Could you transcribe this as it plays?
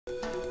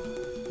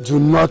do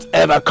not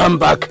ever come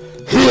back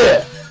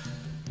here.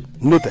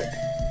 Noted.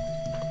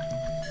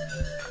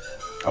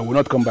 I will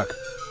not come back.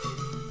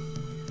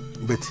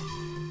 But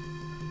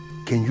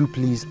can you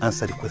please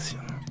answer the question?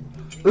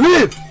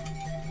 Leave!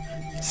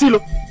 Silo.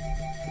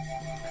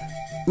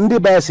 Ndi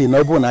ba si na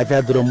obo na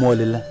afia dro mo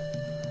lela.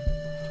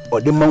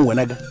 Odi man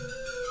wenaga.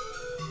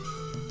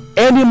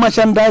 Any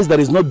merchandise that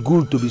is not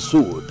good to be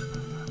sold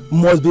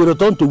must be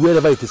returned to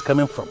wherever it is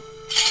coming from.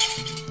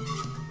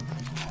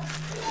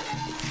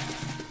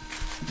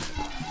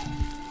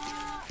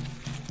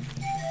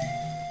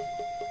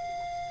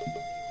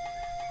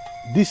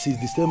 This is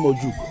the same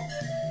Ojugo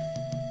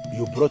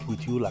you brought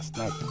with you last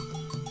night.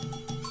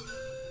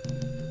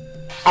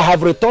 I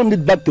have returned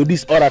it back to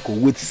this oracle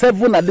with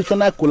 7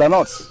 additional kola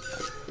nuts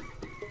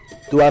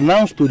to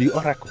announce to the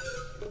oracle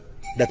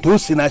that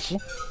Osinachi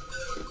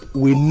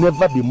will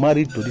never be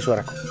married to this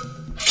oracle.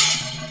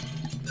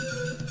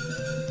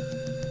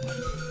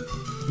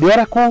 The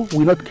oracle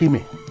will not kill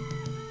me,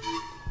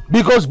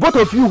 because both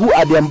of you who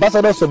are the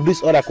ambassadors of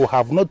this oracle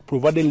have not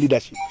provided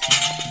leadership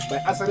by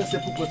answering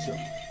simple questions.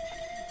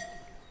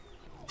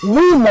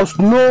 We must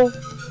know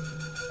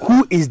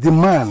who is the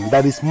man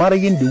that is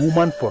marrying the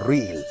woman for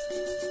real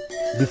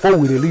before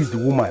we release the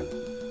woman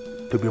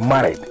to be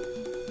married.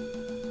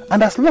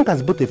 And as long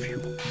as both of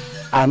you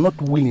are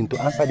not willing to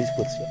answer this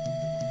question,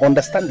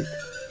 understand it,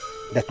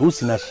 that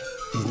Osinachi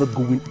is not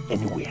going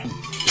anywhere.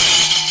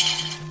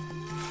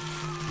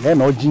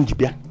 Then all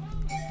Jinjibia.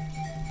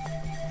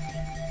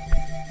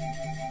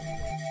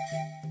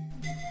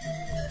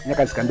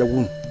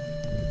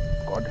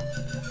 God.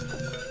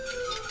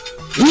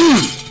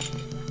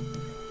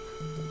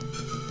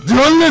 The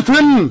only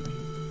thing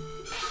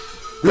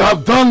you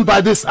have done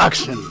by this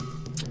action,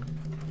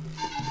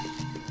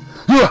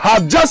 you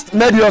have just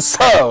made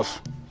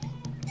yourself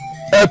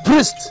a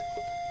priest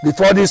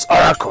before this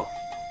oracle.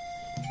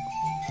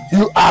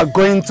 You are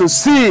going to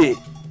see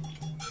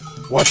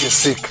what you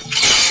seek.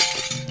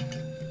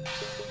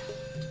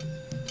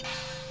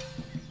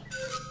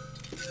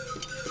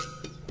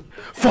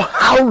 For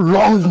how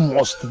long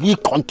must we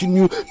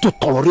continue to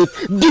tolerate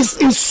this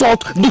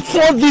insult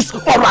before this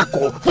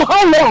oracle? For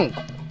how long?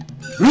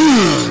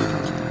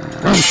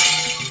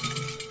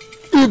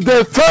 If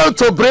they fail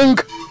to bring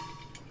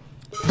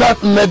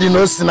that maiden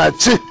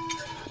Osinachi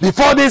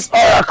before this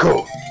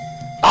oracle,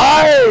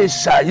 I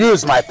shall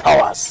use my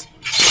powers.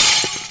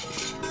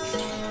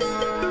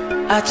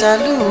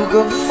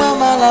 Achalugo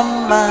mama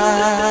lama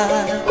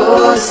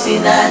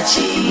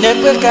Osinachi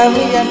Nepe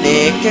kawia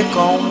neke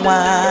koma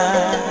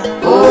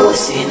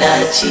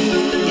Osinachi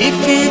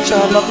Ifi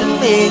cholo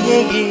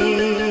mbenyegi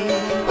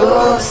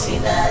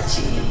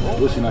Osinachi.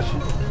 Osinachi.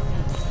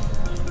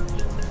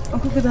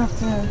 Uncle, good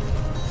afternoon.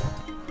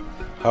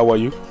 How are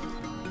you?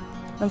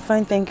 I'm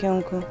fine, thank you,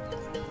 Uncle.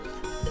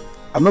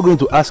 I'm not going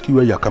to ask you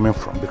where you're coming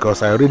from,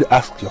 because I already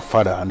asked your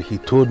father and he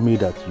told me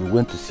that you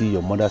went to see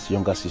your mother's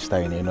younger sister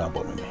in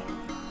Eno-Abomime.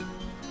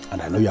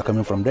 And I know you're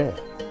coming from there.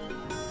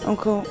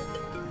 Uncle,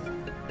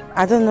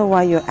 I don't know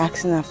why you're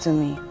asking after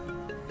me.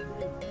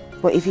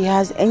 But if he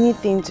has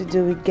anything to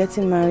do with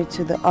getting married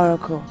to the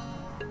oracle,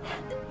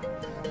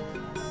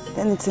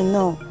 then it's a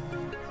no.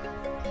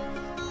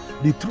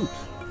 The truth,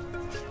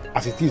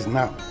 as it is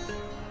now,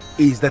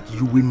 is that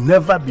you will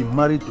never be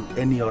married to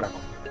any oracle.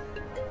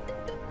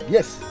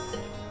 Yes.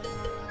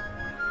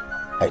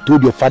 I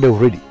told your father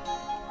already,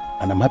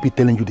 and I'm happy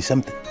telling you the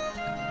same thing.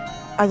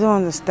 I don't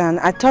understand.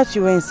 I thought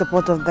you were in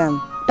support of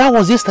them. That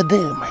was yesterday,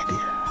 my dear.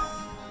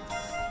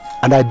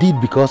 And I did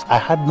because I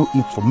had no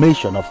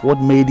information of what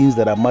maidens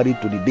that are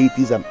married to the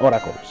deities and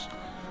oracles.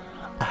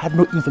 I had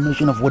no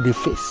information of what they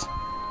face.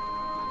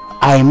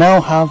 I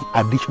now have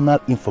additional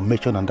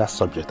information on that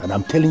subject, and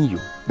I'm telling you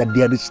that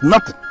there is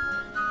nothing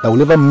that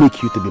will ever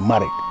make you to be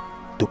married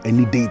to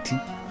any deity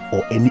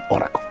or any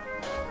oracle.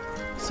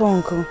 So,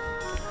 Uncle,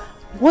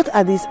 what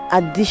are these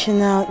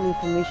additional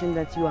information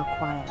that you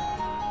acquired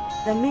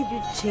that made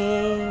you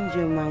change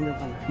your mind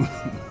overnight?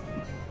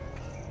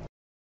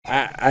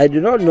 I do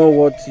not know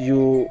what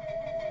you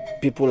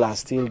people are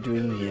still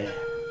doing here.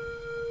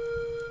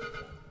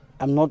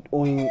 I'm not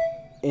owing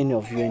any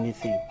of you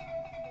anything.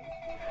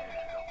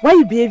 Why are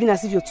you behaving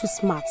as if you're too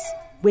smart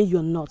when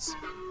you're not?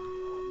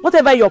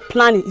 Whatever you're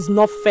planning is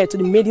not fair to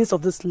the maidens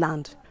of this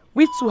land.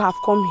 We too have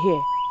come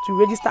here to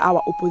register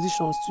our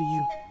oppositions to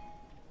you.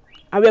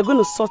 And we are going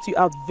to sort you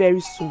out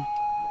very soon.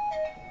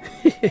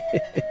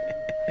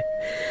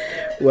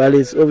 Well,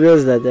 it's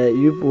obvious that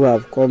you people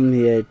have come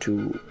here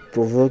to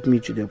provoke me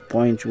to the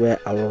point where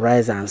I will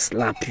rise and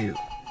slap you.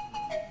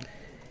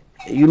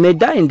 You may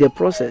die in the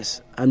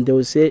process, and they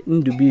will say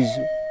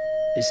Ndubizu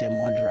is a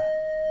murderer.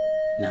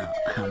 Now,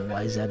 I'm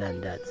wiser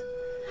than that.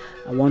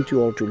 I want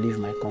you all to leave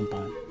my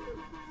compound.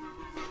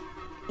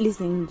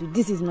 Listen,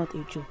 this is not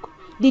a joke.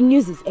 The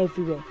news is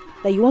everywhere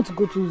that you want to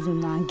go to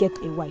Zuna and get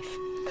a wife.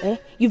 Eh?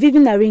 You've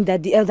even arranged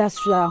that the elders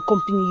should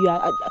accompany you.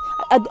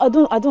 I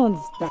don't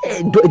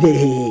understand.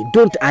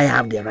 Don't I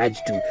have the right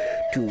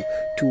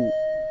to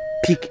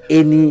pick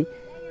any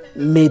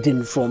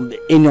maiden from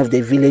any of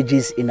the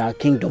villages in our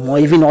kingdom or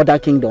even other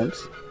kingdoms?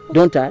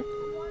 Don't I?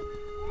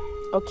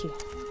 Okay.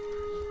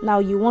 Now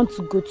you want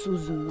to go to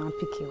Ugezu and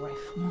pick a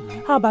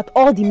wife. How about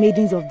all the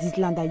maidens of this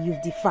land that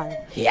you've defiled?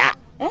 Yeah.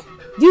 Eh?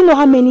 Do you know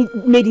how many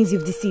maidens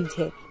you've deceived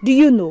here? Do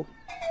you know?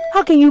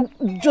 How can you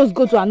just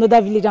go to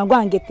another village and go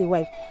and get a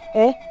wife?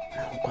 Eh?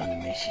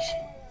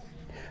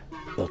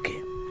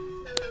 Okay.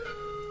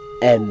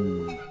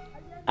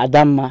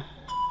 Adama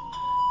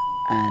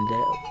and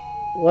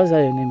what's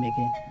that your name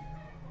again?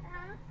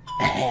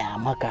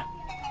 Amaka.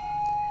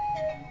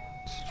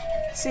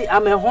 See,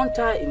 I'm a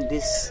hunter in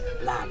this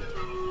land.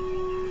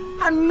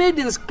 And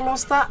maidens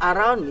cluster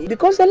around me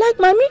because they like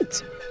my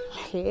meat.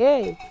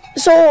 Hey.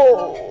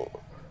 So,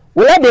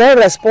 will I be held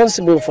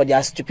responsible for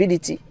their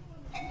stupidity?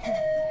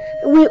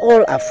 We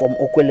all are from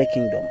Okwele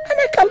Kingdom. And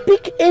I can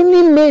pick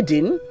any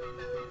maiden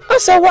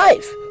as a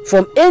wife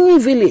from any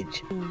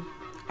village.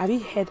 Have you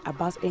heard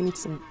about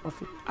anything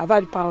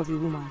about the power of a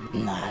woman?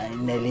 Nah, I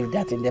leave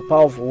that in. The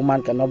power of a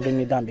woman cannot bring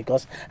me down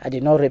because I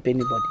did not rape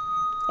anybody.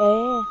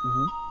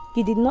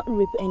 You did not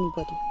rape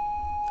anybody.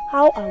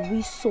 How are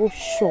we so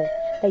sure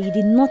that you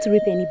did not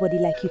rape anybody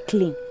like you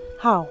claim?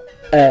 How?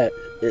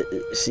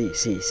 See.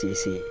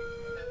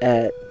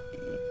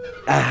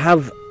 I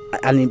have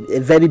a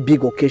very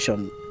big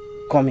occasion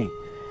coming.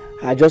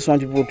 I just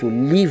want people to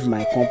leave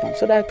my compound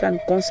so that I can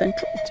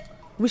concentrate.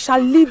 We shall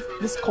leave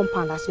this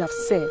compound as you have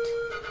said.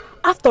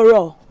 After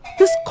all,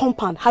 this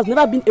compound has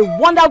never been a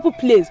wonderful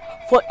place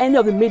for any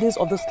of the maidens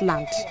of this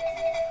land.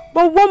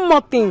 But one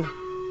more thing,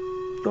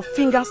 your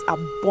fingers are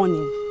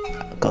burning.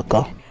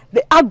 Koko.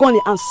 The agony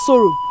and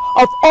sorrow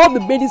of all the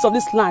maidens of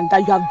this land that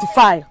you have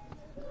defiled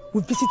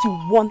will visit you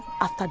one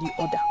after the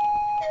other.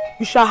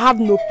 You shall have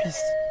no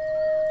peace.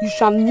 You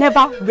shall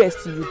never rest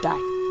till you die.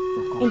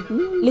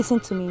 Listen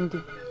to me,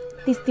 Indu.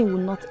 This thing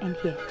will not end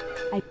here.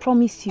 I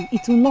promise you,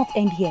 it will not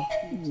end here.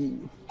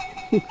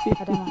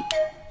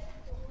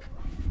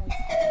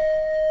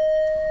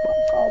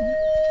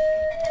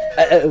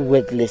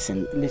 Wait,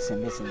 listen. You should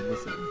listen to me.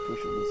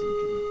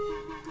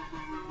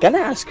 Can I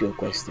ask you a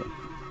question?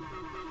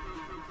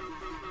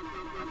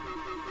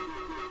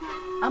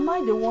 Am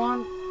I the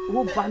one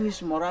who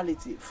banished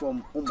morality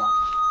from Uma?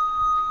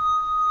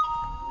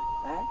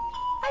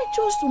 I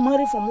chose to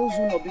marry from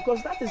Ozuno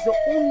because that is the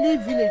only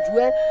village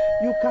where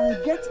you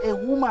can get a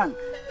woman,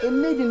 a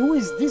maiden who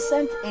is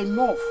decent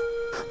enough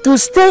to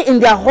stay in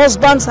their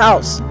husband's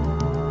house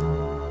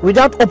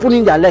without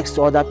opening their legs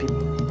to other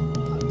people.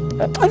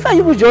 In fact,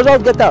 you should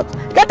just get out.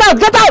 Get out!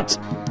 Get out!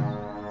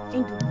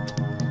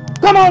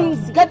 Come on,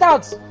 get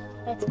out!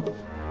 Let's go.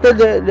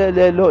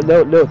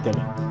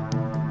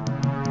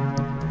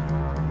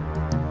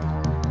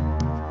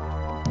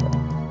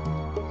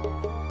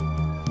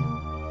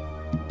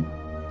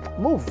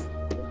 Move.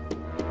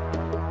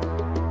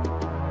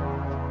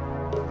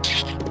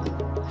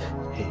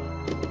 Hey,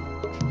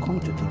 come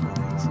to think of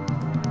it.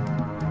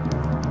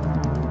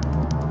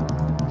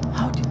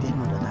 How did they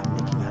know that I'm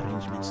making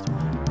arrangements to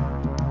marry?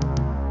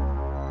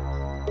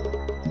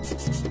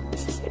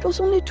 It was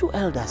only 2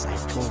 elders I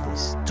told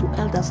this. 2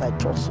 elders I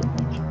trust so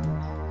much.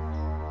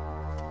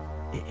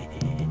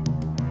 Hey.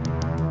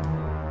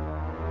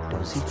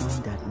 Does it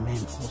mean that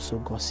men also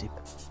gossip?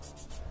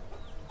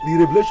 The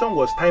revelation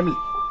was timely.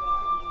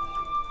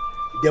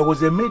 There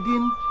was a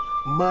maiden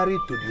married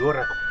to the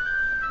oracle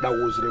that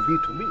was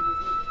revealed to me.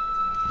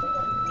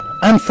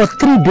 And for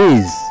 3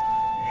 days,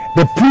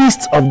 the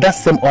priests of that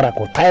same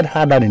oracle tied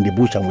her down in the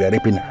bush and were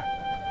raping her.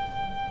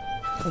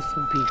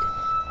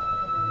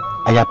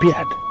 I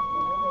appeared.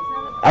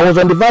 I was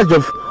on the verge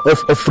of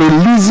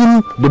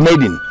releasing the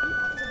maiden,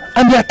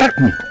 and they attacked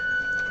me.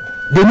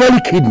 They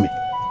nearly killed me.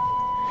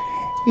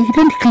 It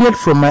then cleared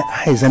from my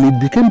eyes, and it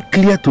became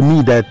clear to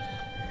me that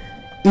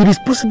it is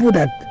possible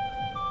that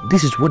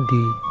this is what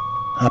they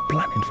are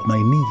planning for my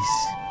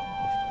niece.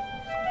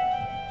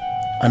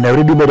 And I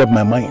already made up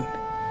my mind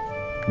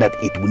that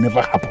it will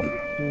never happen.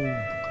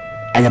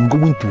 I am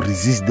going to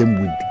resist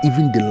them with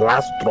even the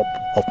last drop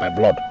of my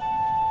blood.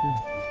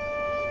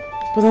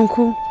 But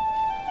Uncle,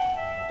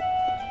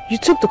 you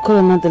took the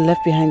colonel they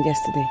left behind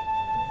yesterday.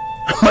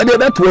 My dear,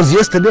 that was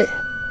yesterday.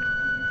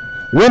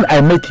 When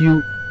I met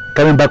you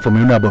coming back from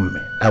Unabome,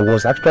 I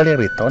was actually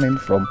returning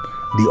from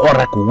the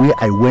oracle where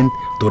I went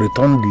to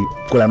return the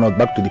colonel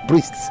back to the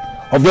priests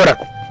of the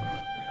oracle.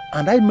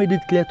 And I made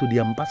it clear to the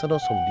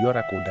ambassadors of the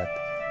oracle that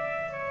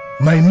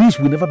my niece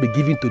will never be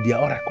given to their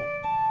oracle.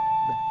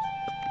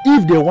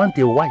 If they want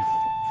a wife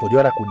for the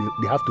oracle,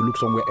 they have to look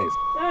somewhere else.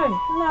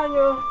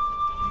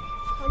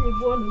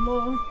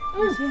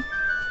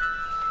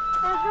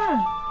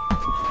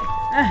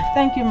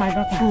 Thank you, my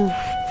daughter.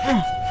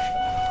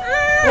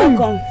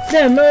 Welcome.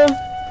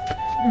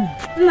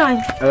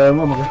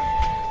 Mama,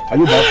 are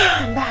you back?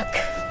 I'm back.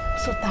 I'm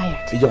so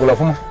tired.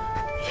 Ijogolafuma?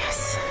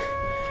 Yes.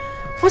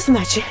 What's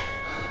Nachi?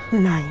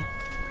 Nine.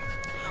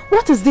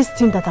 What is this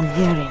thing that I'm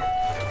hearing?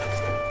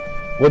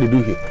 What did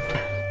you hear?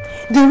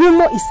 The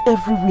rumor is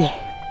everywhere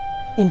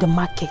in the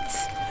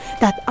markets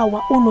that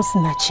our Ono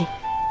Sinachi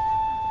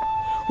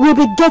will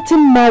be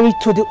getting married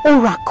to the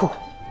oracle.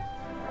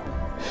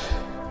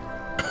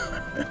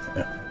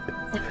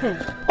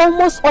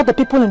 Almost all the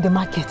people in the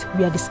market,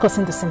 we are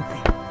discussing the same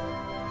thing.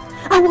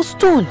 I was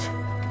told.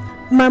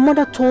 My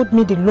mother told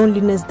me the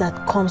loneliness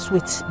that comes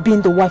with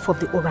being the wife of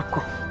the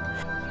oracle.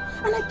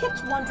 And I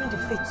kept wondering the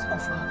fate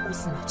of her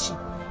Osinachi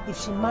if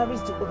she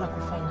marries the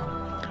oracle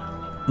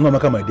finally. No,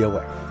 Amaka, my dear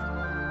wife,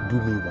 do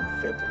me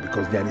one favor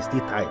because there is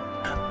still time.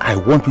 I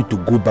want you to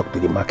go back to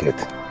the market.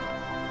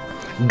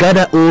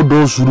 Gather all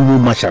those rural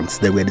merchants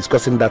that were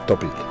discussing that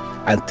topic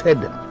and tell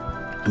them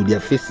to their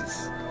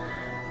faces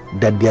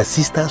that their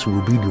sisters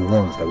will be the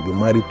ones that will be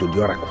married to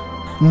the oracle,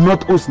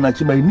 not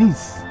Osinachi, my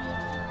niece.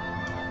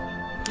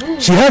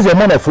 She has a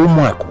man of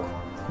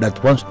Umuako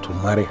that wants to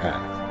marry her,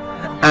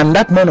 and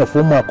that man of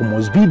Umuako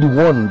must be the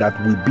one that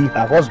will be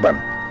her husband.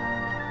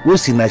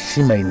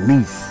 Osinachi, my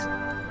niece,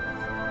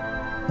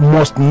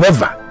 must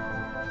never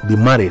be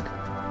married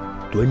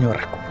to any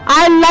oracle.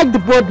 I like the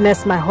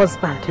boldness, my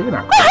husband.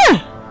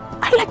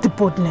 I like the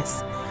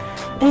boldness.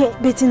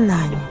 Betty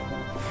Nani,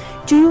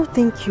 do you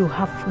think you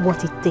have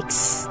what it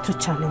takes to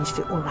challenge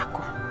the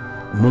oracle?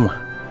 Nouah.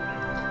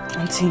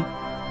 Auntie,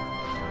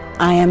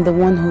 I am the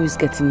one who is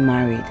getting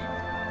married.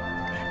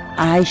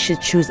 I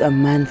should choose a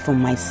man for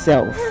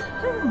myself.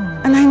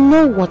 And I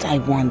know what I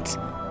want.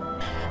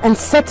 And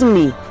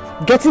certainly,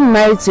 getting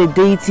married to a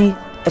deity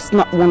is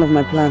not one of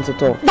my plans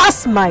at all.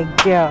 That's my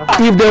girl.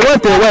 If they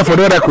want a wife for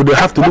the oracle, they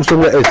have to look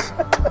somewhere else.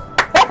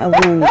 I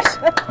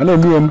won't. I know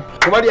me.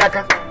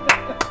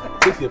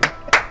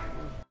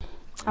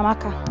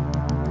 Amaka,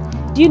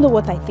 do you know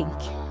what I think?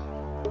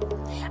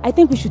 I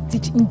think we should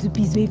teach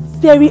Ndubizu a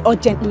very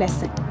urgent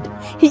lesson.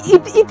 He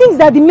thinks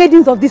that the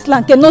maidens of this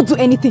land cannot do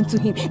anything to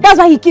him. That's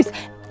why he keeps...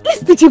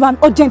 Let's teach him an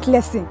urgent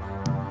lesson.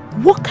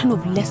 What kind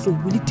of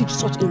lesson will he teach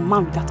such a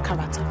man with that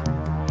character?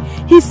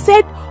 He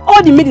said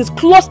all the maidens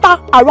cluster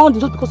around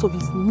him just because of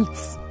his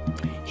meat.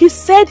 He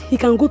said he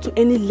can go to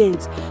any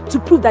length to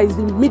prove that it's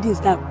the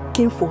maidens that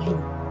came for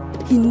him.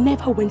 He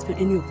never went for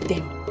any of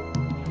them.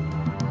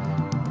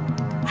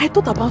 I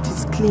thought about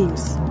his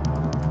claims,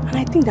 and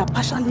I think they're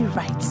partially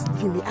right,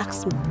 if you may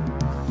ask me.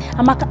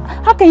 Amaka,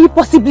 how can you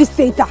possibly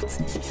say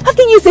that? How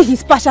can you say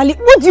he's partially...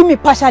 What do you mean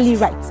partially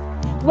right?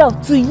 Well,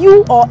 to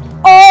you or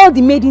all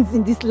the maidens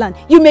in this land,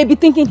 you may be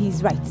thinking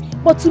he's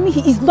right. But to me,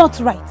 he is not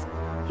right.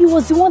 He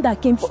was the one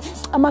that came for...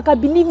 Amaka,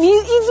 believe me,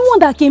 he's the one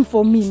that came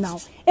for me now.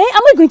 Am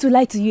I going to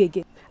lie to you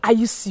again? Are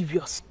you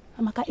serious?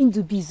 Amaka,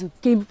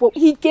 Ndubizu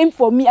he came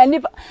for me. I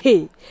never...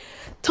 Hey,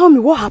 tell me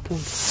what happened.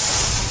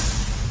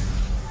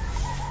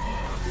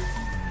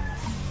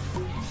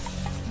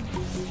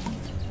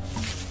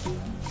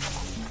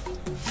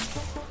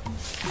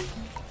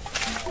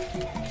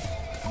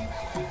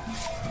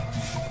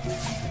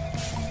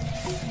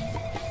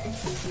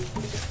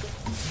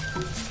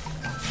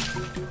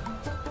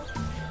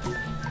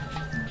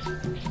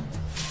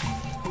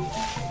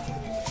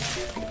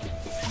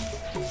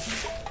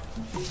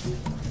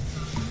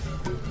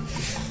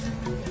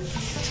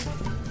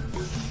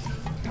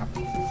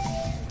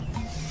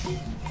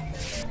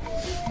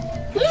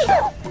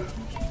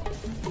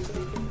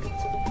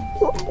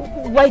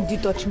 Why did you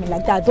touch me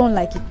like that? I don't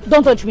like it.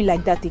 Don't touch me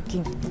like that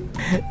again.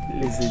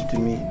 Listen to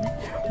me.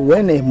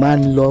 When a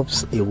man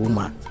loves a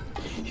woman,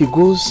 he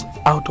goes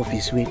out of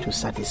his way to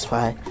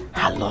satisfy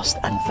her lust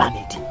and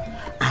vanity.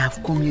 I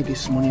have come here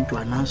this morning to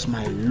announce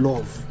my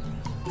love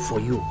for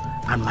you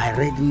and my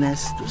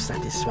readiness to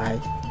satisfy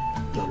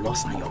your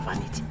lust and your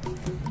vanity.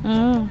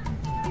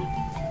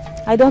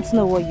 I don't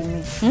know what you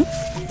mean.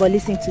 But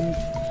listen to me.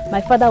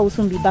 My father will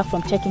soon be back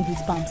from checking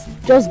his palms.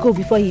 Just go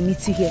before he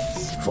meets you here.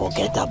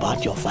 Forget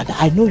about your father.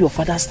 I know your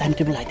father's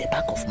timetable like the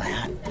back of my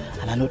hand.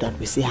 And I know that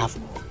we still have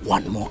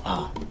 1 more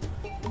hour.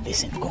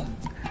 Listen, come.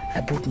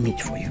 I brought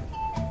meat for you.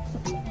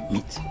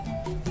 Meat.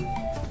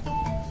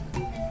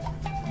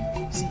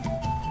 See,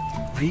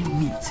 real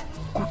meat,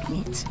 good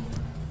meat.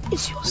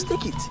 It's yours.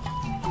 Take it.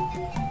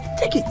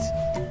 Take it.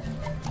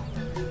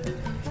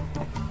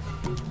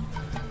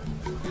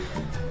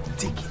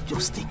 Take it.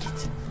 Just take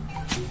it.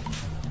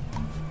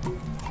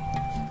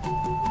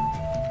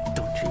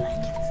 Don't you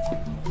like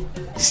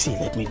it? See,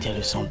 let me tell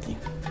you something.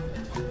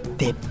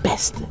 The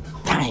best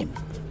time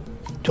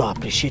to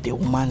appreciate a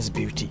woman's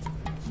beauty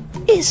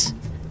is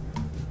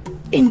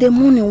in the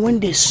morning when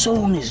the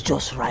sun is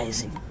just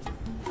rising.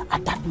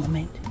 At that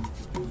moment,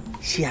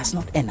 she has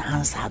not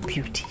enhanced her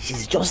beauty.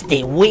 She's just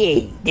the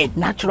way, the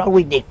natural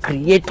way the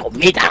Creator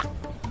made her.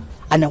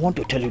 And I want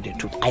to tell you the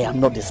truth. I am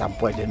not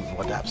disappointed with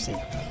what I've seen.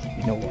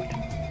 You know what?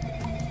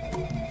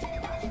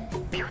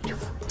 You are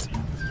beautiful.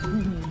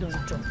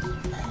 Don't jump.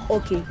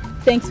 Okay,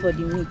 thanks for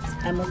the meat.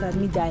 I must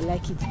admit that I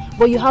like it.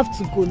 But you have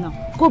to go now.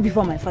 Go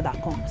before my father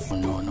comes.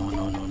 No.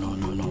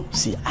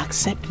 See,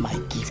 accept my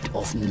gift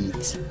of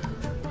meat.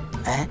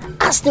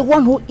 As the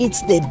one who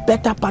eats the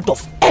better part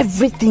of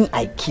everything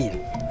I kill.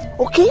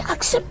 Okay,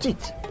 accept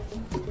it.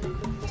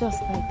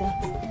 Just like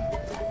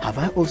that. Have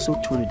I also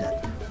told you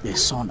that the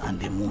sun and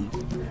the moon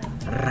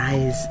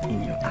rise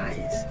in your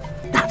eyes?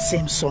 That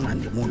same sun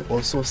and the moon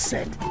also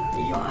set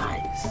in your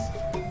eyes.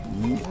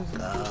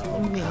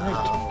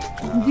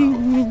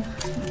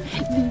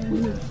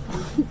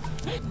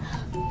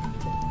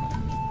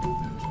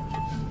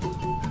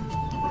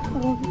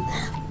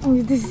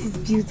 Oh, this is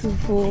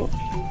beautiful.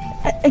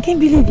 I can't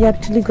believe you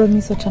actually got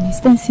me such an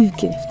expensive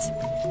gift.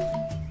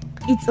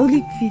 It's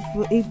only fit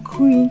for a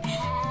queen.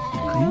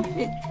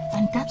 Queen?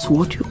 And that's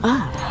what you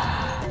are.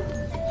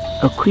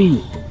 A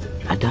queen.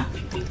 Ada,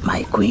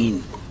 my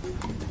queen.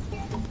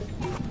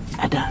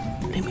 Ada,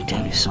 let me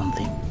tell you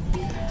something.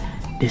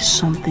 There's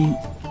something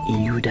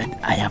in you that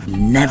I have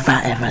never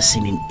ever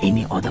seen in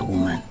any other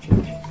woman.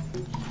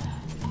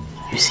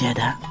 You see,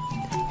 Ada,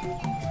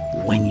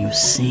 when you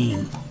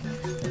sing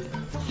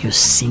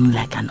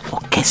like an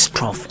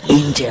orchestra of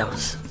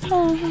angels.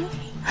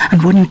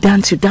 And when you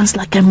dance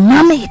like a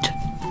mermaid.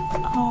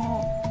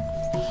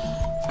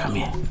 Come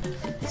here.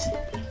 Listen.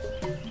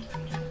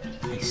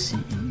 I see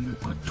in you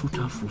a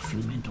total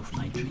fulfillment of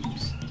my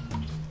dreams.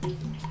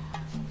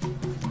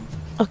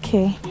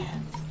 Okay.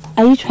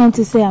 Are you trying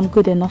to say I'm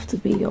good enough to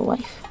be your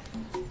wife?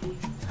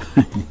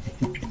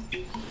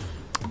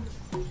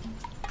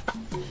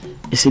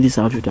 You see this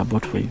outfit I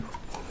bought for you?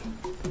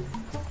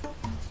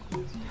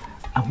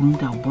 I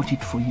wouldn't have bought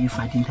it for you if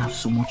I didn't have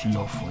so much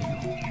love for you.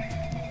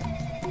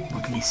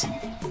 But listen,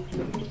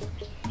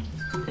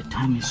 the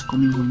time is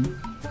coming when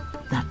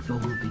that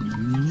love will be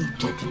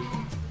needed.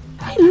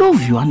 I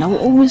love you and I will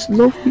always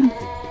love you.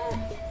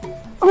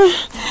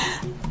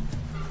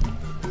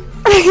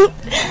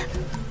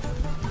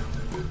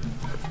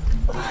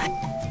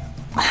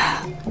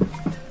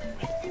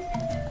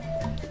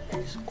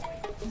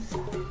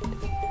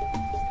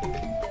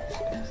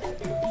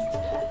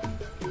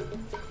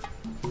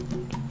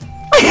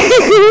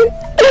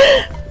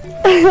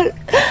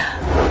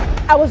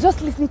 I was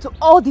just listening to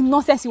all the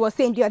nonsense he was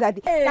saying the other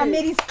day that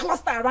made it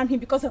cluster around him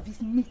because of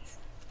his meat.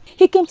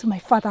 He came to my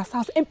father's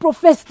house and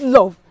professed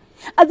love.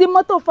 As a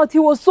matter of fact, he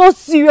was so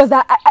serious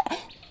that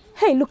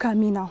Hey, look at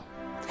me now.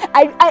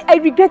 I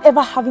regret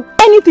ever having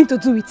anything to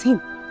do with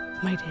him.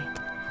 My dear,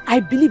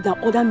 I believe that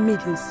other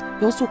maidens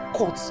were also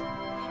caught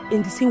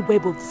in the same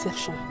web of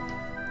deception.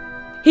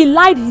 He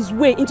lied his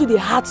way into the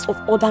hearts of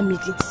other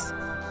maidens.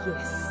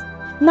 Yes.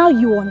 Now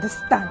you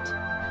understand.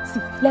 See,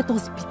 let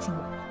us beat him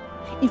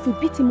up. If we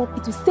beat him up,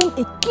 it will send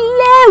a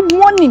clear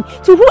warning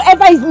to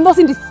whoever is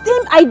nursing the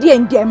same idea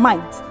in their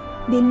minds.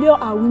 They lure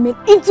our women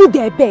into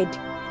their bed.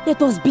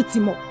 Let us beat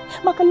him up.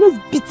 Maka, let's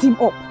beat him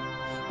up.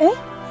 Eh?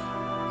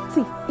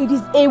 See, it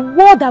is a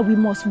war that we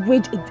must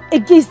wage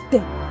against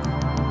them.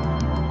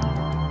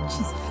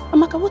 Jeez.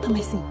 Amaka, what am I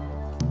saying?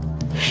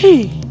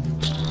 Hey!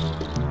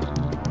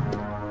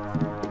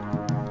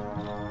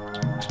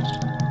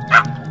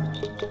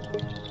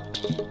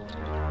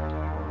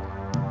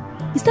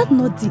 Is that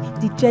not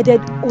the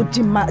dreaded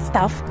Ojima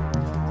staff?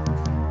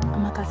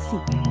 Amaka, see,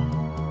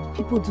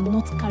 people do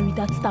not carry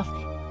that staff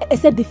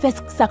except they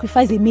first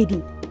sacrifice a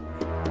maiden.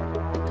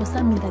 Does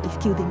that mean that they've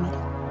killed a maiden?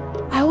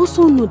 I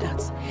also know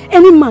that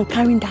any man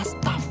carrying that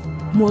staff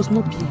must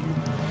not be alone.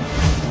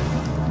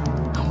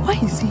 And why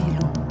is he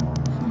alone?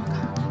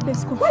 Amaka,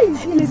 let's go. Why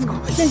is he? Let's go.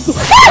 Let's go.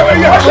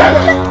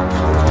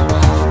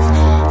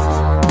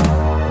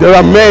 There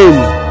are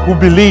men who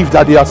believe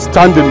that they are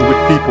standing with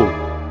people,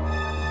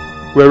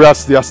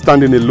 whereas they are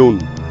standing alone.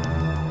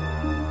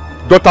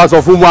 Daughters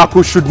of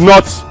Umuaku should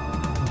not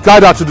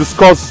gather to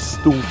discuss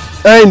the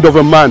end of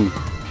a man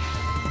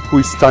who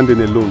is standing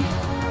alone.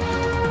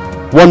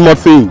 One more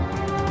thing.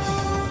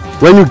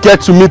 When you get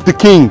to meet the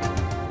king,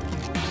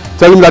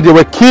 tell him that there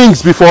were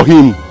kings before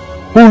him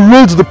who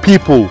ruled the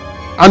people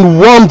and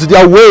wormed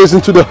their ways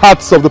into the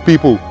hearts of the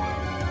people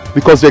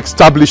because they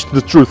established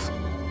the truth.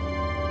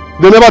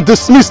 They never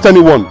dismissed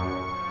anyone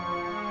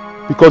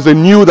because they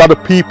knew that the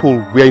people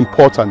were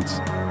important.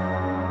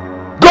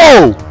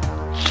 Go!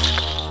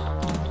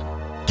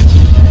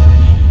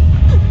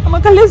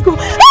 Amaka, let's go.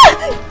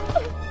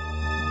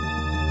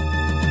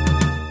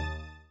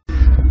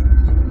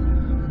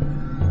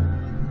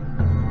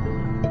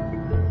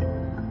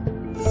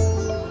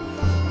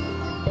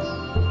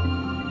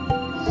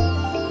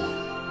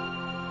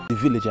 The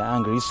village are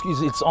angry.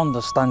 It's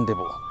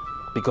understandable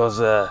because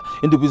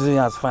Ndubuisi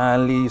is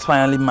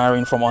finally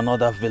marrying from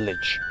another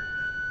village.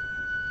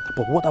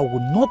 But what I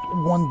would not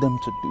want them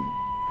to do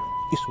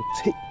is to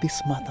take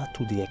this matter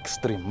to the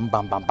extreme.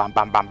 Bam, bam, bam,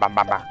 bam, bam, bam,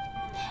 bam, bam.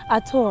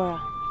 Atora,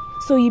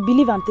 so you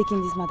believe I'm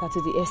taking this matter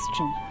to the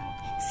extreme?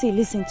 See,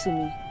 listen to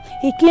me.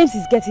 He claims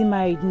he's getting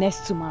married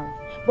next tomorrow,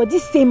 but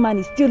this same man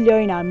is still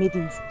luring our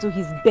maidens to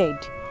his bed.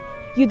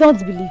 You don't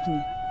believe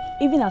me?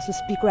 Even as we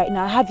speak right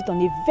now, I have it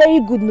on a very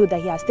good note that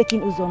he has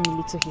taken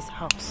Uzomili to his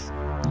house.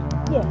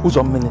 Yes.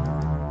 Uzomili?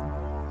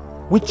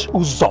 Which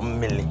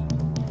Uzomili?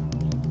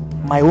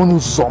 My own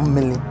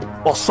Uzomili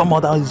or some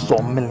other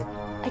Uzomili?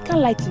 I can't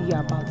lie to you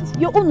about this.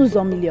 Your own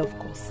Uzomili, of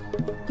course.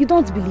 You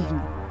don't believe me?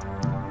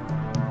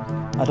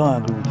 I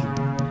don't agree with you.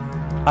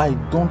 I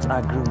don't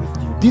agree with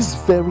you. This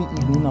very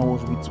evening I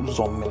was with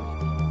Uzomili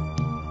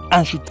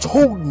and she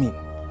told me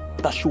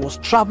that she was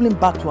traveling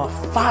back to her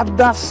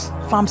father's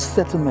farm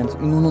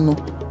settlement. No.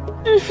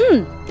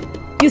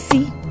 You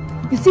see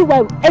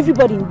why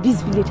everybody in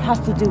this village has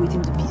to deal with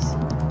Ndubuisi.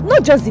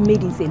 Not just the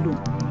maidens alone.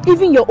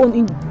 Even your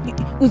own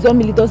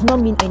Uzomili does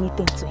not mean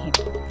anything to him.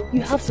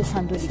 You have to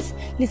handle it.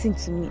 Listen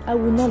to me. I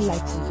will not lie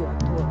to you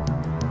at all.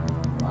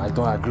 I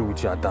don't agree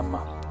with you,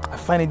 Adama. I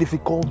find it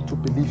difficult to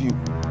believe you.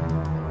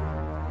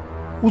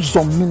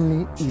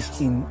 Uzomini is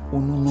in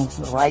Onuno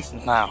right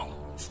now.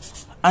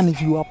 And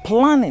if you are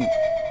planning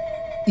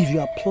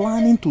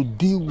to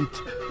deal with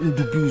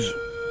Ugezu,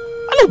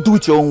 I don't do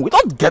it your own way.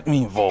 Don't get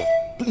me involved.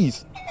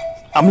 Please.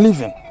 I'm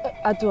leaving.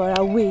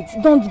 Adora, wait.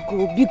 Don't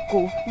go,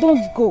 Biko.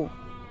 Don't go.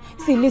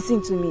 See,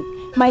 listen to me.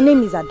 My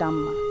name is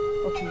Adama.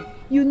 Okay?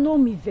 You know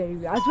me very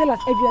well, as well as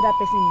every other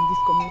person in this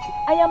community.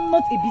 I am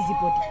not a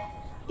busybody.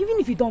 Even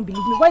if you don't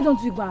believe me, why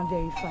don't we go and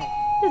verify?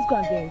 Let's go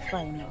and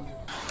verify now.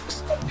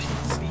 Stop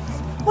it.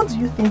 What do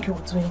you think you're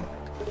doing?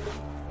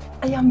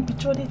 I am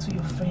betrothed to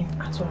your friend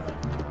Atora.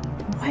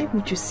 Why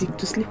would you seek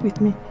to sleep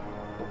with me?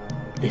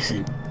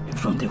 Listen,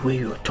 from the way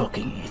you're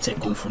talking, it's a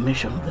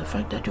confirmation of the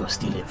fact that you're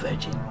still a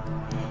virgin.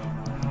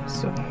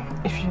 So,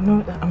 if you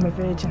know that I'm a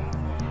virgin,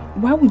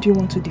 why would you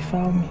want to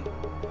defile me?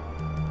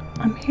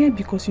 I'm here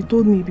because you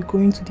told me you'd be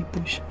going to the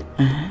bush.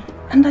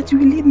 And that you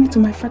will lead me to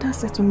my father's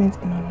settlement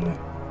in Onono.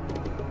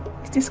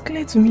 It is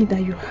clear to me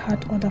that you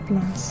had other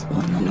plans.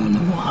 Oh, no.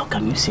 How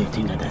can you say a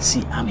thing like that?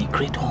 See, I'm a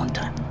great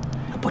hunter.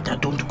 But I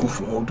don't go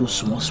for all those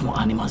small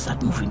animals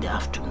that move in the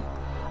afternoon.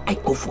 I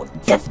go for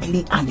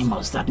deadly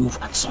animals that move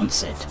at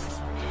sunset.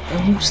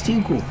 And we'll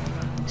still go.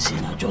 See,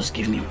 now just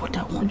give me what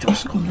I want.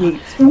 Just come.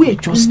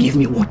 Wait. Just give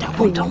me what I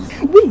want.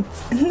 Wait.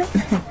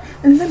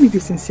 Let me be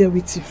sincere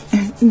with you.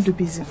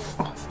 Ndubizi.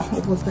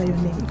 What's that your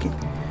name again?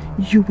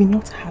 You will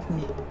not have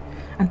me.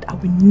 And I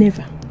will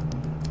never,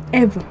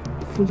 ever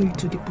follow you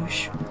to the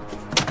bush.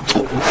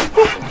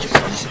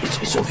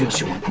 It's obvious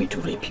you want me to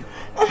rape you.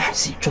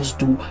 See,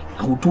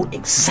 I will do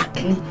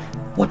exactly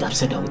what I've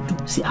said I will do.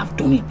 See, I've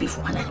done it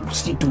before and I will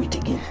still do it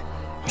again.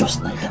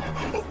 Just like that.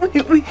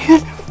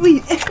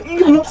 Wait,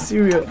 you're not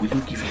serious. Will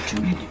you give it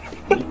to me?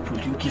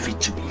 Will you give it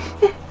to me?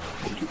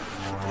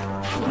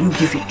 Will you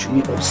give it to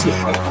me or say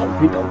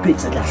I'll do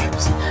exactly as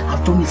I've said?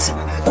 I've done it, sir.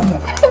 Come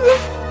on.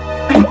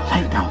 Come on,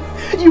 lie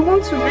down. You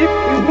want to rape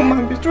a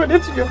woman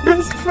betrothed to your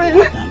best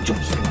friend? I'm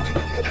just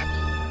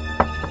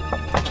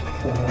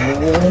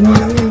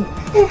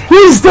Who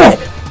is there?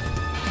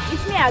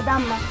 It's me,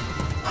 Adama.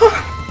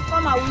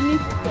 Come on, we need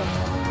to talk.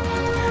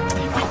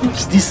 Why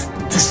is this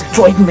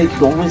destroyed maid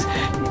always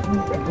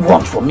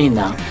want for me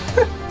now?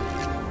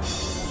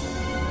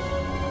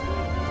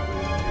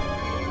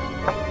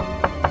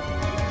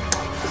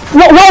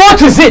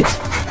 What is it?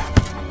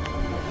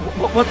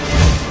 What?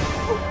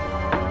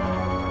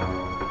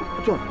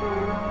 John,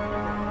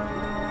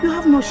 you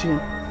have no shame.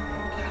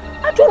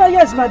 I told her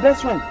yes, my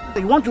best friend.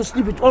 You want to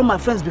sleep with all my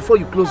friends before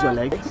you close your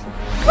legs?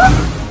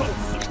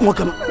 What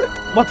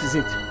is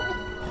it?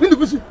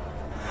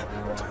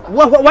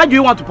 Why do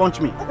you want to punch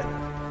me?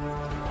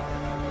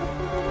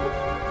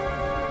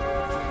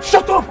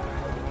 Shut up!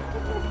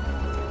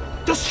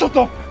 Just shut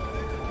up!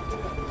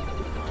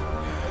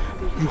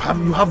 You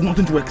have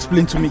nothing to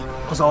explain to me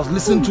because I was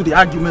listening to the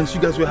arguments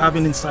you guys were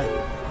having inside.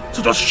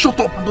 So just shut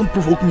up and don't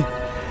provoke me.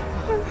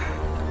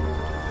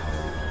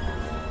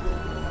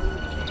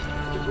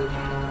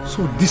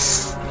 So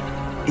this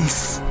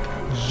is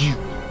you.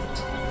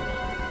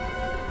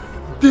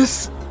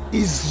 This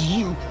is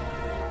you.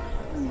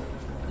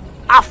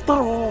 After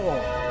all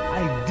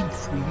I did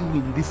for you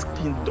in this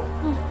kingdom,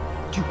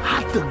 you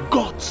had the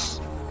guts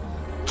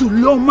to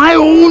lure my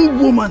own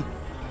woman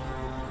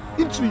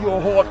into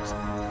your heart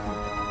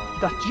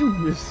that you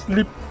may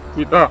sleep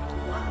with her.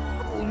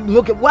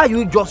 Okay, why are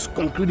you just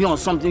concluding on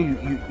something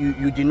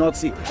you did not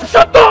see?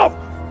 Shut up!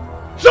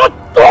 Shut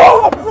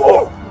up!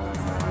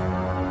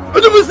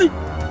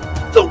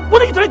 So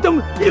what are you trying to tell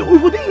me?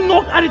 If we didn't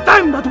knock at the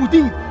time that we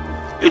did,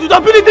 it would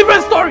have been a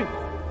different story.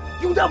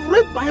 You would have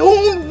raped my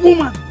own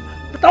woman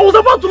that I was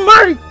about to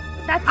marry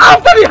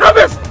after the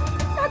harvest.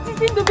 That is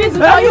in the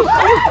business. Are you?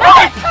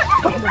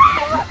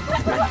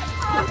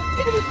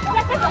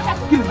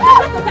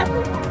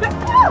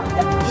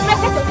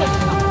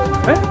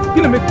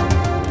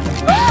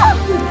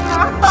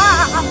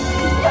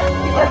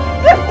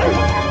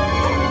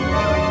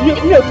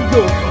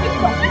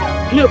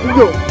 Here we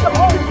go.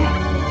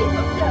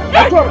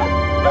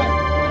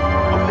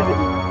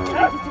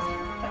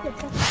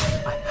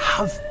 I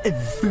have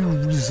every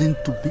reason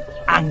to be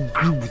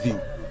angry with you,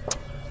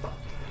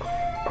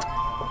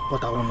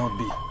 but I will not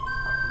be.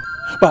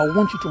 But I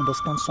want you to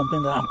understand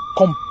something, that I'm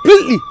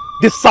completely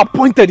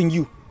disappointed in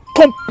you.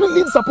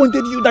 Completely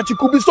disappointed in you that you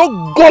could be so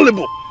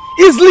gullible,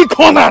 easily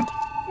cornered.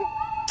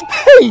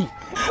 Hey!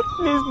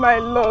 Please, my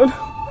lord,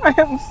 I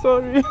am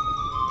sorry.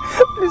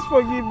 Please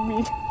forgive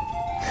me.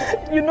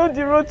 You know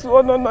the road to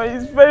Onono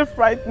is very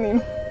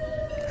frightening.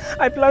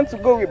 I planned to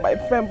go with my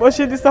friend, but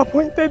she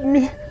disappointed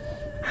me.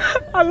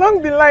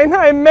 Along the line,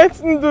 I met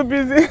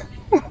Ndubizi.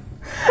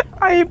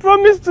 And he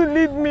promised to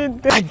lead me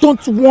there. I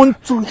don't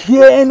want to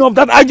hear any of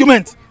that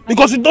argument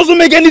because it doesn't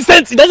make any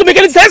sense. It doesn't make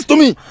any sense to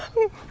me.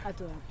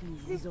 Adora,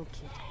 please, it's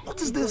okay. What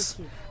is this?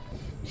 Okay.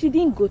 She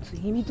didn't go to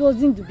him. It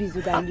wasn't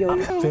Ndubizi that you're...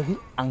 I'm very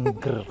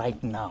angry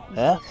right now.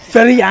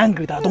 Very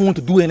angry that I don't want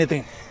to do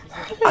anything.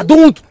 I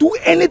don't want to do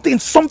anything,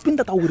 something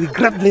that I will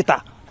regret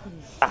later.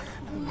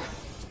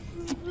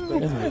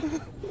 Anyway,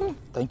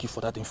 thank you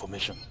for that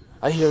information.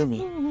 Are you hearing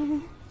me?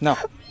 Now,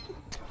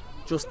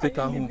 just take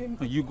her home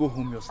and you go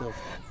home yourself.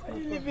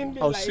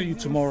 I'll see you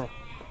tomorrow.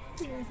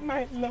 Please,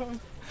 my love.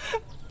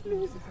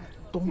 Please.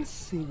 Don't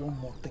say one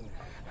more thing,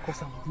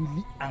 because I'm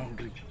really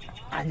angry.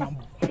 I am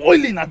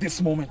boiling at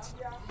this moment.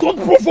 Don't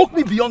provoke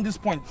me beyond this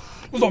point.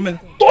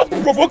 Don't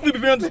provoke me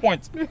beyond this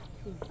point.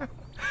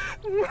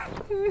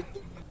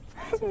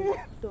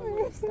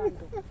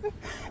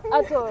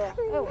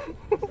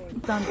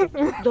 Stand up.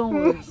 Don't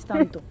worry,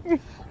 stand up.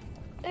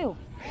 Ew.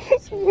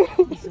 It's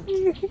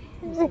okay.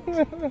 It's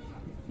okay.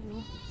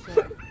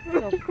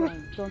 Stop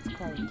crying. Don't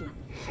cry again.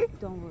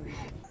 Don't worry.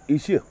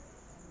 Issue.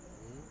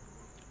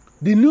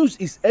 The news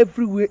is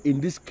everywhere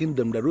in this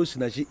kingdom that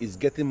Osinachi is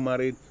getting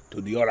married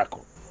to the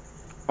oracle.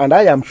 And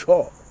I am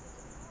sure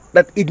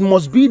that it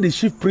must be the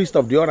chief priest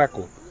of the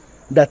oracle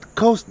that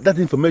caused that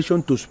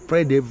information to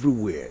spread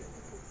everywhere.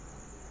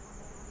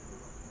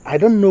 I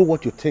don't know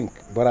what you think,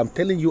 but I'm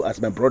telling you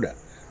as my brother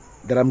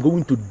that I'm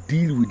going to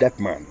deal with that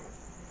man.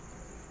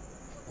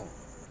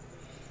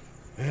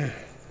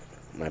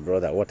 My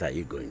brother, what are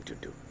you going to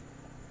do?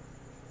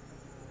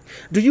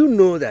 Do you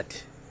know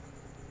that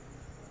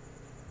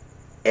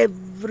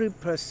every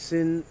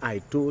person I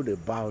told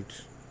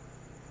about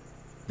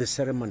the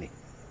ceremony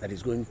that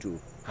is going to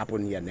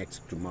happen here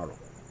next tomorrow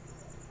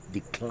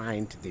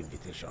declined the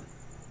invitation?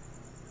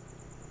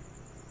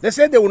 They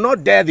said they will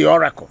not dare the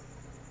oracle.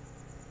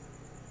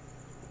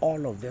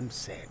 All of them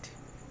said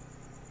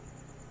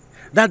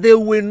that they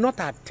will not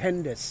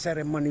attend a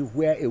ceremony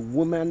where a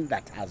woman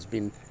that has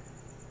been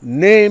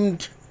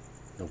named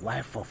the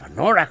wife of an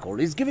oracle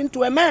is given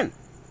to a man.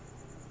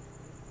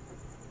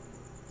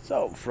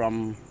 So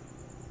from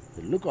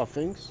the look of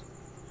things,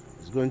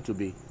 it's going to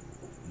be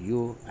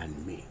you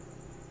and me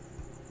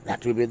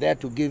that will be there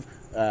to give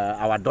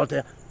our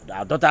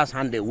daughter's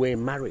hand away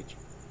in marriage.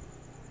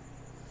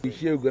 When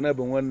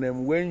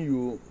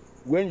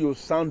you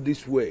sound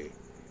this way,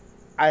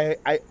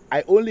 I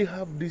only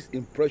have this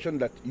impression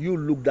that you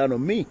look down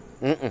on me.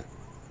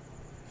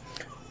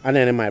 And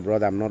then, my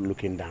brother, I'm not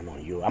looking down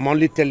on you. I'm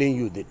only telling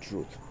you the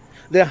truth.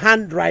 The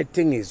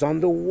handwriting is on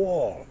the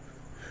wall.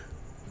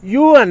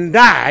 You and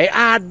I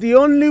are the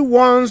only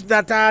ones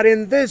that are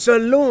in this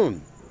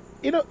alone.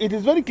 You know, it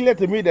is very clear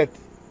to me that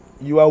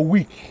you are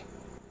weak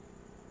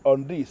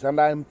on this, and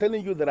I'm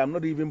telling you that I'm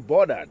not even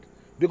bothered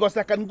because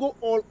I can go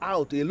all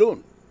out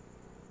alone.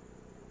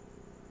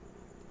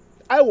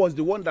 I was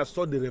the one that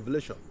saw the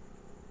revelation.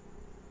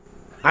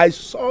 I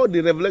saw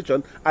the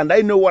revelation and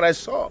I know what I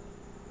saw.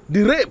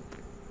 The rape.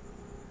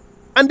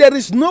 And there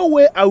is no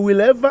way I will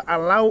ever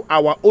allow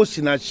our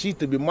Osinachi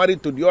to be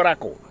married to the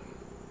oracle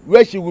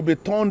where she will be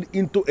turned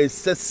into a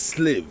sex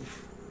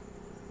slave.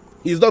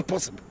 It's not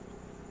possible.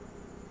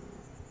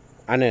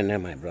 Anene,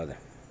 my brother,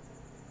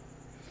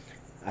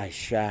 I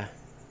share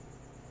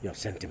your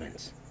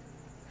sentiments.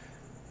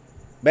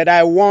 But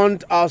I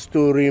want us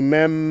to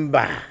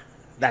remember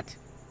that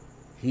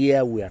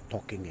here we are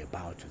talking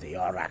about the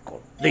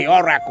oracle. The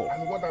oracle.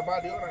 And what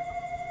about the oracle?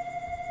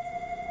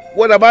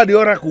 What about the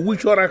oracle?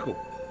 Which oracle?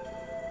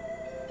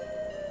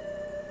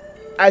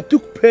 I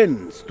took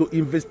pains to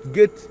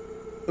investigate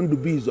the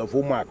bees of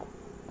Omako.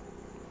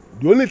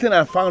 The only thing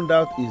I found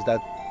out is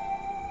that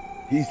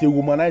he is a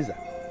womanizer.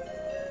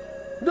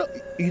 No,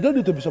 you don't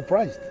need to be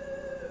surprised.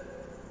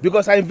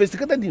 Because I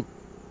investigated him.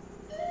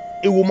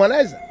 A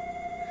womanizer.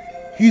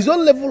 His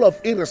own level of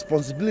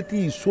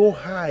irresponsibility is so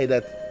high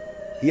that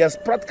he has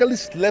practically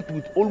slept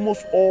with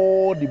almost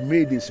all the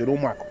maidens in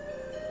Omako.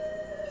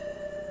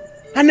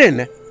 And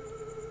then,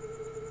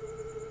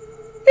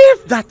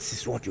 if that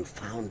is what you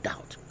found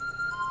out,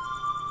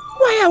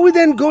 why are we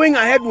then going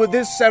ahead with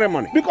this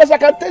ceremony? Because I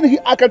can tame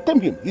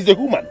him. He's a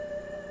human.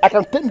 I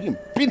can tame him,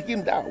 pin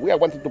him down where I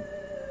want him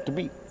to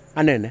be.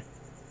 And then,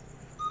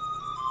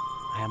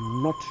 I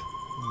am not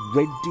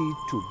ready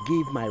to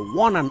give my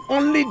one and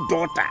only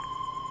daughter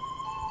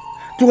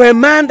to a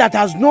man that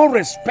has no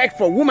respect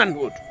for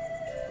womanhood.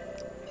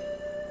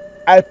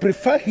 I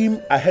prefer him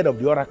ahead of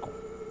the oracle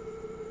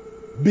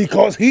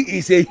because he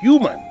is a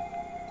human.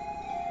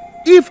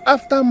 If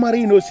after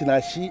marrying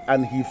Osinachi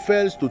and he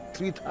fails to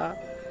treat her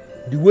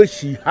the way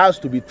she has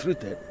to be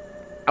treated,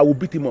 I will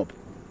beat him up.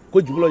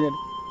 It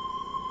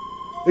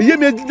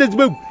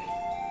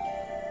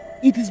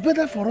is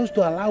better for us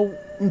to allow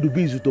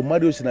Ndubizu to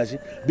marry Osinachi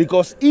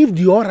because if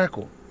the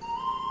oracle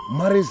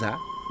marries her,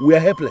 we are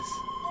helpless.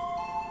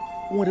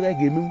 What did I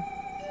give him?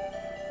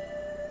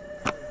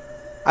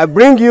 I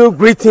bring you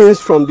greetings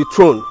from the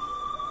throne.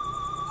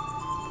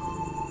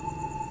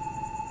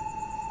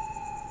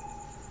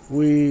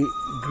 We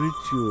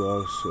greet you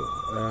also.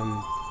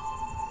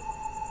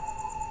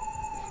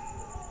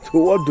 To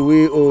what do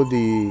we owe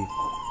the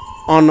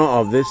honor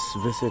of this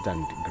visit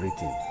and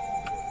greeting?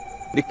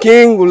 The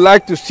king would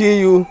like to see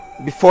you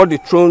before the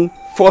throne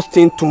first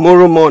thing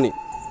tomorrow morning.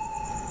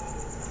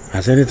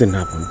 Has anything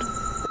happened?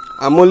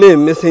 I'm only a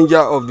messenger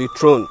of the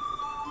throne,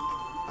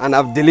 and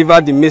I've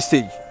delivered the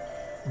message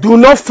Do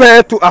not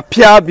fear to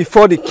appear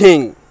before the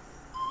king.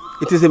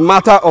 It is a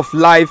matter of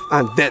life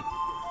and death.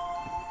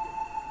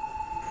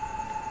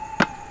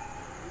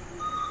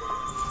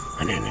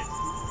 Anene,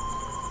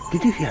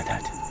 did you hear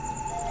that?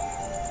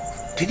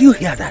 Did you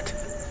hear that?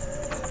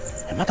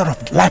 A matter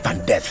of life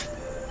and death.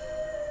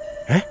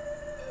 Eh?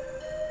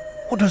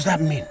 What does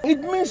that mean? It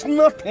means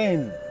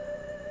nothing.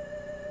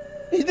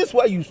 Is this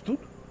why you stood?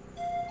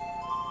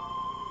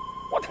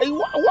 What are you,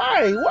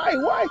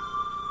 why?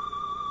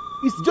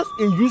 It's just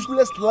a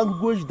useless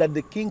language that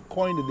the king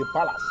coined in the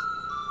palace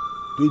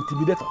to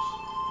intimidate us.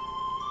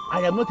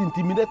 I am not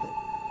intimidated.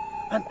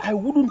 And I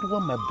wouldn't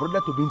want my brother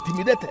to be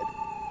intimidated.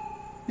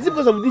 Is it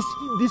because of this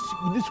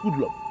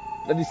hoodlum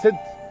that he said?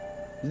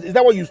 Is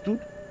that why you stood?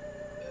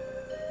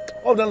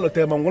 Oh, then let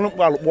him.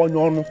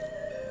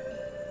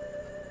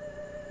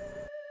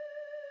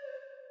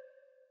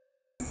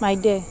 My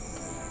dear,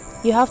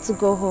 you have to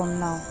go home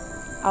now.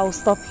 I will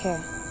stop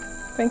here.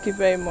 Thank you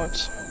very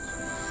much.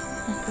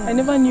 I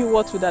never knew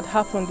what would have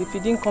happened if he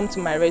didn't come to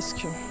my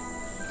rescue.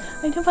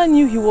 I never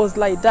knew he was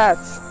like that.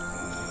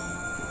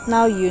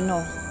 Now you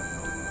know.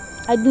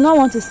 I do not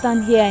want to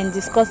stand here and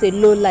discuss a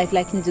low life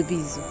like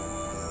Ugezu.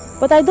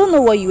 But I don't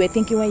know what you were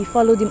thinking when you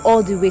followed him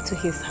all the way to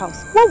his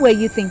house. What were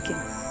you thinking? He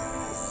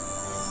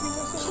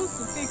was supposed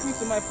to take me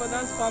to my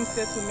father's farm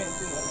settlement,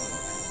 you know.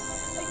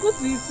 I go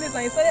to his place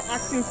and he started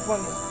acting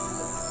funny.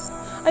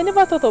 I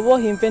never thought of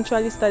what he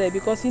eventually started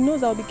because he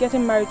knows I'll be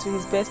getting married to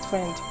his best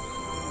friend.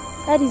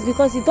 That is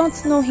because you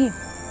don't know him.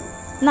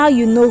 Now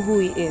you know who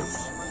he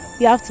is.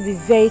 You have to be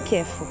very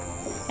careful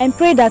and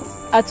pray that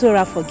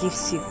Atora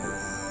forgives you.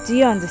 Do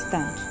you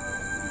understand?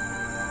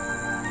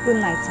 Good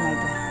night, my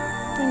dear.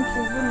 Thank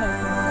you. Good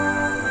night.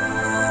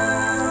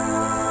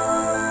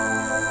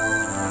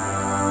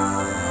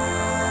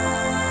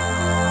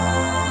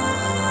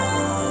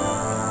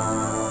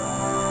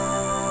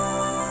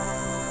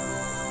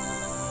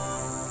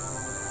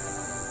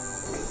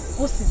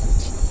 Osita,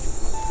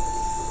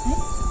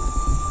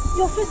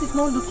 your face is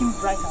not looking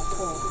bright at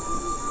all.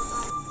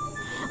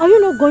 Are you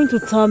not going to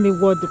tell me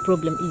what the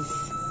problem is?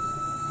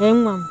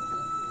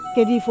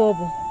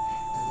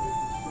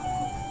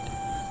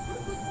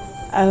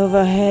 I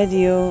overheard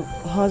your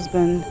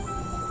husband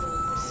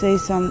say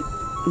some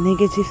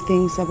negative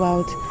things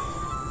about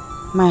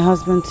my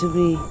husband to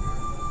be.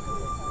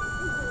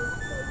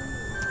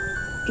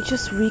 It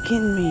just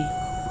weakened me.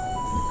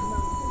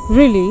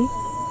 Really?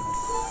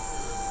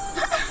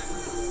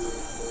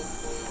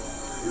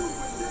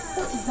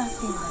 What is that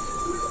thing like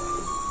this?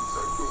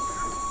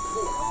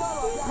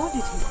 What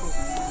did he say?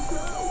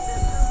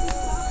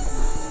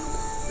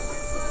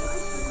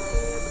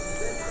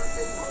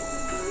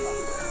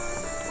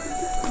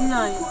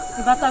 No,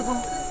 you better go.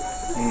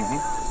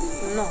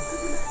 No.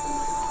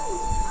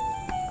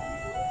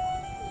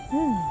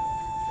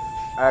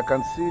 I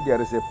can see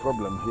there is a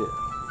problem here.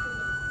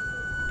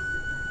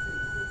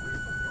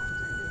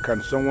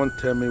 Can someone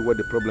tell me what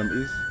the problem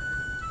is?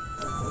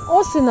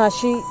 Osina,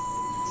 she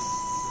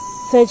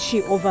said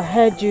she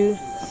overheard you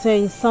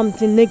saying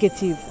something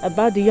negative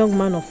about the young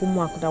man of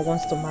Umuaku that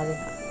wants to marry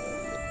her.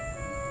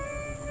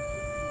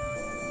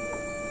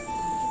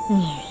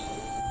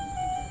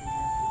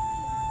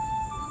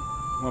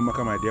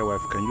 Amaka, my dear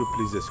wife, can you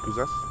please excuse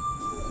us?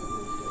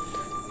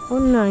 Oh,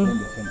 no.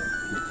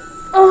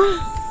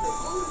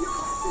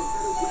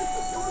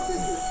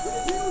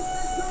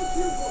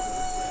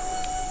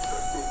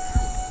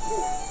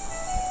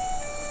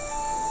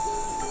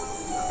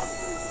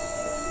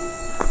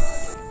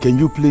 Can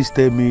you please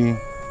tell me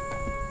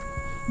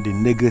the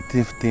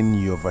negative thing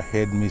you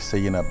overheard me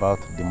saying about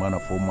the man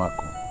of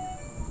Umuaku?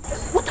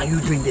 What are you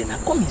doing there now?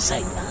 Come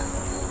inside now.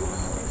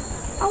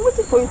 I'm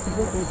waiting for you to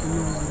go there to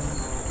me.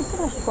 You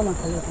said I should come and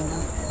collect her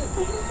now.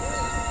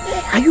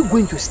 Are you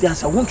going to stay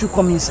outside? Won't you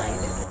come inside?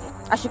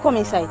 I should come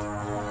inside.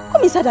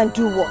 Come inside and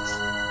do what?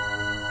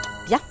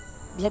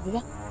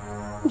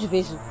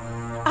 Ugezu,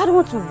 I don't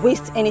want to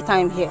waste any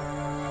time here.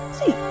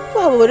 See, you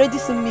have already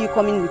seen me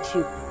coming with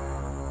you.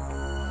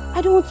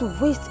 I don't want to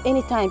waste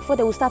any time before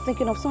they will start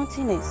thinking of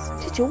something else.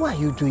 Chichi, why are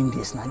you doing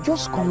this now?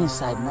 Just come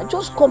inside now.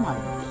 Just come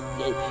and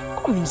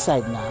come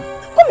inside now.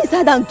 Come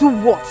inside and do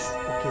what?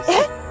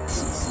 Okay,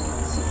 see,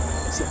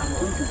 I'm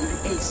going to give you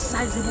a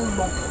sizable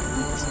lump of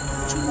meat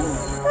tomorrow.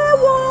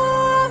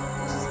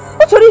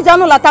 What's your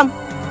reason, Latam?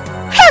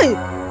 Hey!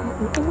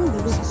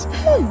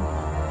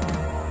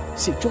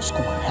 See, just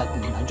come and help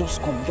me now.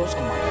 Just come and help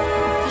me.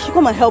 I should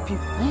come and help you.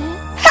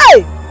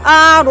 Hey!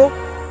 Aro!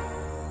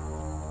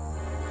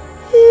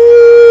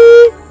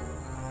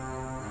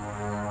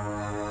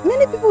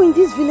 Many people in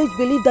this village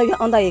believe that you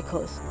are under a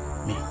curse.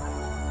 Me?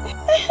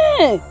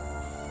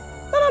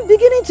 Now I'm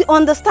beginning to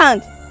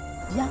understand.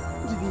 Yeah,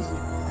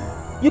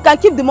 you can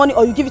keep the money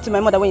or you give it to my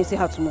mother when you see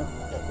her tomorrow.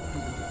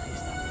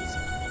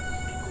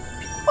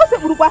 What's it,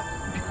 Urupa?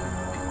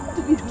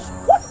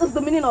 What is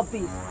the meaning of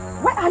this?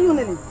 Why are you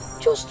kneeling?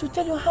 Just to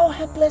tell you how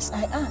helpless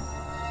I am.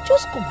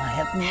 Just come and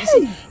help me.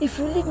 See, if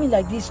you leave me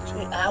like this,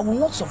 I will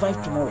not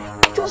survive tomorrow.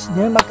 Just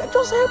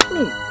help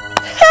me.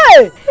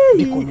 Hey!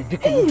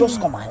 Biko, just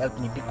come and help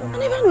me, Biko. I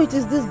never know it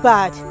is this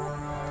bad.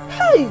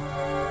 Hey!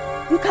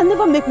 You can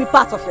never make me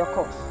part of your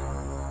cause.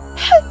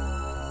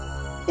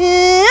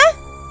 Hey!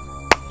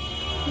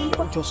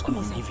 Just come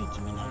and give it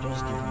to me now.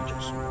 Just give me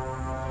just.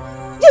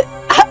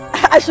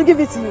 I should give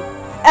it to you.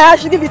 I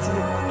should give it to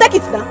you. Take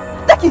it now.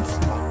 Take it.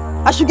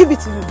 I should give it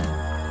to you.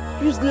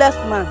 Useless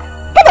man.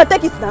 Come and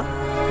take it now.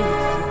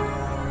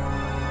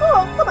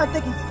 Oh, come and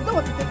take it. You don't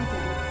want to take it.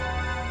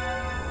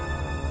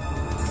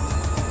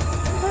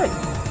 Hey.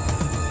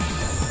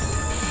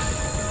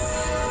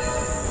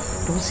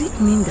 Does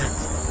it mean that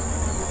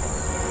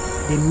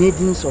the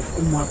maidens of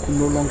Umuaku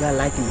no longer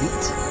like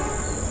meat?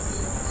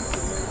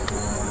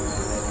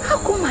 How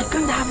come I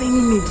can't have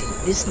any meat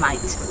this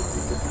night?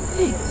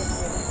 Hey.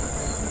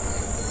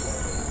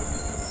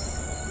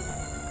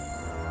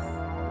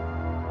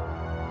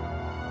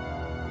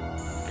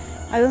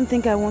 I don't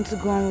think I want to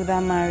go on with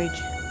that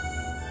marriage.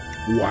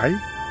 Why?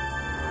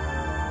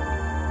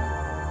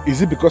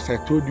 Is it because I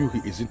told you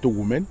he isn't a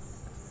woman?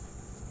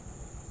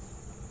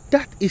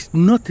 That is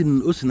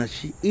nothing,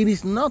 Osinachi. It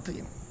is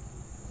nothing.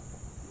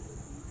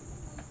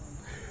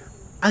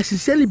 I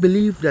sincerely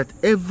believe that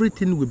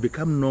everything will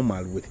become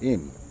normal with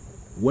him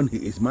when he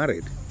is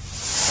married.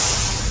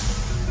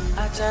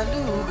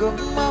 Achalugo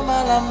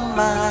mama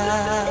lama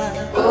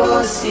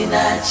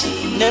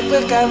Osinachi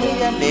Nepe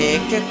kariya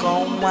neke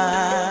konwa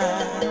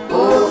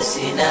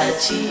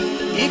Osinachi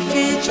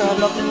Ifi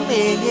cholok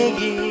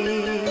menyegi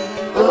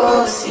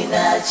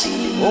Osinachi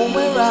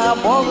Omwera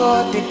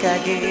mogo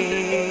dekage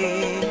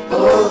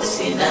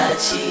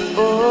Osinachi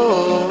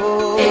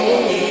Oh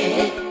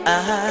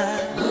Aha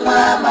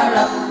Mama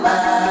lama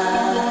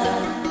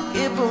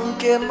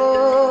Ibunke mo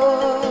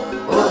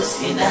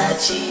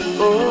Osinachi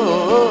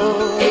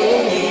Oh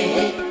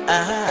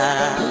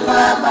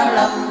Mama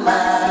lama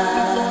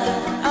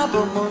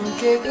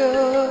Abumunkego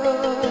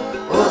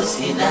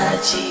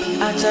Osinachi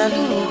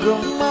Achalugo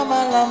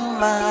mama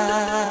lama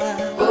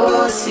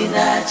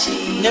Osinachi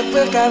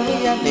Nepe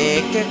kariya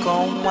neke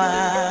konwa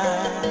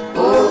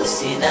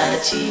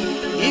Osinachi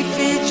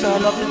Ifi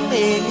cholok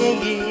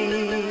menyegi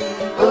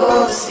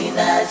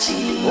Osinachi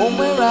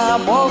Omwera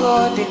mogo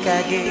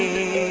dekage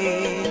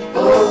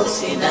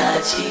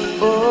Osinachi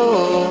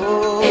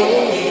Oh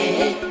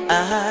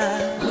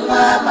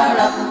Mama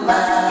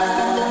lama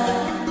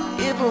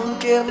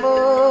Ibunke mo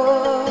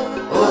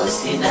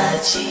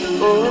Osinachi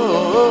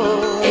Oh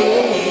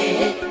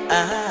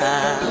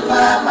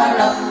Mama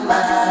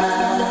lama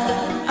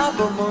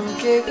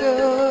Abumunkego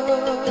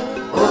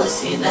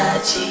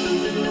Osinachi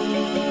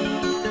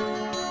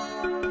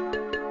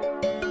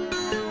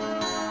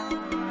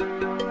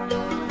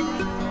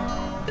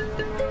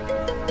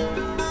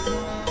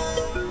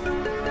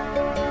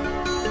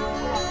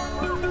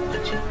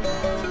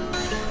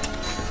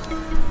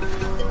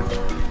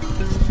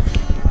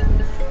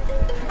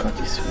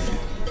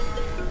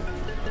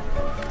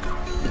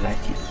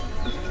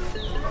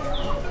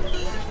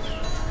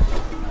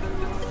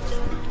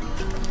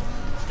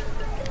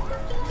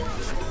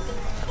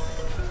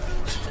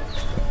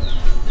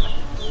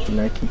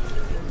Like it?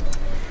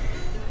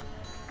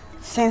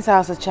 Since I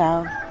was a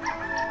child,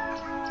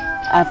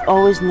 I've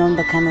always known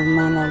the kind of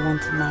man I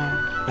want to marry.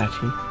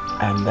 Nachi,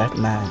 I am that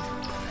man.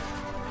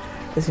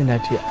 Listen,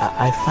 Nachi,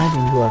 I find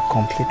in you a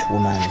complete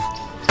woman.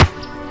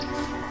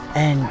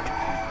 And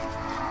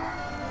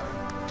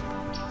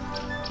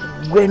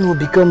when we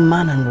become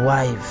man and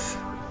wife,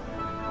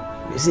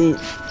 you see,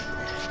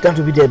 that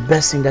will be the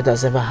best thing that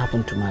has ever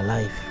happened to my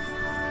life.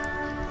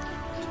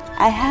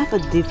 I have a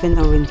different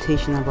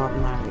orientation about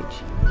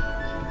marriage.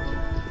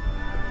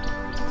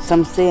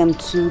 Some say I'm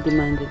too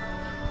demanding.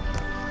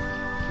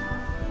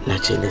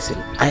 Nachi, listen,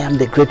 I am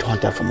the great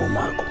hunter from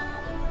Umuaku.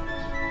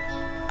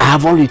 I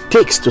have all it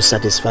takes to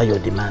satisfy your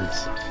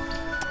demands.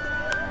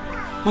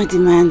 My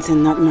demands are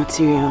not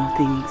material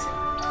things.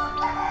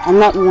 I'm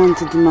not one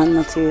to demand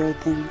material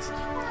things.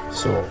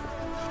 So,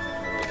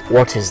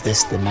 what is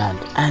this demand?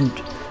 And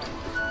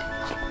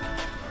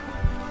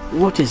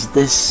what is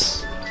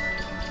this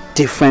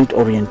different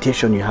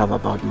orientation you have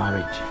about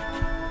marriage?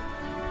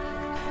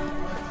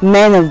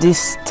 Men of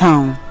this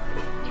town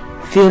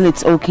feel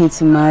it's okay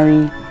to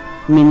marry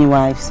many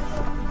wives.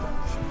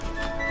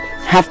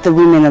 Half the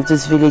women of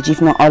this village, if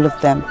not all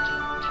of them,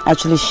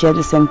 actually share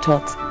the same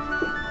thought.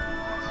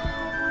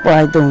 But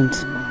I don't.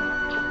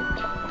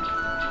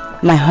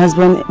 My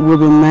husband will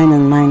be mine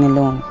and mine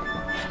alone.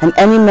 And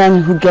any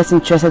man who gets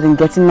interested in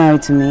getting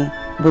married to me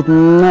would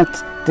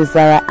not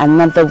desire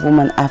another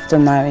woman after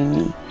marrying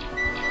me.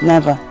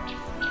 Never.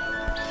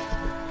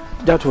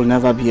 That will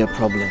never be a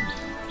problem.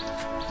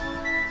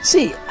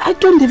 See, I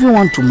don't even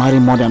want to marry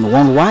more than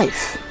one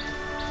wife.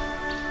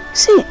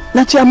 See,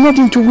 Nachi, I'm not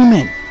into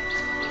women.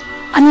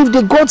 And if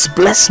the gods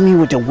bless me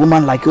with a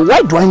woman like you,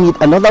 why do I need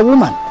another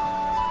woman?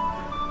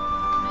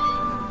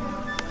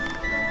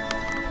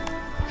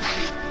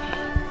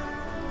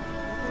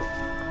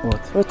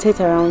 What? Rotate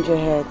around your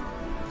head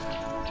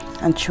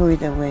and throw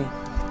it away.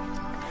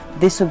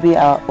 This will be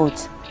our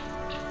oath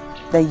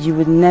that you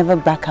would never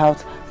back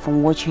out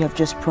from what you have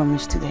just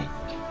promised today.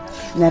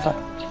 Never.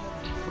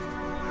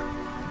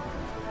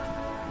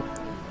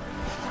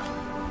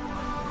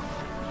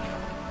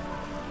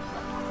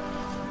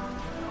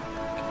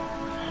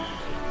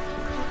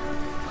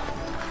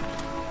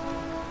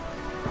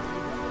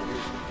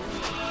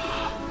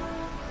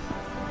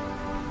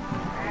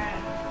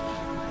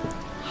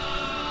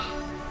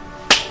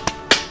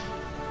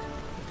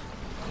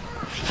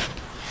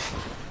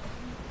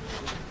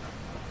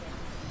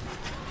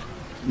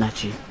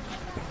 Nachi,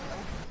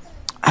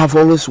 I've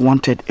always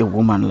wanted a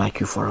woman like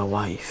you for a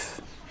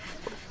wife.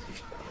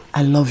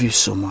 I love you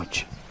so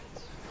much.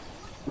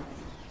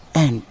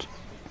 And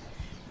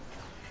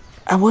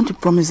I want to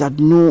promise that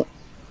no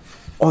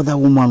other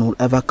woman will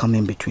ever come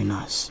in between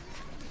us.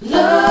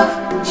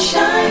 Love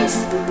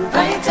shines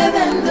brighter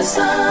than the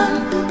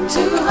sun.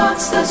 Two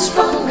hearts that's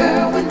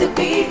stronger when they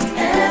beat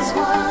as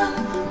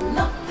one.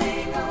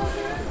 Nothing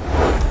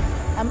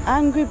older. I'm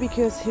angry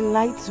because he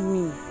lied to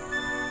me.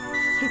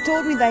 He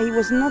told me that he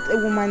was not a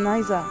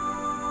womanizer.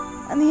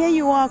 And here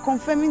you are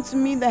confirming to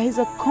me that he's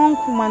a conk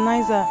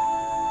womanizer.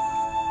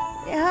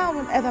 How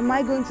on earth am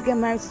I going to get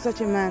married to such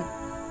a man?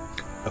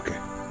 Okay.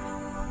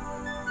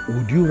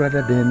 Would you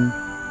rather then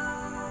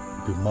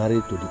be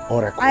married to the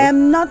oracle? I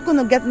am not going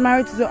to get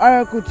married to the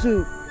oracle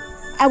too.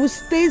 I will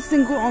stay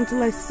single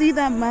until I see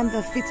that man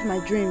that fits my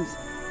dreams.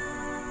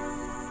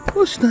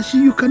 Osinachi,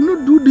 you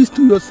cannot do this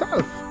to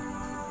yourself.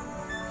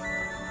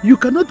 You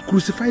cannot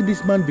crucify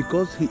this man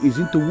because he is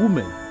into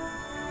women.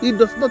 It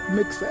does not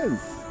make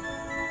sense.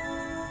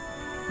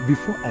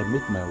 Before I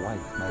met my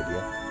wife, my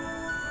dear,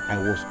 I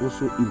was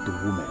also into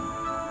women.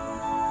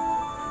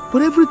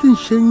 But everything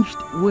changed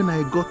when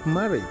I got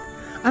married.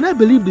 And I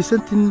believe the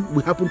same thing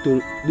will happen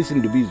to this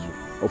individual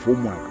of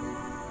homework.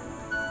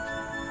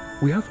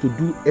 We have to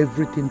do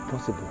everything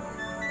possible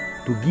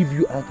to give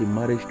you out in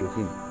marriage to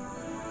him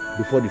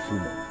before the full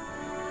moon.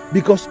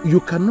 Because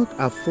you cannot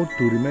afford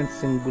to remain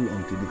single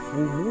until the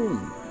full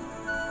moon.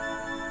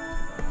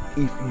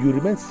 If you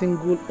remain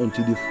single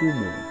until the full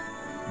moon,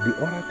 the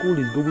oracle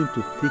is going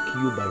to take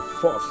you by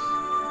force.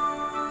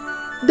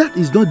 That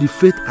is not the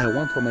fate I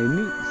want for my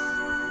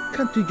niece.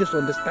 Can't you just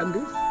understand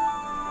this?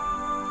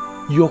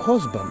 Your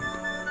husband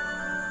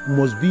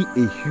must be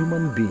a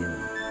human being,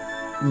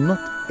 not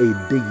a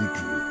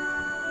deity.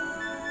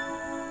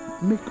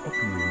 Make up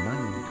your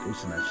mind,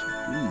 Osinachi,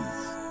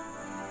 please.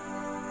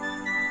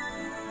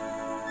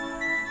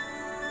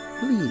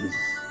 Please.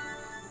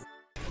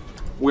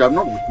 We have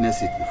not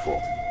witnessed it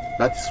before.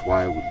 That is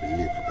why we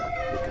believe that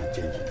we can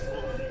change it.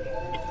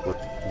 But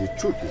the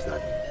truth is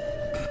that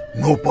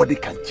nobody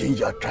can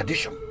change our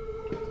tradition.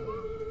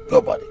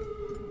 Nobody.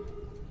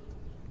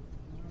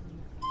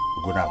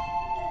 Go now.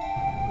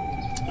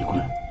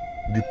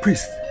 The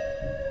priest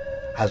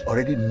has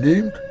already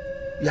named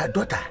your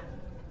daughter,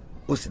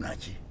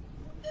 Osinachi,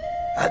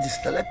 as the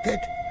selected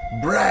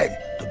bride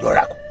to the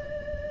oracle.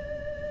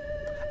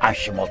 And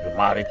she must be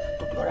married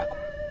to the oracle.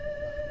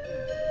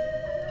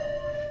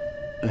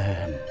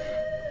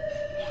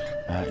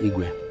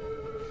 Igwe.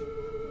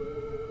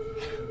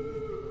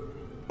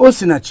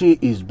 Osinachi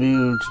is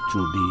built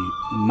to be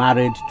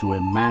married to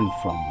a man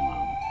from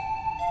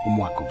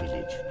Umuako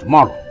village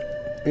tomorrow.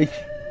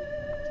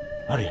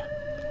 Hurry.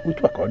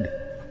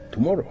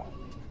 Tomorrow.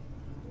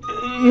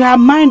 Her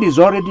mind is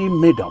already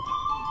made up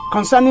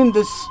concerning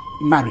this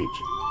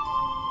marriage.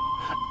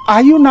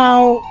 Are you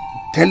now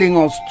telling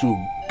us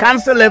to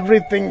cancel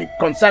everything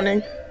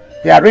concerning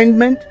the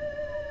arrangement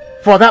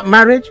for that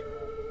marriage?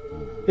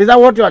 Is that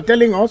what you are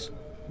telling us?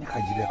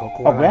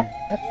 Okay.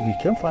 We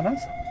came for an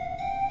answer.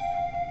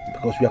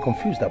 Because we are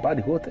confused about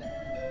the whole thing.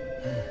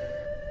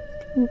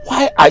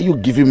 Why are you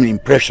giving me the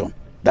impression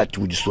that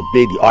you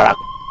disobey the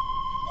oracle?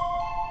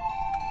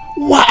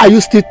 Why are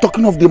you still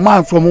talking of the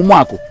man from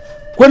Umuako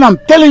when I'm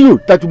telling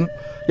you that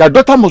your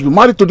daughter must be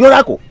married to the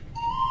oracle?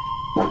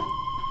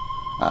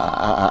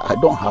 I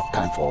don't have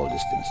time for all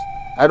these things.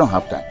 I don't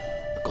have time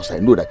because I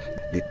know that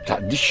the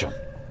tradition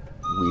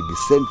will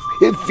descend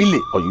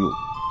heavily on you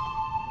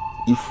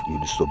if you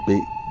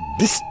disobey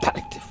this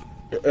directive.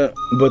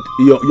 But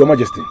Your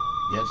Majesty.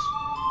 Yes?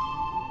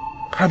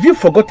 Have you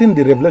forgotten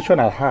the revelation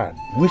I had,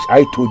 which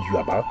I told you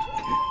about?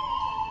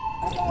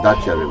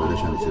 That your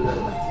revelation is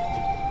irrelevant.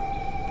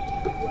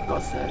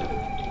 Because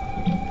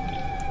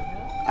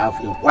I've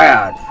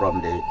inquired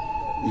from the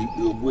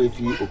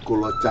Ugezu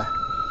Okolocha,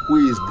 who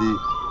is the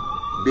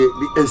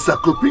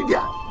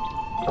encyclopedia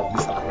of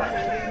this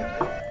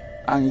island.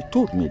 And he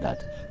told me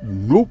that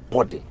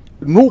nobody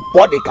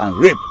can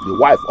rape the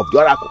wife of the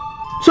oracle.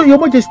 So, Your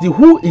Majesty,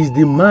 who is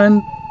the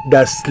man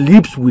that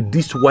sleeps with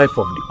this wife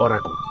of the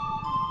oracle?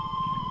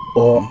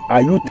 Or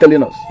are you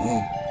telling us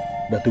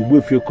that the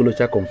Ugezu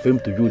Okolocha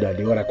confirmed to you that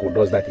the oracle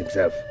does that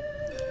himself?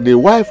 The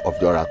wife of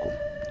the oracle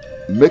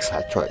makes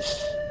her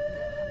choice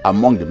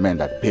among the men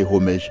that pay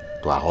homage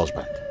to her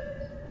husband.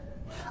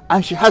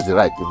 And she has the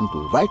right even to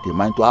invite a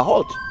man to her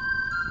hut.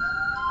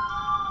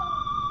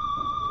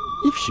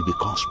 If she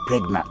becomes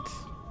pregnant,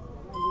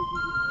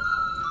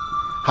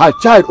 her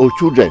child or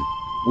children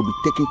will be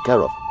taken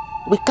care of,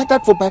 will be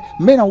catered for by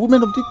men and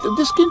women of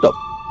this kingdom.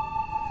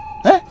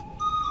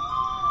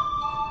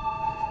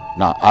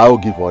 Now, I'll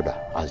give order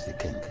as the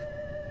king.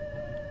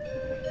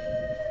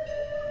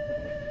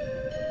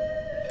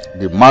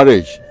 The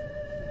marriage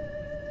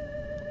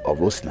of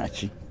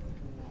Osinachi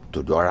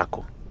to the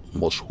oracle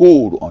must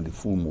hold on the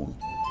full moon.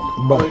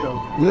 But,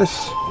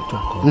 yes.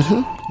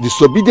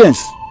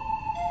 Disobedience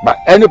by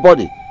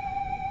anybody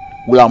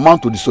will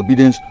amount to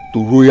disobedience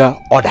to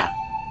royal order.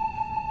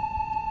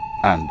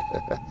 And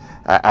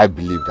I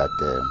believe that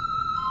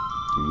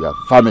your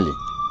family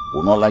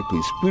will not like to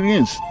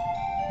experience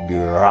the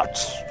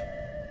wrath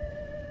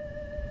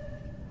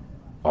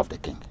of the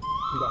king.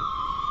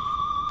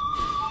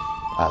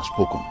 I have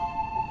spoken.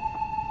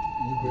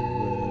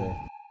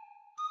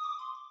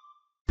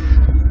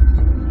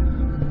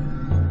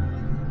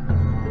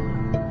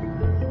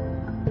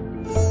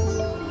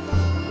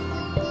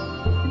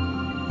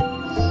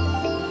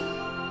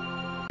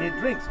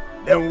 Drinks,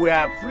 then we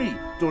are free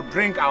to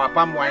drink our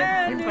palm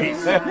wine in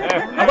peace.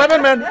 What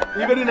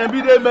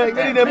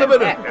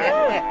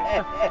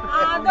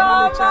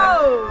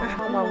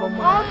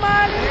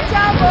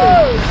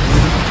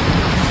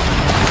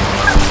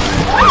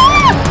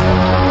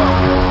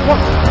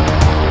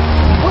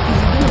is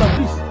he doing like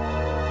this?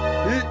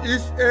 He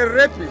is a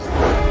rapist.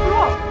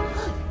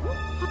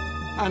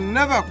 And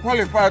never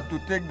qualified to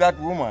take that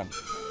woman.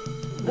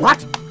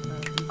 What?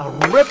 A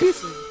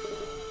rapist?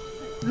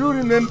 You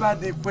remember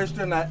the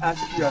question I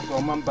asked you at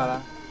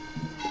Omambala?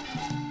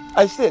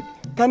 I said,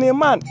 can a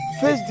man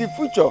face the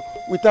future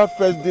without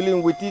first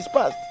dealing with his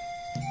past?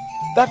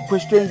 That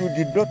question you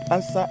did not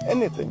answer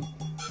anything.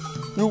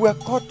 You were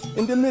caught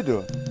in the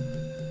middle.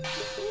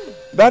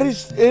 There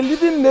is a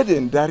living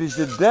maiden, there is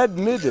a dead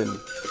maiden.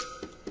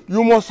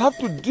 You must have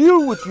to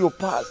deal with your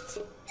past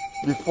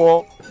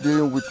before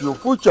dealing with your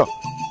future,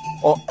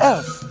 or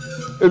else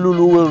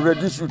Elulu will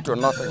reduce you to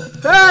nothing.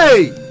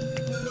 Hey!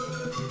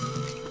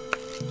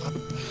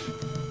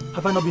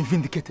 Have I not been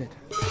vindicated?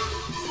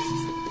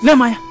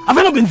 Nehemiah, have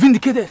I not been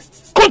vindicated?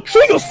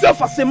 Control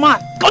yourself as a man.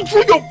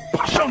 Control your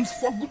passions,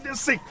 for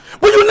goodness sake.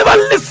 But you never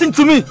listen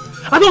to me.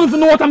 I don't even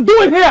know what I'm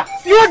doing here.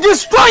 You are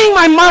destroying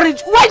my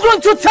marriage. Why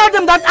don't you tell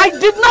them that I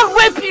did not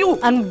rape you?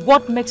 And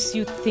what makes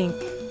you think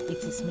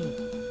it is me?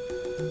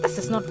 This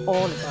is not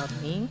all about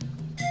me.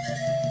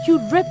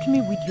 You raped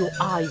me with your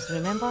eyes,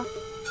 remember?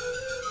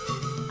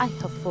 I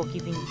have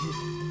forgiven you.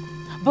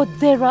 But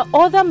there are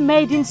other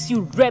maidens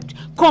you raped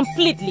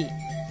completely,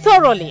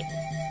 thoroughly,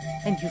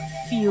 and you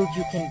feel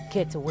you can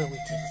get away with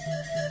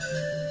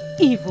it.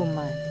 Evil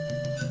man,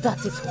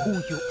 that is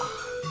who you are.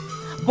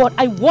 But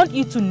I want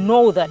you to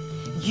know that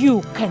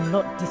you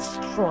cannot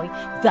destroy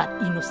that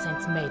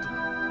innocent maiden.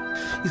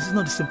 Is this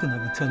not the same thing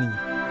I've been telling you?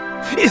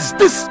 Is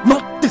this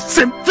not the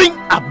same thing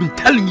I've been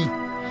telling you?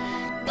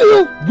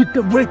 Deal with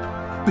the rape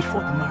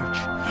before the marriage.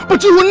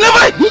 But you will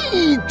never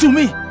heed to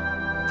me.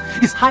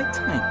 It's high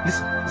time,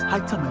 listen, it's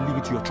high time I leave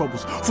it to your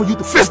troubles for you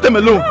to face them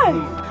alone.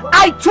 Hey.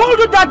 I told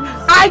you that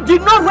I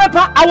did not rape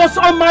her. I was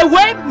on my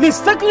way,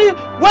 mistakenly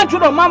went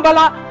through the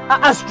Mambala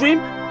stream.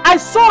 I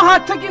saw her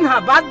taking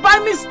her bath by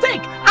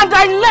mistake and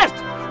I left.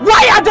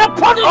 Why are they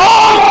putting...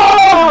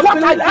 Oh!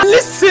 What I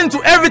listened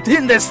to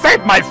everything they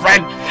said, my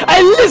friend.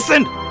 I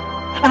listened.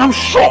 And I'm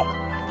sure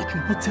that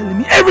you're not telling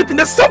me everything.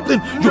 There's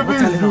something you're not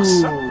telling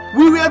us.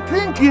 We were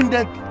thinking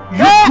that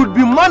you could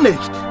be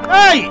managed.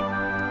 Hey!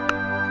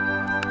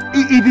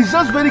 It is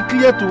just very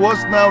clear to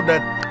us now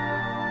that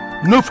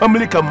no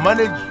family can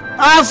manage.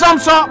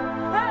 Assumption.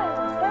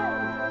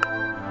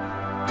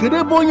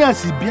 Kedebonya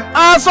Sibia.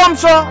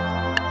 Assumption.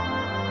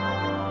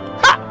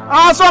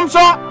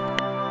 Assumption.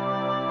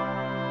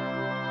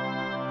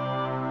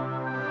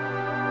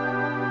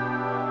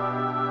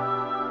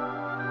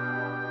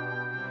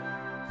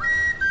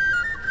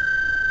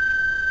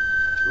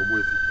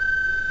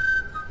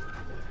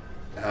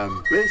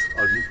 Based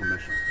on the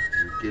information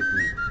you gave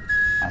me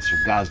as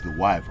regards the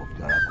wife of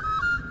the oracle,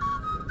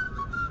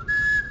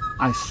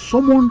 I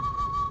summoned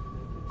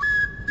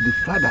the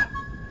father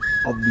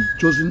of the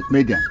chosen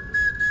maiden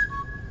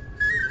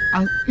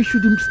and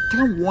issued him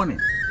stern warning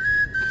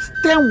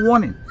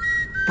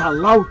to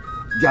allow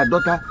their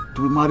daughter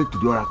to be married to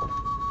the oracle.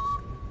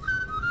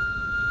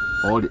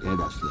 All the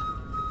elders here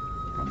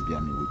can bear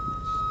me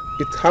witness.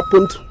 It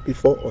happened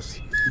before us.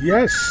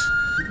 Yes.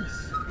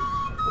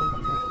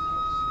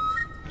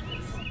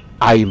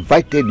 I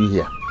invited you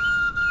here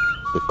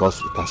because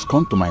it has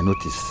come to my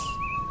notice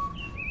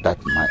that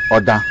my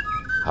order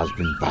has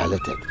been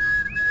violated.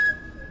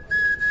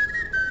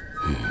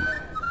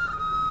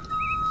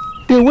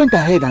 They went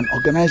ahead and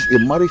organized a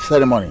marriage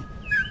ceremony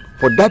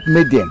for that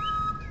maiden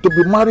to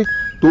be married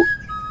to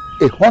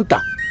a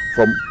hunter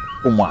from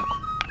Umuaku.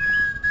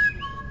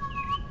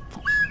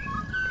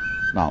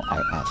 Now I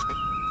ask,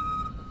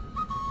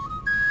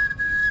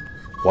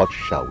 what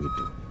shall we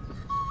do?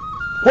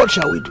 What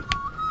shall we do?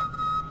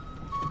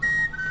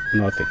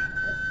 Nothing.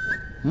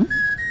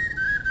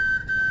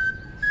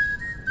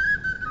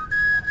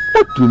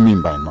 What do you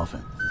mean by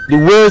nothing? The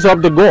ways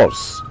of the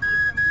gods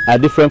are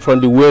different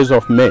from the ways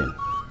of men.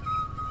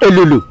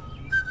 Elulu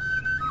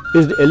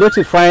is the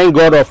electrifying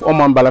god of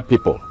Omambala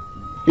people.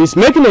 He's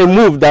making a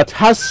move that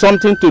has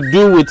something to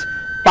do with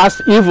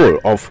past evil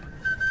of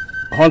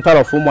hunter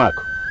of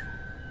Umuaku.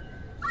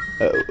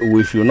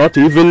 We should not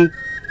even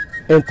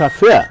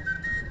interfere.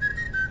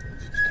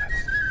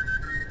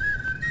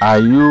 Are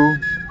you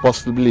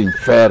possibly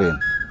inferring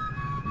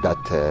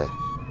that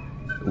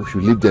we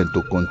should leave them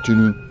to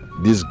continue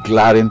this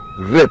glaring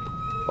rape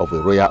of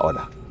a royal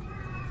order?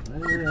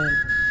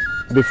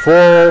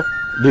 Before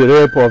the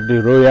rape of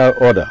the royal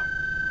order,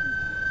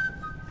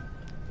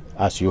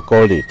 as you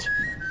called it,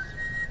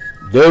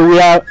 there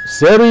were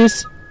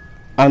series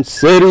and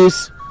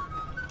series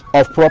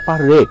of proper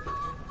rape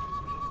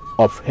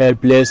of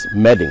helpless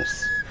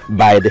maidens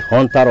by the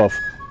hunter of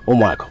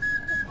Umuaku.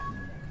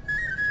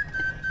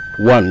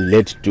 One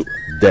led to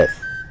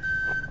death.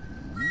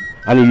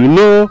 And you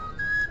know,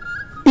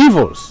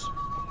 evils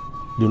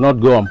do not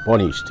go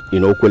unpunished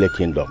in Okwele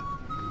Kingdom.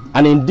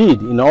 And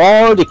indeed, in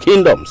all the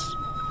kingdoms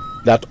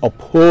that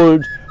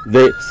uphold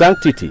the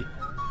sanctity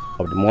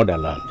of the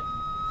motherland.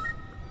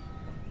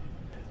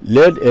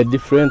 Let a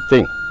different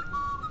thing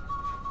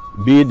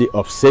be the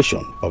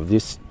obsession of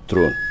this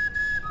throne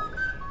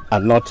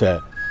and not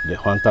the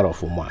hunter of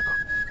Umuaku.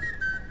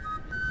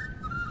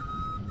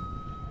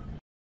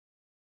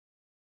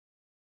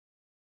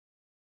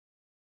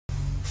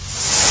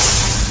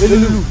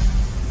 Elulu,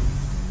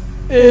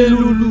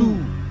 Elulu,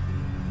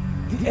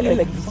 the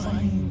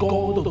electrifying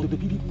god of the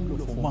people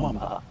of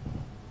Omamba,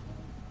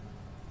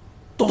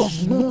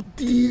 does not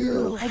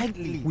deal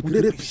lightly with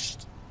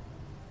rapists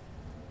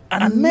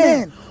and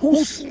men who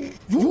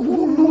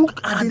look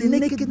at the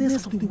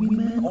nakedness of the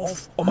women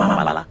of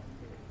Omambala.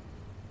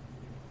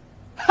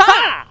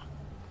 Ha!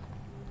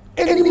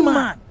 Any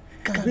man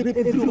can rape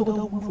every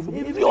other woman from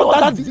every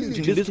other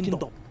village in this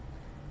kingdom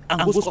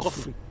and go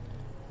scot-free.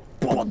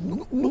 But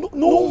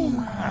no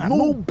man,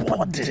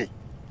 nobody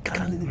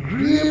can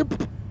rape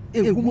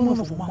a woman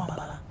of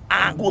Omambala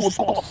and go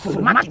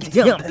scot-free. I'm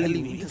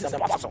telling you, it is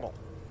impossible.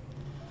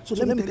 So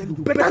let me tell you,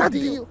 you better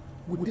deal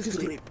with this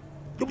rape.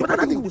 You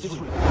better deal with this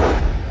rape.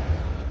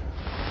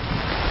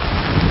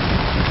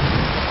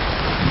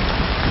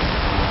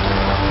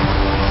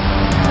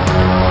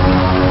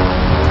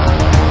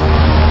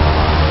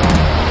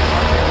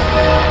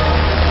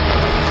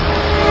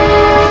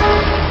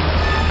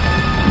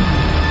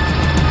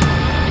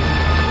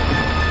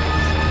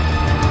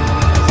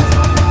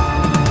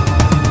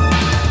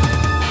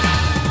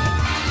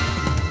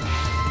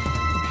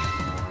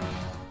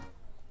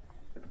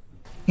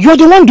 You're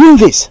the one doing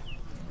this.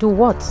 Do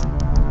what?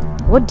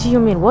 What do you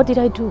mean? What did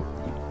I do?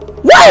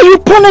 Why are you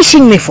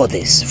punishing me for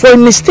this? For a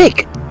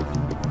mistake?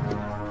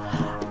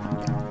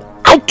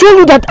 I told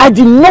you that I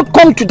did not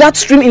come to that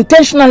stream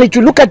intentionally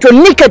to look at your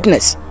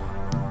nakedness.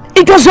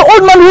 It was the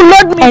old man who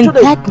led me to the...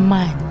 And that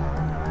man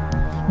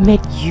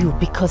met you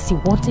because he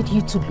wanted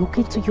you to look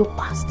into your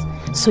past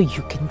so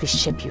you can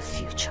reshape your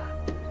future.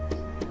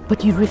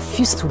 But you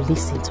refused to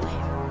listen to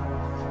him.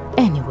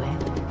 Anyway,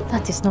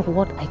 that is not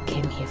what I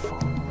came here for.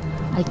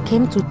 I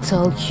came to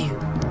tell you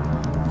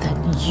that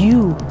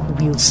you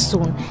will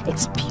soon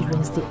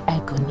experience the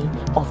agony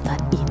of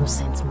that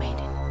innocent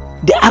maiden.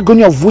 The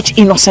agony of which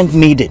innocent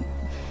maiden?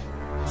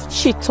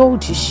 She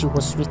told you she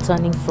was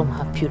returning from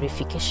her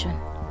purification.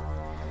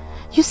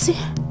 You see,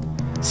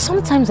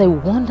 sometimes I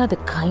wonder the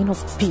kind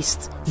of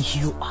beast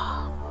you are.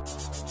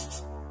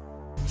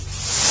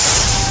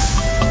 Beautiful.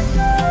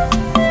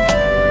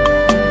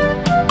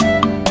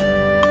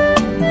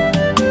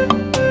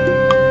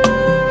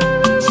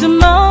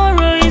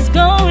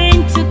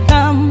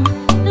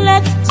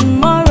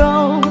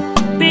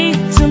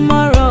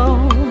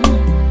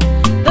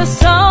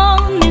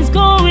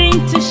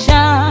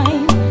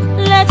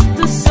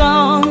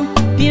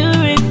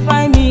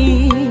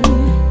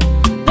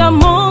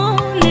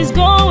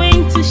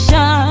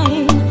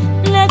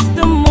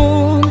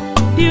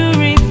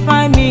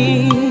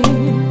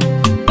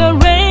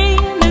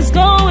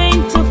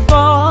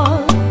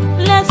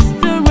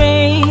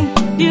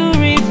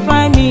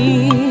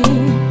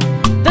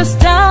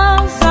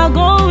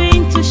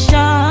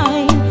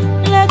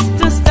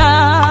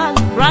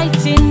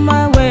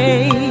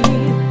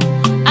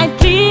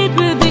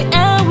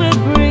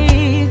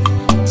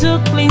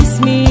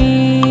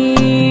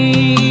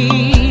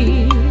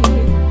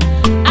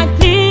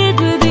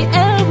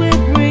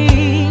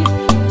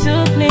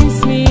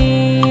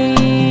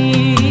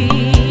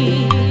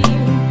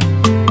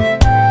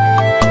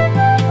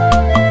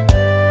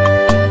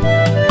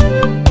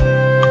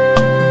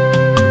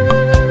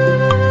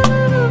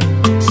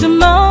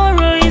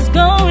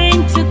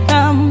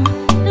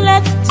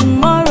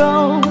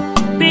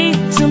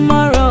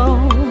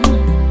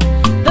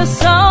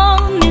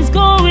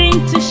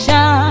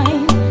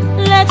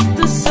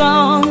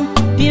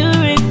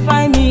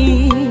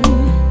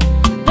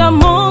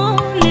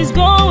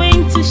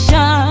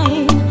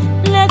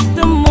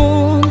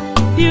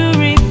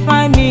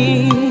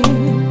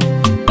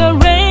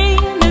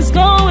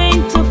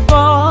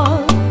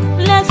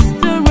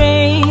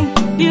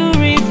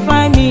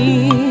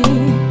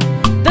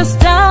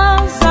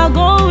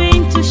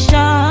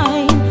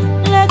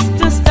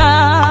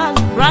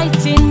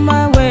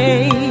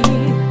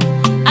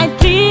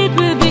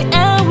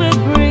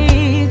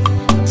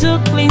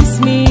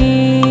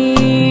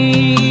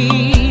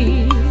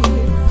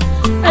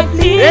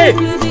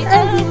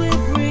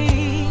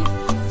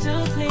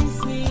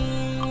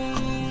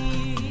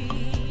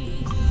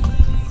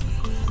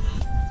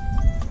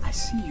 I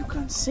see you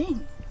can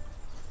sing.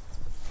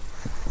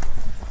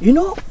 You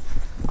know,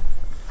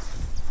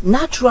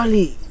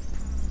 naturally,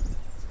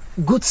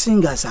 good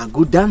singers are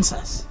good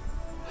dancers.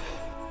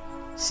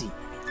 See,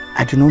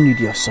 I do not need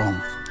your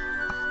song.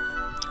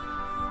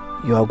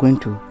 You are going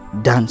to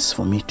dance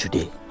for me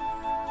today.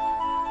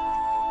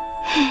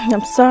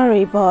 I'm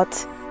sorry,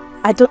 but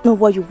I don't know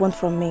what you want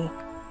from me.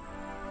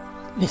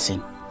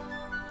 Listen,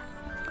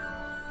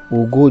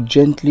 we'll go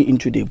gently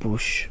into the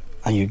bush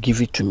and you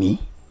give it to me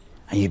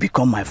and you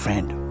become my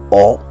friend,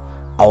 or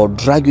I'll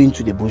drag you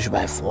into the bush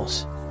by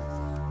force,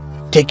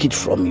 take it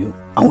from you,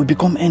 and we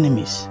become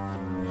enemies.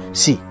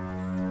 See,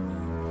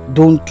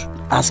 don't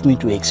ask me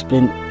to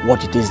explain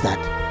what it is that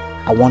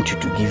I want you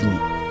to give me,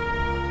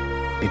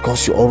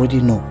 because you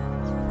already know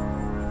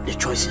the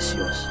choice is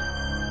yours.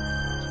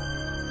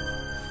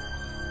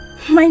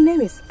 My name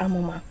is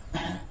Amuma.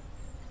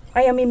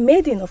 I am a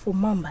maiden of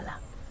Umambala,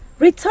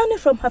 returning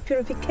from her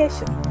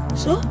purification.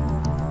 So?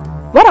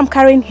 What I'm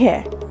carrying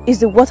here is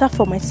the water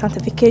for my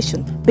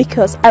sanctification,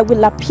 because I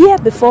will appear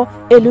before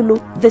Elulu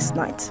this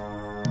night.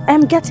 I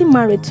am getting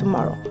married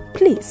tomorrow.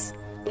 Please,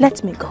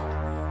 let me go.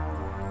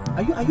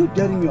 Are you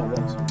daring me or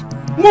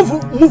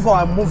what? Move or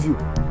I'll move you.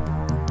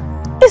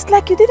 It's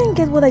like you didn't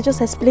get what I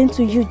just explained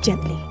to you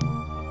gently.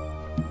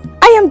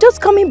 I am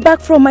just coming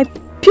back from my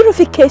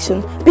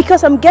purification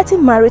because I'm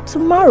getting married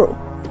tomorrow.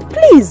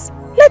 Please,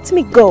 let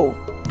me go.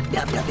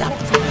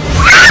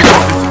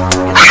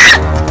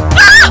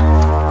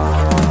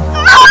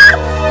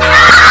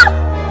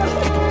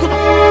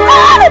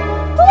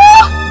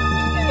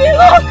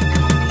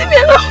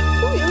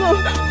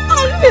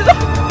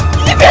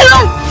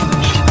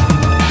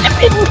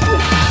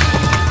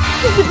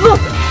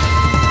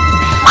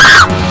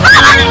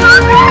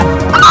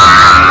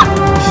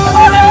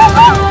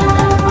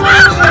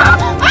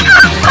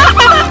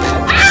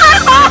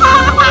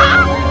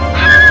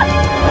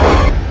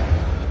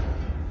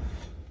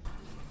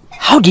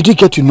 How did you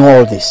get to know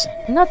all this?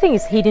 Nothing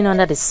is hidden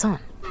under the sun.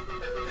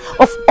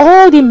 Of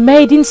all the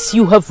maidens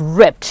you have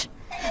raped,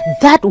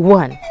 that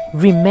one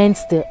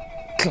remains the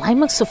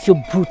climax of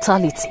your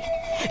brutality,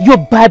 your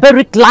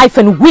barbaric life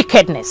and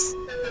wickedness.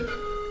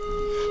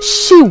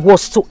 She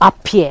was to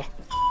appear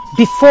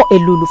before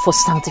Elulu for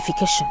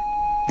sanctification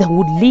that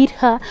would lead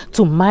her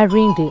to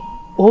marrying the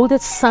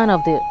oldest son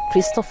of the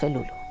priest of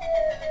Elulu.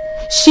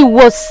 She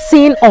was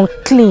seen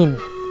unclean,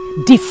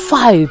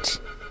 defiled,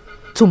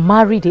 to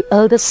marry the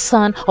eldest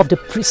son of the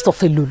priest of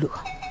Elulu.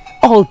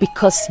 All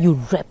because you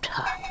raped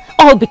her.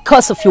 All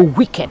because of your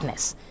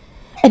wickedness.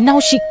 And now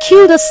she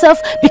killed herself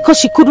because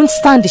she couldn't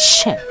stand the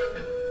shame.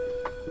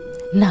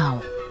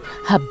 Now,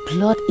 her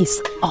blood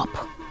is up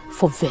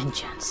for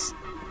vengeance.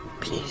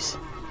 Please,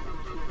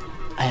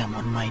 I am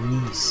on my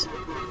knees.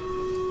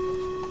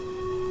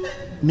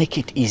 Make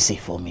it easy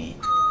for me.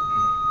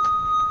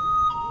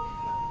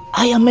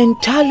 I am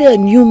entirely a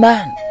new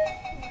man.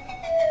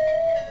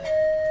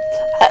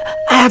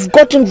 I have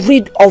gotten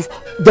rid of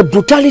the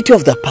brutality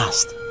of the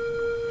past.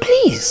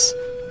 Please.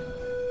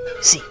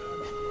 See,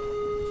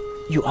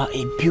 you are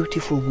a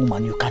beautiful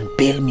woman. You can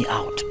bail me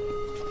out.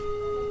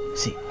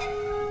 See,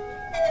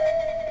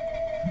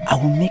 I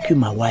will make you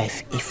my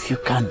wife if you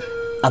can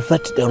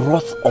avert the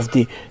wrath of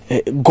the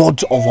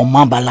gods of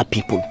Omambala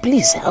people.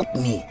 Please help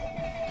me.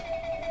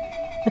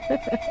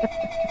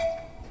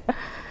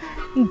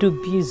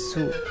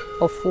 Ugezu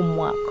of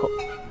Umuako.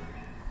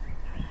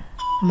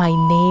 My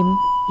name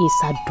is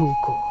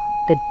Adugo,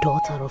 the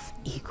daughter of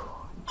Ego.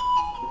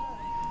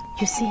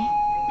 You see,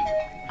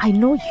 I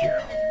know you.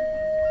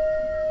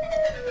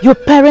 Your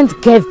parents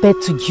gave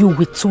birth to you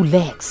with 2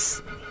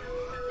 legs.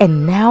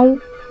 And now,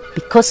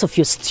 because of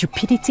your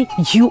stupidity,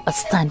 you are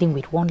standing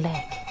with 1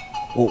 leg.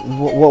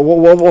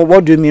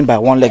 What do you mean by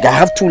 1 leg? I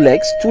have 2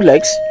 legs. 2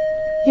 legs?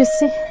 You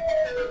see,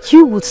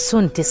 you will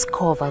soon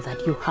discover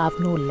that you have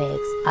no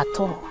legs at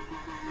all.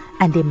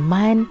 And a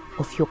man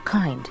of your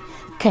kind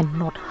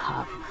cannot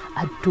have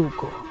a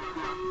Dugo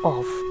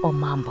of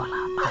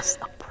Omambala as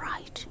a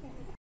bride.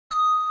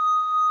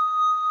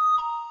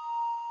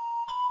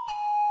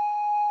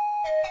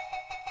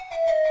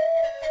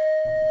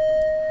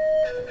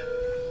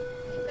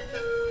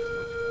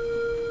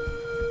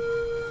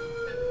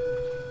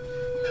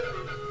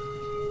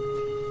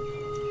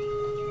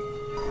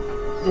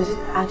 Does it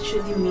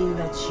actually mean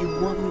that you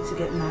want me to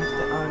get married to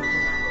the Oracle?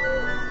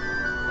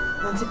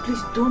 Nancy,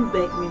 please don't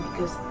beg me,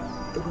 because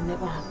it will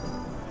never happen.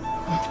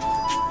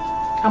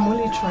 I'm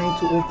only trying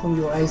to open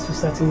your eyes to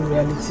certain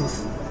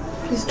realities.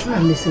 Please try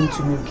and listen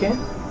to me, okay?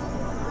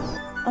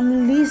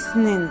 I'm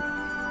listening,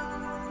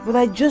 but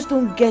I just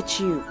don't get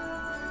you.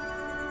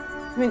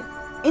 I mean,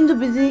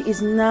 Indubidi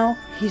is now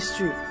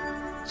history,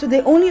 so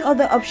the only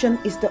other option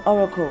is the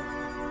Oracle.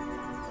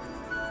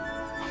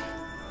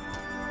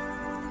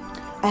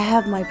 I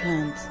have my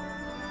plans.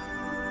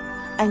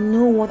 I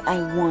know what I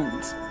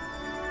want.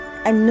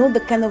 I know the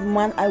kind of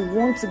man I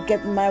want to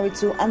get married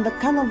to and the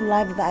kind of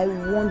life that I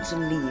want to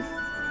live.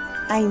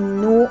 I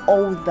know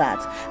all that.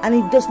 And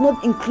it does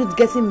not include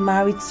getting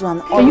married to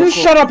an oracle. Can you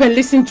shut up and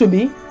listen to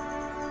me?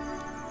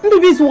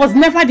 This was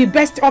never the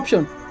best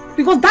option.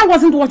 Because that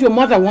wasn't what your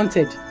mother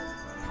wanted.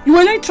 You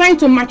were only trying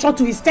to match up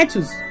to his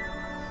status.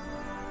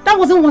 That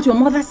wasn't what your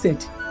mother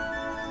said.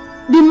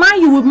 The man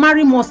you will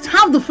marry must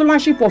have the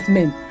fellowship of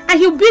men. And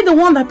he'll be the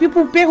one that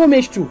people pay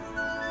homage to.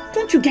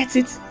 Don't you get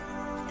it?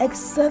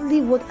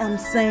 Exactly what I'm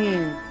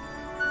saying.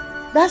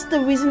 That's the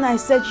reason I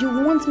said you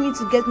want me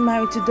to get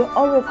married to the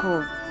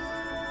oracle.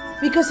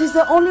 Because he's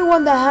the only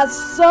one that has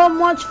so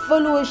much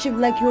followership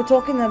like you were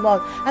talking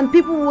about. And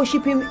people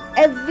worship him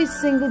every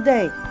single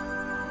day.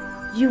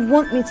 You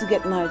want me to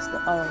get married to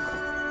the oracle.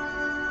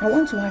 I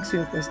want to ask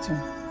you a question.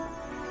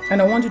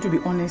 And I want you to be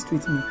honest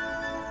with me.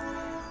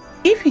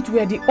 If it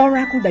were the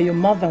oracle that your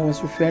mother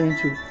was referring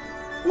to,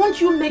 won't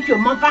you make your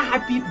mother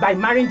happy by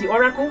marrying the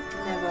oracle?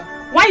 Never.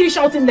 Why are you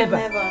shouting never?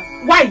 Never.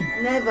 Why?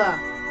 Never.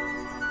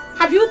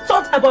 Have you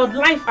thought about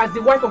life as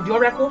the wife of the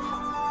oracle?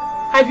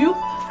 Have you?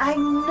 I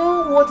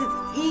know what it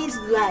is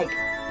like.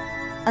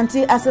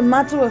 Auntie, as a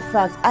matter of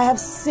fact, I have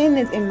seen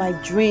it in my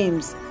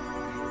dreams.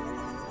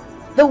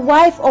 The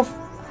wife of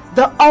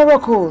the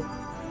oracle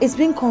is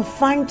being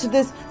confined to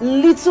this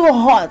little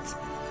hut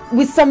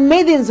with some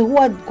maidens who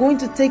are going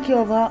to take care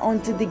of her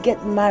until they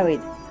get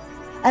married.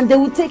 And they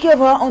will take care of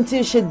her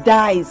until she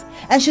dies.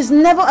 And she's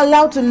never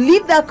allowed to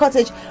leave that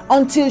cottage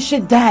until she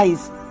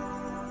dies.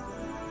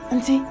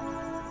 Auntie,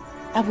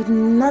 I would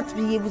not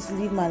be able to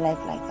live my life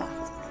like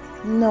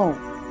that. No,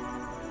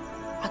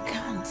 I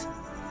can't.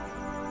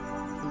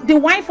 The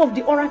wife of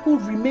the oracle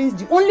remains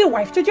the only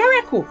wife to the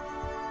oracle.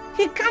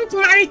 He can't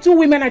marry two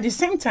women at the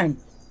same time.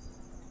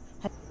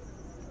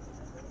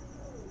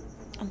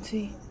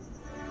 Auntie,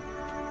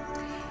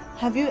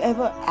 have you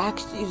ever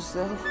asked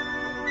yourself,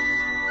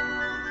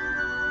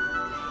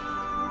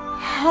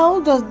 how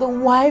does the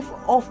wife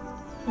of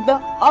the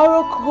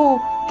oracle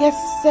get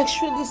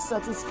sexually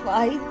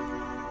satisfied?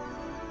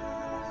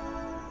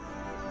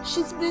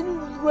 She's been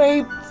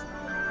raped.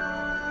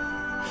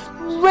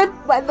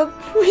 Raped by the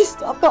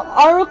priest of the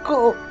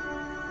oracle.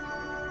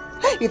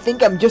 You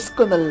think I'm just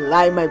gonna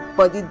lie my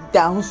body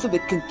down so they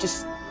can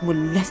just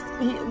molest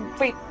me and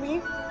rape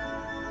me?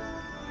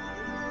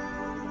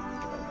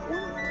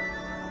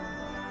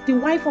 The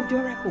wife of the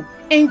oracle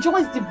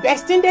enjoys the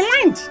best in the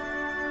land.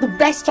 The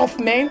best of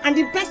men and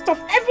the best of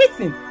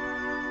everything.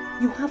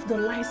 You have the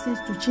license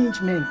to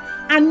change men.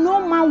 And no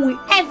man will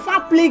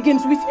ever play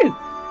games with you.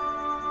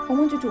 I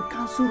want you to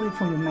cancel rape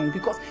from your mind,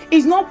 because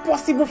it's not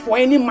possible for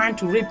any man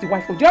to rape the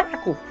wife of the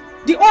oracle.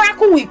 The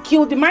oracle will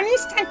kill the man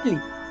instantly.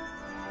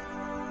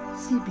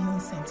 See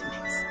beyond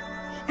sentiments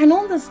and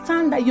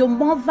understand that your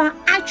mother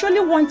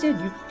actually wanted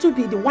you to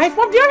be the wife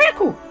of the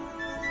oracle.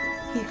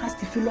 He has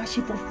the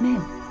fellowship of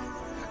men,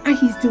 and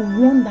he's the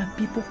one that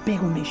people pay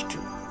homage to.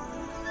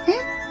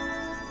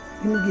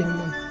 You will be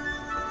alone.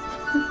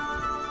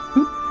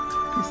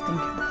 Please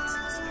think about it,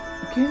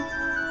 okay?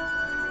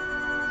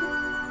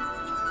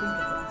 Just think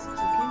about it,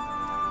 okay?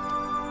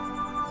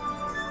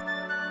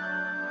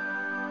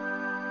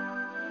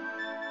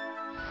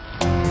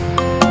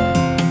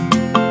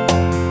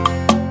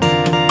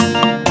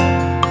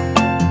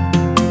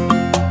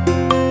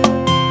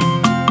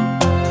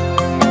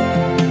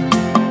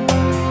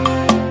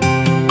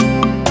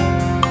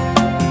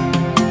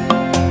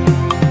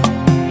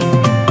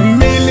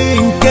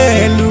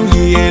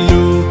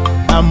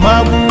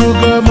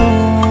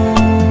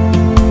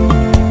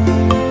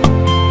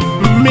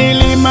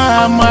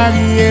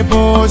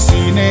 Ebo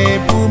sine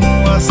pumu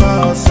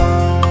asasa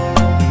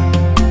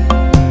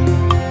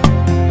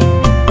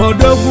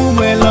Odogu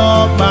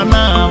welo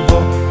banabo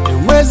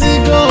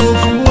Ewezigo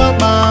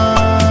ufuwaba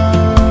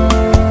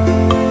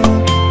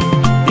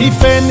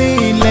Ife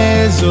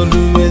niile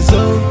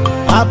zoluwezo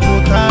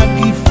Aputa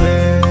gife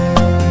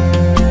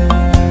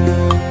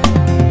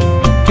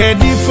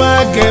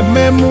Kedifa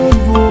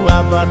kememubu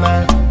abana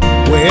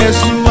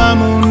Wesu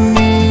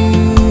amuni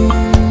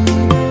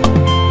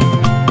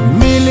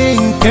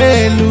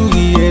Elu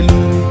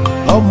yelu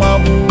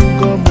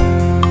omabugomu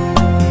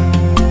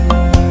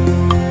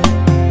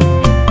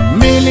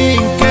Mili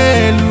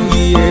nkelu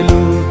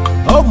yelu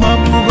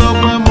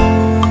omabugomu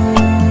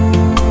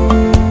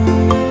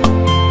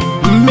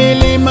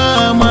Mili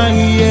mama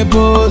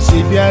yebo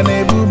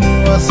sibiane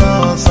bumu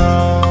wasasa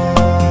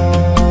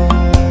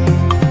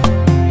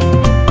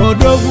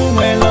Odogu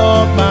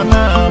welo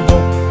banabo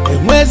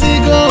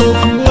Enwezigo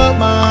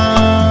ufuwama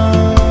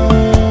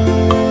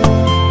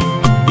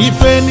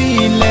Ife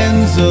niile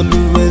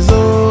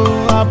nzoluwezo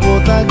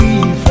apụta gị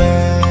ife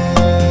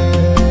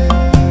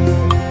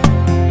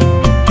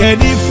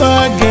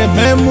Kedifa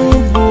gebe mụ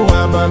bụ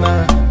abana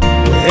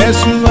wee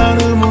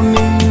sụgharị mụ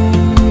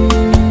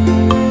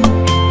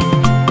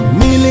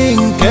Mmiri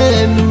nke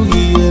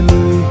elughị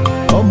elu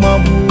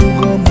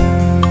ọmagbugo mụ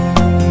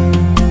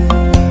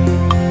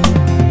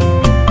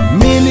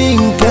Mmiri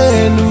nke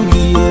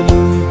elughị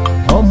elu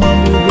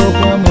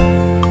ọmagbugokwa mụ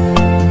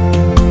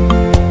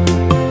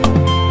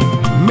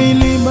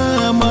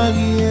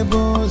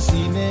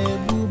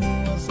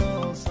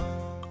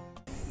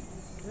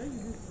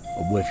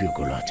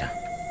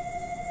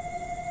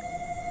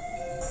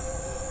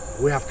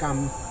We have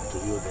come to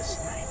you this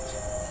night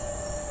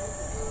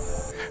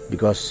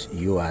because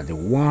you are the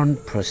one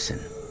person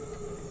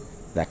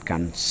that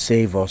can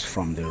save us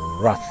from the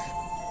wrath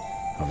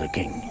of the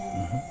king.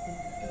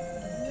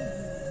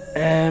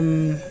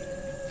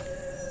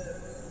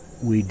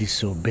 We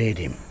disobeyed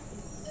him,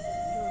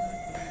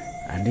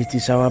 and it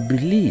is our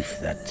belief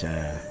that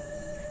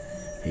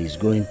he is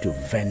going to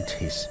vent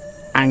his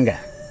anger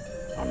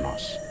on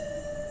us.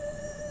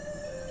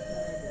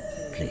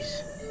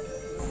 Please.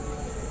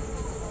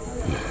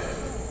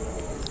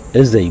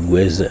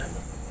 Ugezu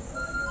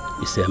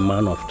is a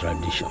man of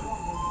tradition.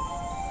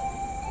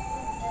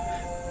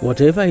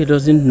 Whatever he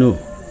doesn't know,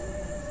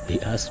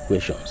 he asks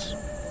questions.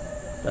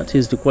 That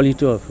is the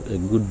quality of a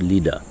good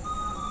leader.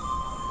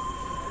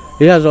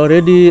 He has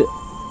already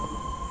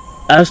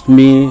asked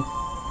me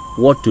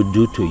what to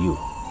do to you,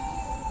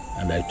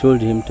 and I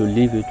told him to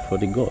leave it for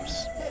the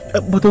gods.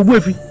 But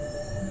Ogbuefi,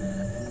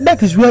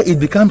 that is where it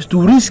becomes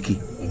too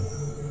risky.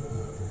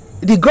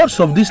 The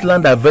gods of this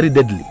land are very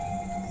deadly.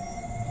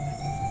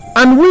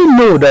 And we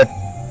know that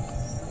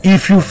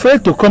if you fail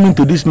to come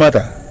into this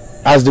matter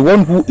as the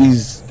one who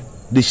is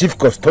the chief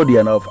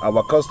custodian of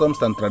our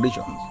customs and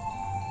traditions,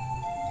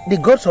 the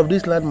gods of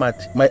this land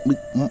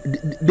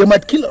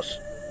might kill us.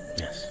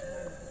 Yes.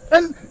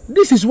 And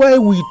this is why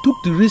we took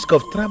the risk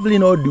of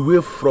traveling all the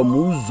way from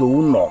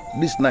Ugezu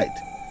this night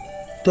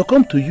to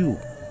come to you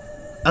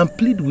and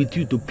plead with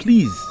you to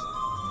please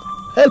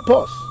help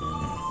us.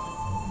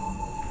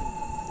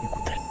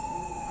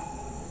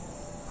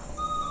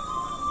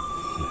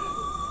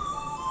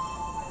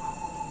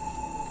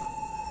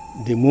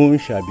 The moon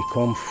shall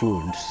become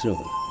full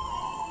soon.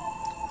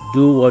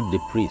 Do what the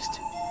priest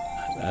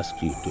has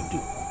asked you to do.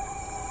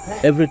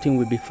 Everything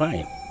will be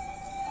fine.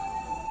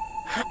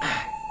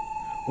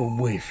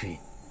 Ogbuefi,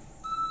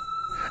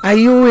 are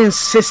you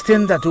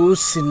insisting that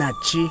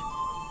Osinachi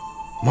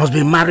must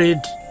be married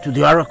to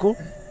the oracle?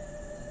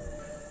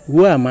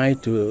 Who am I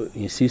to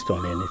insist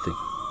on anything?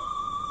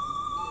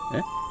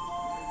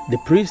 The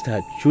priest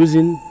had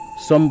chosen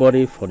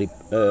somebody for the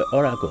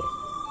oracle,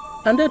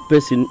 and that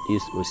person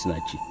is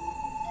Osinachi.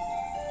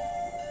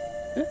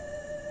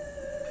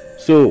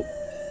 So,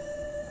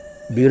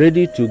 be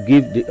ready to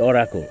give the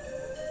oracle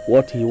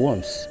what he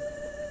wants,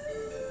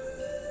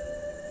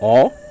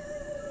 or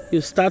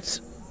you start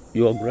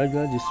your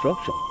gradual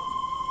destruction.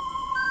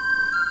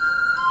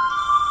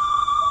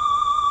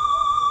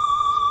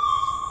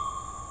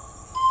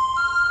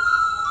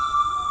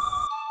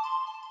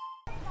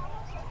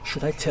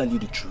 Should I tell you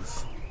the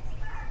truth?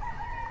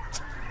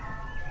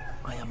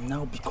 I am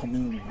now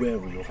becoming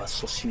wary of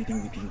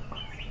associating with you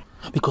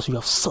because you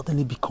have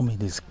suddenly become a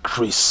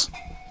disgrace.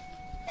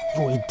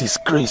 You're a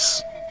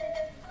disgrace.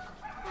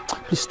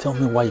 Please tell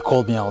me why you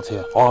called me out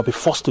here, or I'll be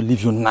forced to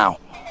leave you now.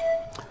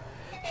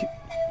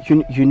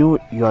 You know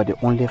you are the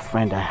only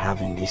friend I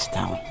have in this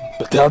town.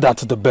 But tell that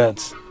to the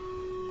birds.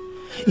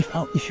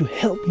 If you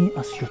help me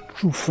as your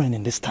true friend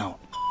in this town,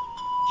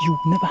 you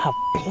would never have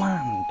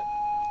planned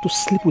to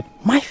sleep with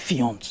my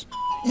fiance,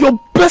 your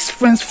best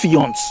friend's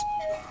fiance.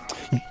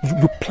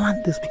 You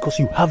planned this because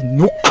you have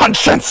no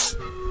conscience.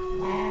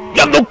 You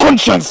have no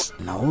conscience.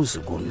 Now,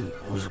 Segun.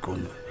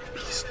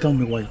 Please tell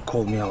me why you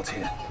called me out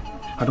here.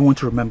 I don't want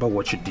to remember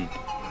what you did.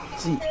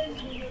 See,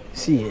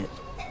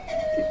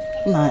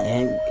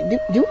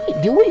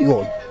 the way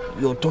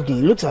you're talking,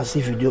 it looks as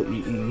if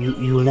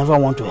you'll never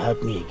want to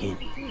help me again.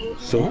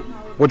 So,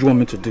 what do you want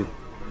me to do?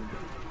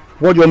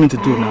 What do you want me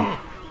to do now?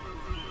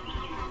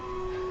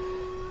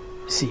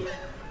 See,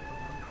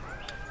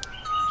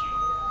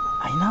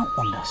 I now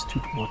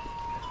understood what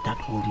that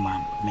old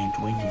man meant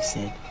when he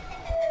said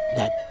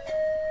that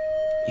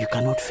you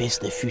cannot face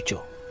the future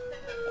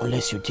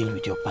unless you deal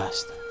with your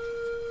past.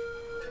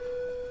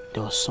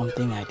 There was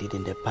something I did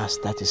in the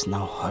past that is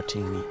now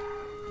hurting me.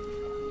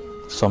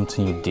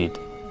 Something you did?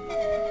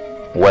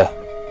 Where?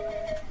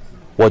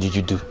 What did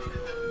you do?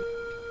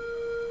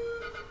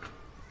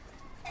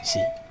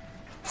 See,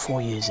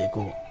 4 years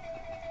ago,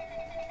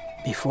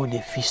 before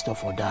the feast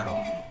of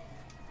Odaro,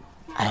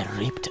 I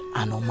raped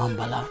an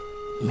Omambala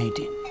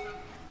maiden.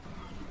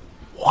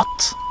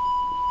 What?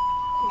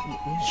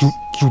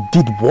 You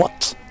did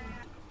what?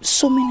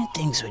 So many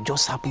things were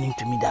just happening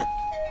to me that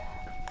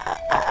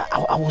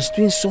I was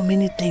doing so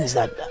many things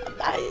that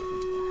I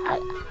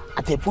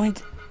at a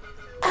point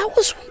I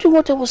was wondering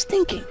what I was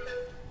thinking.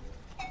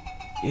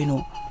 You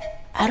know,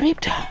 I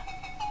raped her,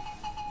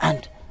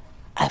 and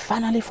I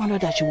finally found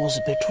out that she was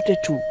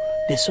betrothed to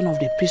the son of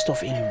the priest of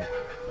Elu.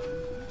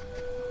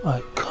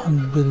 I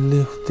can't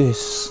believe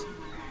this.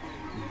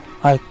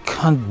 I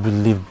can't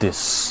believe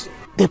this.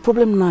 The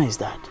problem now is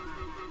that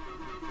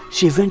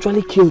she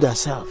eventually killed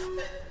herself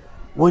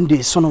when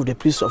the son of the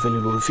priest of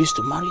Elu refused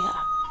to marry her.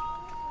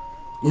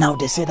 Now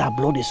they said her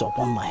blood is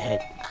upon my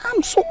head.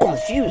 I'm so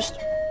confused.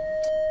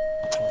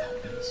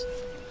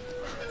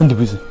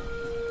 Ugezu.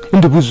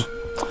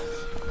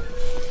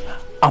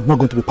 I'm not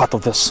going to be part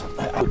of this.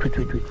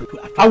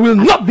 Wait. I will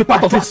not be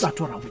part of this.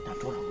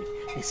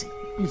 Listen,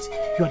 please,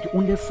 you are the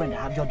only friend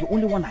I have. You are the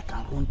only one I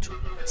can want to.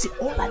 See,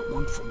 all I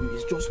want from you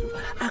is just to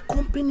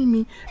accompany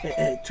me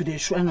to the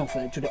shrine of,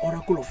 to the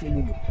oracle of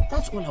Elulu.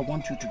 That's all I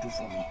want you to do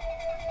for me.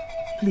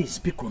 Please,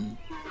 speak on.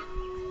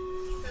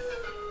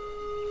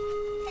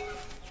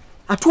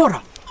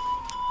 Atwara.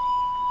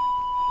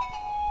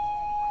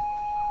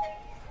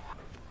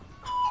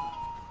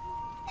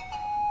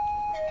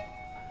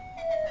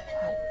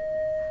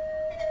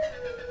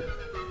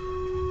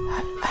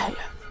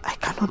 I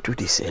cannot do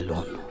this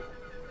alone.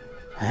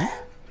 Eh?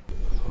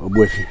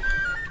 Ogwefi,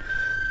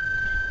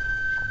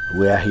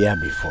 we are here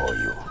before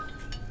you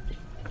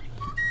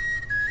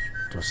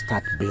to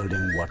start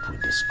building what we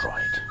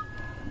destroyed.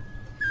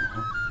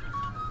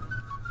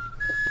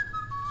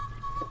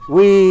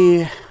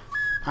 We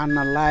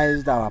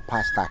analyzed our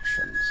past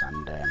actions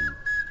and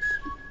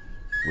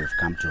we've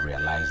come to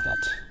realize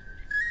that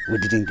we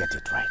didn't get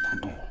it right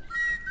at all.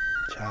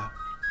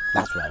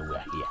 That's why we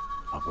are here.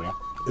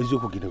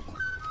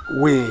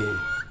 We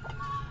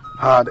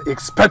had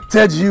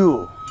expected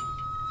you,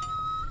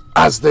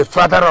 as the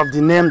father of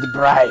the named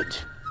bride,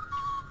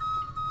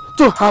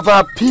 to have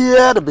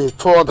appeared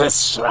before the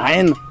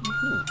shrine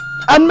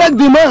and make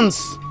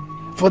demands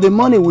for the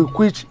money with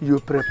which you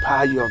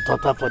prepare your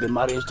daughter for the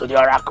marriage to the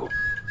oracle.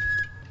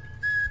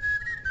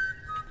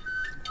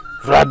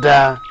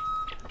 Rather,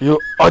 you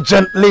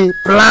urgently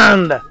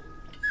planned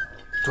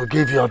to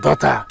give your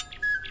daughter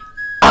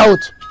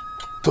out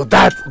to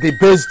that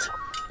debased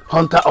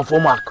hunter of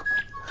Omak.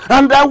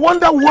 And I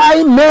wonder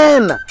why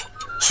men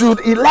should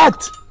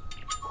elect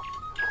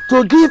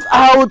to give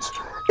out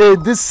a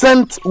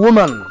decent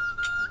woman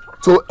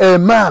to a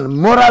man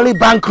morally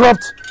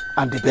bankrupt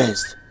and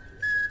debased.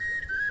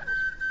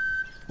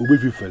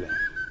 Ubefifele,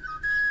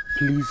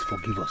 please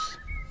forgive us.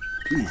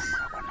 Please.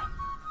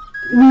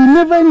 We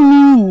never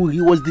knew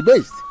he was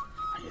debased.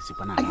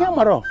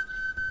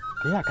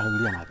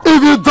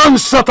 If you don't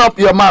shut up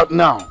your mouth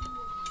now,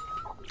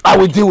 I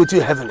will deal with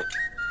you heavily.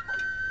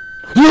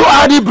 You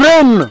are the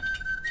brain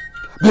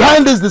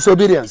behind this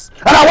disobedience.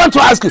 And I want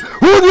to ask you,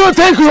 who do you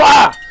think you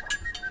are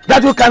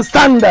that you can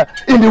stand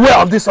in the way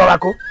of this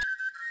oracle?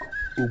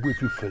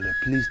 Ubefifele,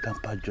 please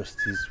temper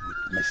justice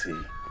with mercy.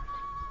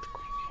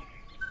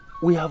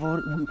 We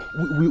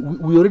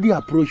already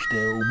approached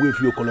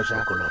Ubefi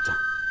Okolota,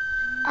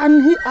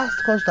 and he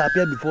asked us to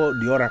appear before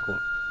the oracle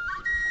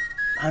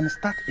and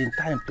start in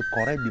time to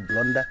correct the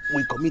blunder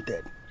we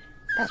committed.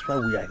 That's why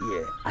we are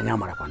here.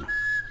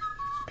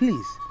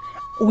 Please,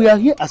 we are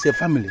here as a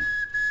family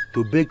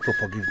to beg for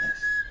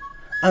forgiveness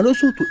and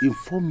also to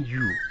inform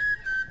you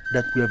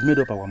that we have made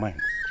up our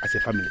mind as a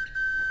family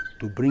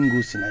to bring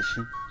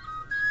Osinachi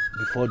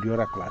before the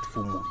oracle at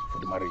full moon for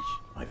the marriage.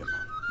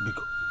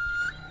 Biko.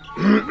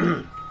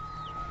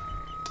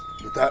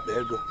 Without the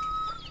ego.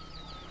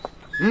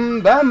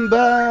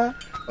 Mbamba,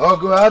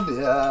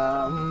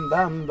 Oguadia,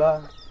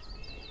 Mbamba.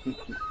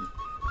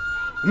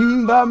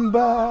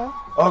 Mbamba,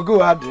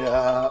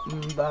 Oguadia,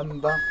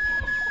 Mbamba.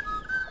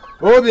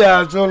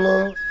 Obia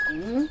Jolo,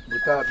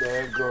 without the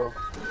ego.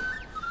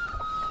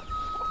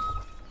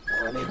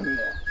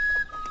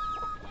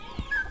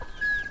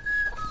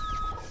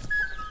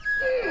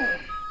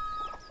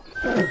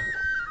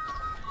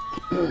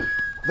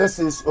 This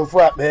is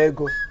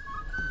Ofuabego.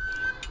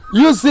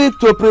 Use it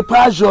to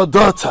prepare your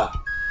daughter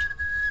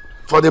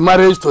for the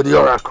marriage to the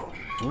oracle.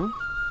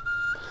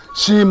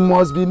 She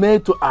must be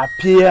made to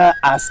appear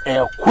as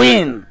a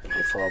queen.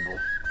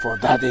 For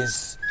that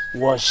is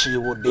what she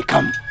would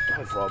become.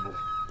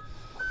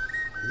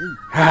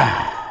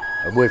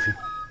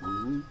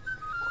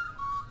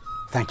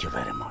 Thank you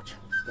very much.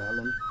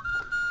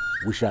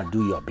 We shall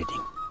do your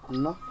bidding.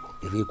 No.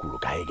 If you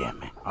could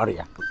again,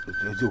 Aria.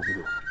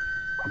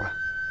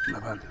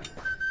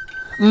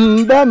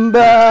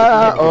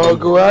 Mbamba,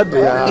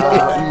 Oguadia,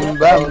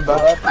 Mbamba,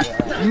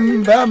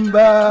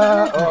 Mbamba,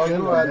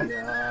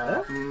 Oguadia,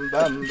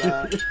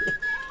 Mbamba,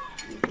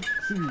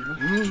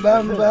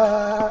 Mbamba,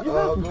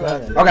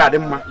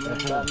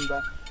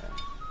 Oguadia.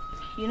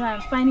 You know,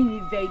 I'm finding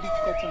it very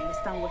difficult to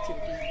understand what you're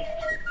doing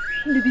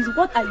here.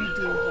 What are you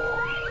doing here?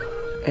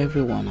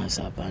 Everyone has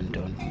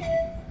abandoned me.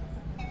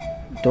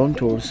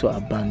 Don't also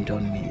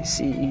abandon me.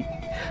 See,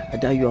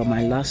 that you are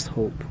my last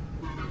hope.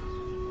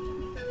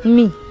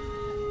 Me?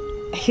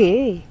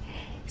 Hey,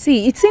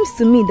 see, it seems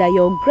to me that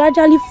you're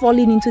gradually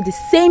falling into the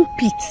same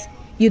pit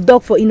you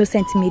dug for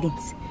innocent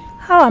maidens.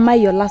 How am I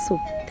your last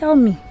hope? Tell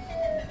me.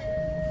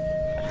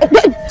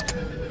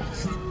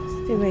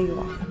 Stay where you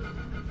are.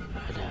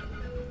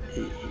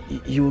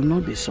 You will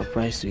not be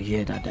surprised to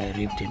hear that I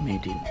raped a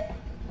maiden.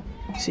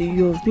 See,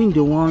 you have been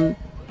the one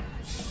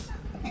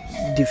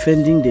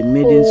defending the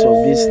maidens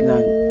of this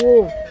land.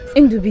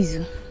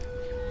 Ndubizu,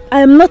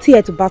 I am not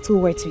here to battle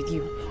words with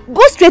you.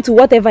 Go straight to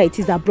whatever it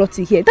is that brought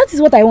you here. That is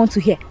what I want to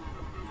hear.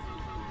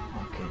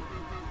 Okay.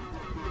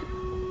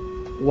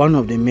 One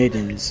of the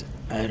maidens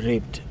I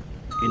raped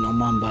in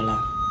Omambala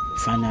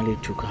finally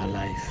took her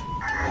life.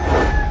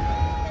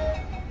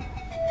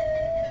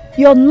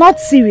 You're not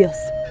serious.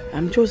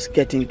 I'm just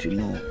getting to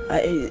know.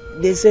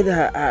 They said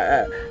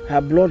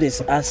her blood is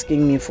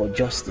asking me for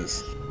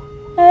justice.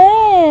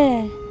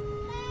 Hey,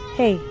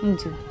 Hey,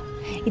 Ndu,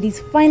 it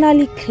is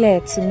finally clear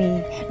to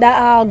me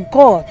that our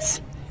gods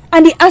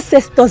and the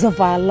ancestors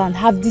of our land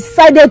have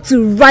decided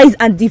to rise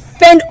and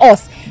defend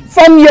us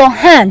from your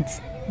hands.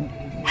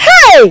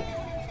 Hey!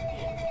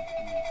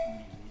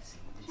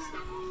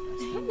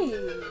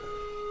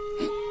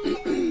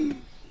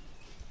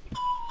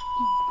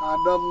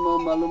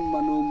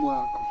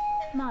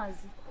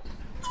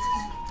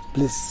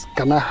 Please,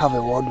 can I have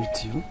a word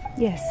with you?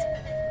 Yes.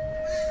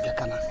 Yeah,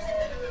 can I?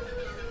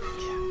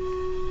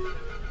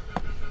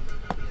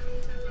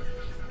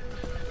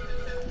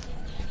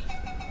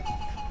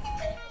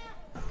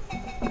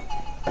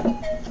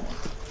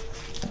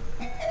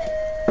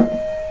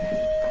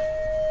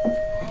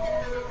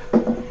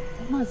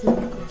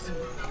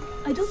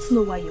 I don't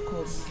know why you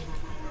called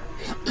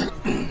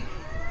me.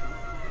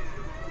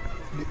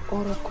 The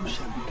oracle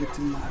shall be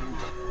getting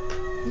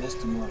married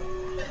next tomorrow.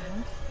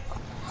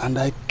 And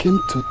I came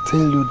to tell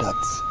you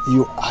that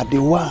you are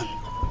the one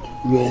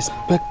we are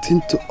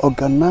expecting to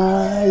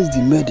organize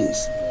the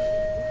maidens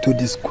to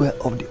the square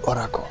of the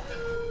oracle.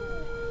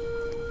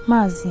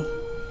 Mazi,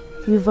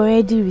 we've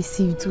already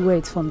received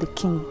word from the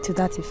king to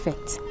that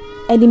effect.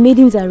 And the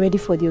maidens are ready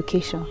for the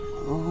occasion.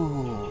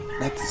 Oh,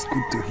 that is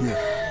good to hear.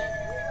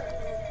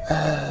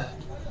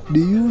 Do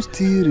you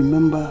still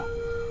remember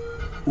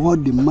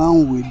what the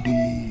man with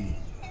the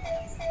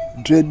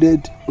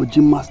dreaded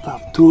Ojima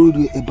staff told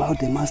you about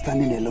the man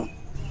standing alone?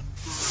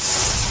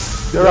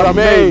 There are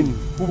men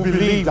who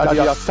believe that they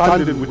are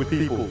standing with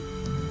people,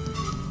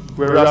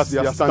 whereas they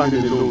are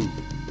standing alone.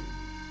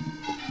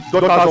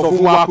 Daughters of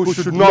Umaku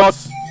should not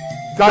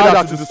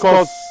gather to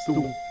discuss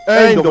the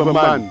end of a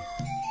man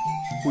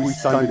who is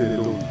standing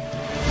alone.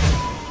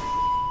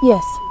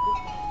 Yes,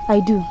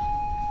 I do.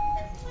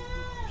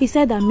 He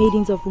said that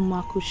maidens of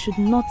Umaku should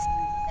not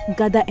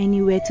gather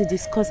anywhere to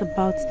discuss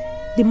about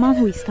the man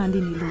who is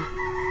standing alone.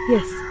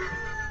 Yes.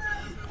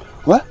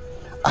 Well,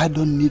 I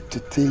don't need to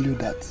tell you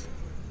that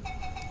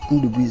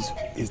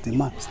Ugezu is the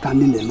man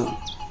standing alone.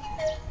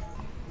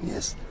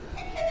 Yes.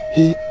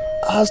 He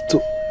has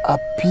to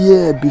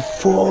appear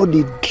before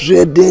the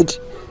dreaded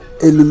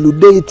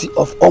Elulu deity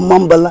of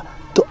Omambala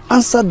to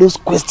answer those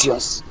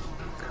questions.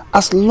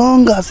 As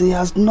long as he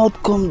has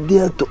not come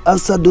there to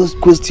answer those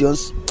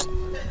questions,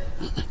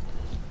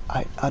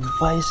 I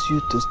advise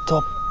you to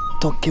stop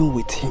talking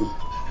with him.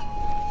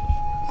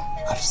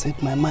 I've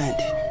said my mind.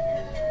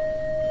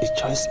 The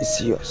choice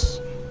is yours.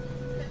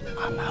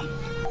 Anam.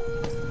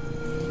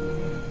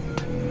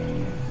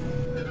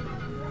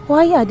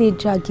 Why are they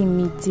dragging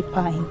me deeper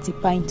and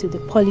deeper into the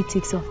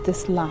politics of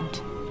this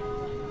land?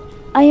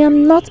 I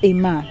am not a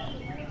man.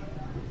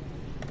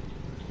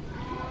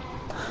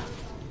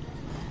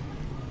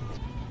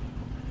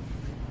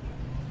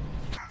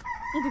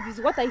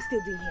 What are you still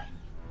doing here?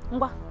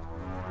 Ngwa,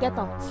 get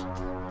out.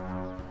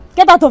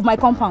 Get out of my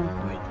compound.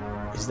 Wait,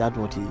 is that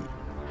what he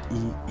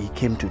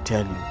came to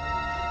tell you?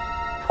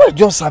 We're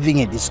just having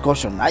a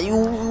discussion.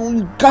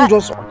 You can't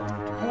just...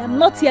 I am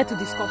not here to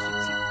discuss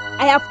with you.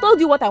 I have told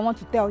you what I want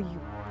to tell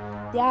you.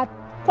 There are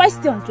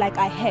questions like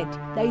I heard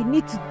that you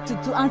need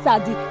to answer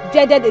at the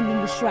dreaded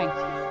Elulu shrine.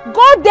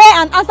 Go there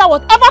and answer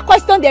whatever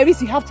question there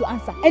is you have to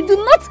answer. And do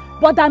not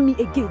bother me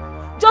again.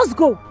 Just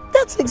go.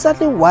 That's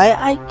exactly why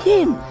I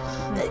came.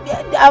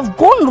 I've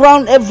gone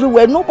around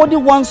everywhere. Nobody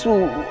wants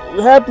to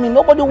help me.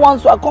 Nobody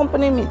wants to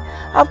accompany me.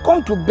 I've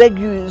come to beg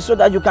you so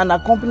that you can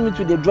accompany me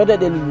to the dreaded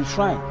Elulu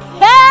shrine.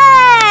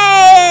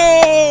 Hey!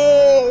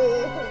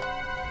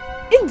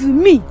 Into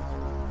me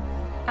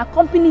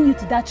accompanying you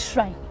to that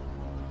shrine.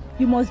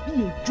 You must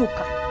be a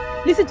joker.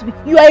 Listen to me.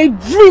 You are a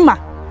dreamer.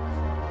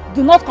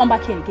 Do not come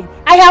back here again.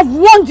 I have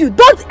warned you.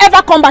 Don't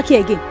ever come back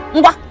here again.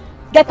 Ngwa,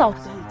 get out.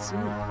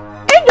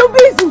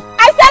 Ugezu,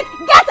 I said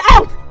get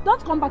out.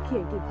 Don't come back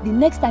here again. The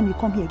next time you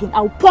come here again,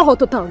 I will pour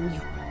hot water on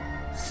you.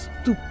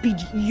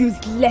 Stupid,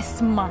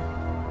 useless man.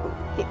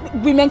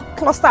 Women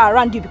cluster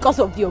around you because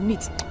of your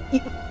meat.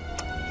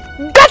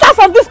 Get out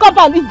from this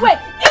compound. Wait,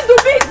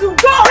 Ugezu,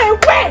 go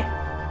away.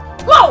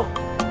 Go.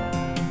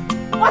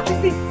 What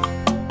is it?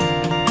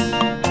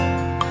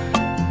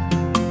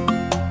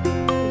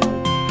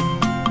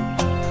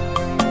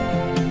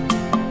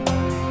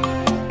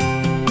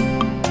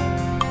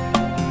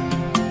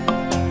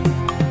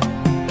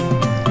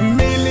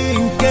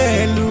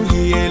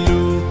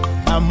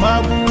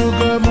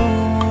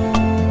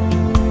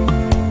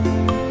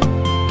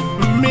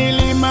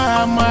 Milima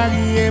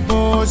Marie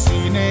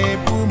Bosine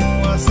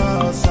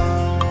Pumuasasa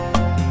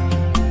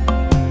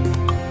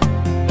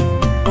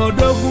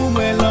Odogu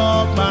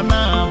Melo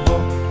Panabo,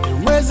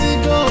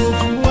 Wezigo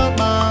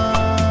Fuaba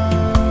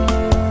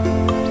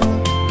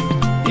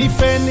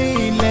Ifeni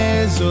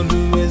Lezo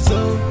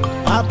Luezo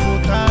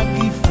Aputa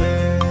Gife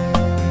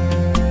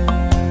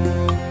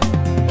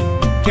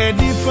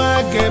Kedifa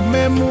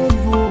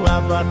Kememubu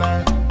Abana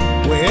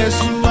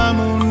Wesu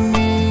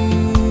Amuni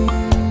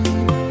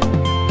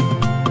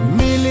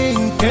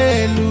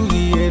Kelu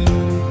yelu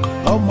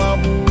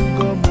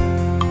omabugomu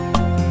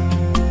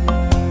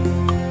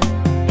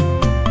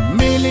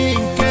Mili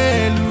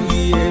kelu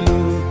yelu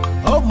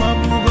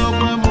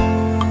omabugomu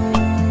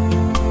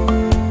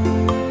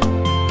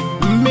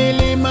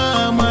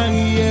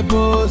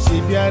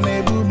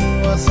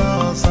nebumu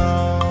wasansa.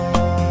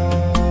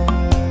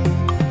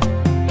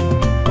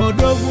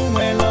 Odogu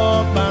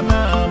welo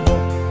banabo,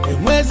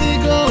 enwezi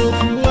go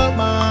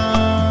fuama.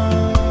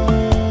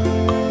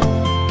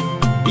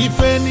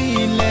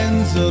 Ifeni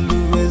lenzo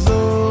luwezo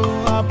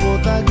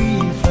apotagi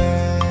ife.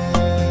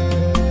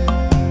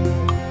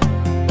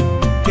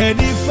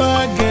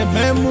 Kedifa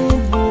gebemu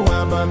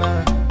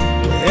buabana,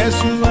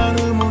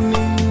 Esuanu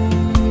muni.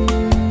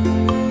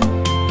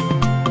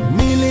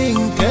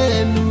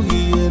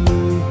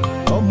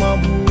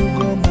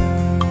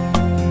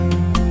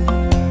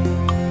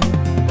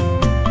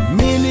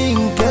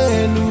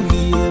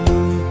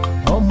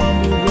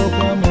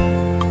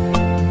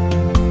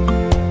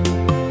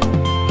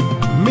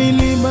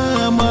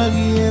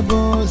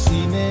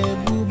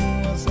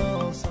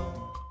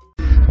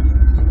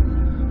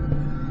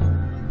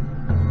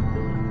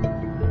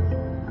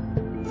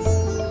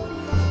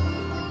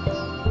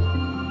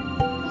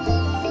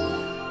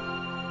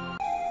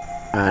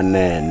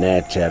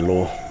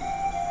 Chelo,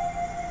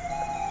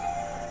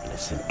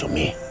 listen to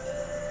me.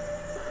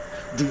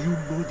 Do you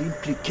know the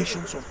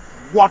implications of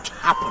what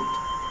happened?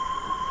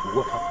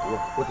 What happened?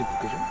 What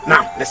implications?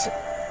 Now, listen.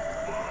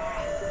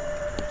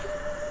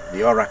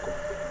 The oracle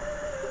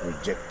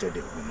rejected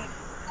a woman.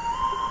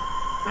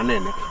 And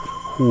then,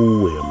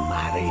 who will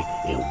marry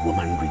a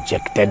woman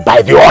rejected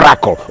by the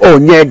oracle? Oh,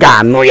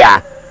 Nyega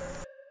Noya.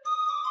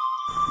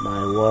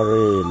 My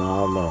worry in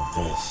all of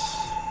this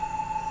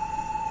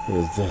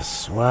is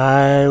this: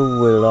 why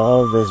will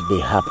all this be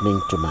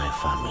happening to my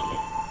family?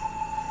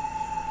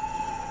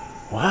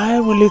 Why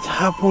will it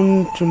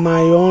happen to my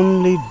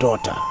only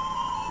daughter?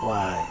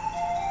 Why?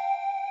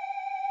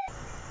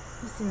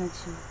 Listen,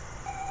 Achi.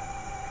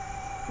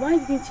 Why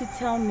didn't you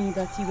tell me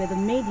that you were the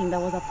maiden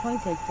that was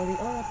appointed for the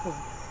oracle?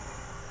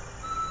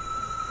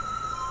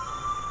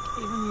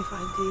 Even if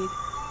I did,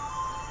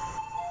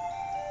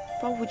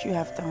 what would you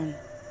have done?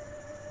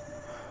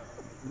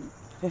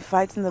 I've been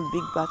fighting a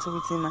big battle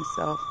within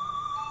myself.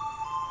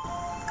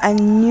 I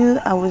knew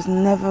I was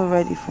never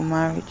ready for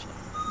marriage.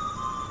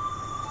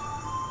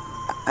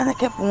 And I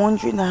kept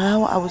wondering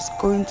how I was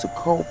going to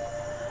cope.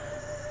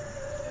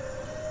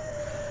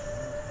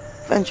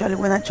 Eventually,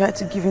 when I tried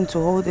to give in to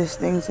all these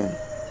things, and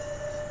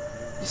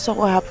you saw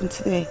what happened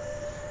today.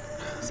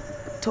 It's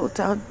a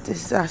total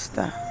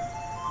disaster.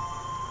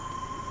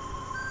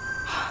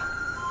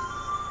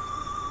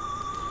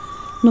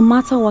 No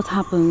matter what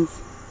happens,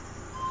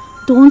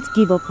 don't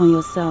give up on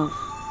yourself.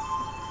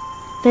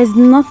 There's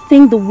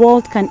nothing the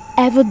world can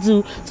ever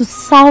do to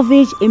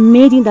salvage a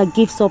maiden that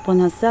gives up on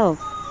herself.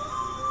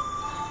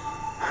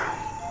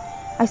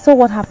 I saw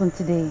what happened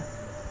today,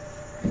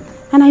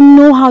 and I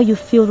know how you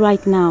feel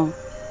right now.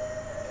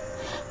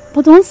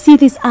 But don't see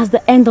this as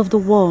the end of the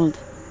world.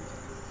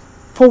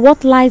 For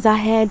what lies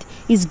ahead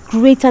is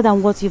greater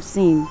than what you've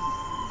seen.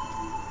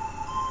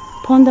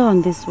 Ponder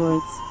on these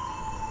words.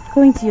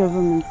 Go into your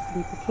room and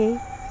sleep, okay?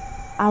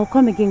 I'll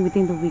come again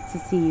within the week to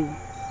see you.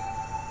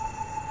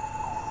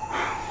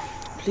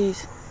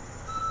 Please.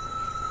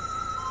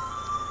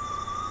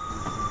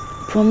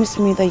 Promise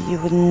me that you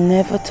would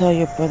never tell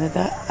your brother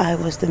that I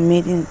was the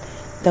maiden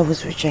that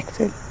was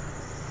rejected.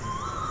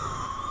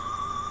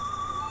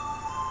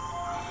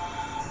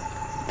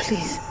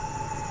 Please.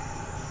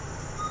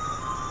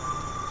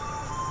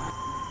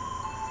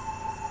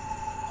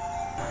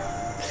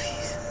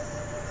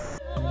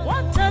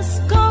 What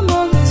has come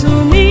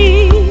unto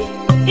me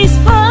is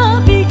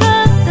far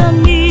bigger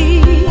than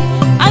me.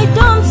 I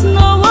don't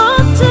know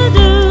what to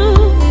do.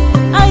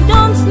 I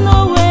don't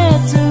know where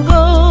to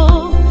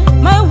go.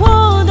 My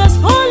world has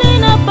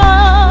fallen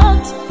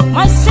apart.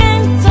 My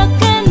center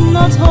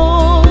cannot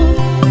hold.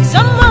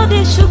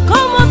 Somebody should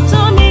come up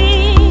to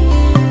me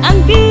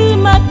and be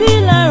my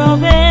pillar of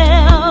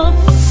help.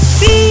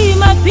 Be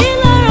my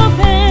pillar of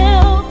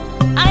help.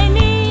 I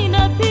need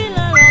a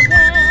pillar of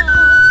help.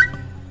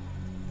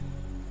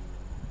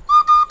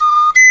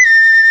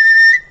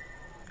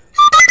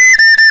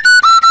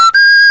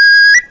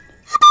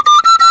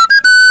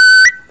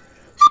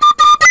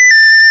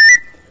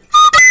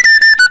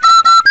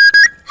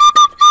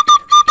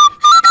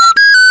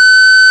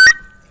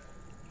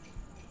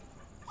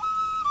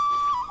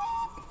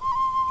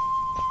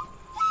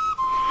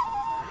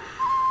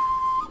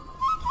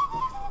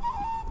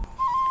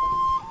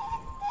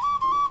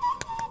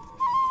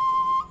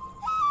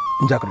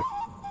 Njakri,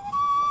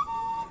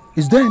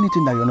 is there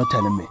anything that you're not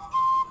telling me?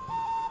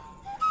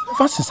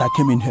 First, since I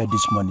came in here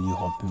this morning, you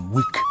have been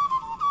weak.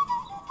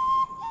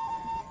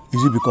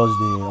 Is it because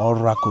the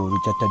oracle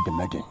rejected the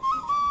maiden?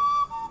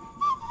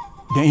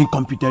 The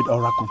incompetent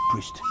oracle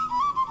priest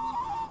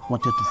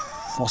wanted to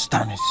force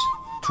down his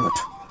throat.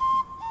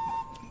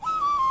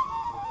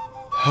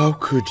 How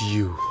could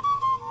you,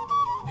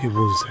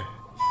 Ihunze?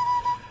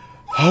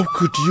 How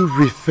could you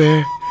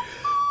refer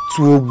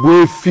to a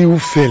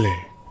Wayfield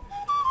fella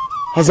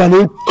as an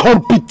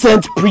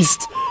incompetent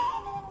priest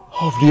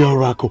of the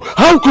oracle?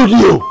 How could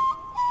you?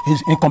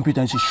 His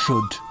incompetence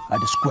showed at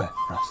the square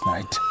last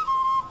night.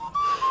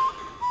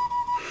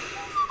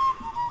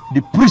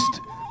 The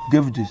priest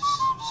gave this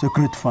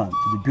sacred fan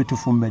to the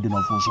beautiful maiden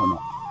of Ozokwor.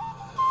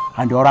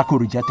 And the oracle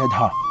rejected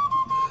her.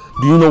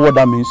 Do you know what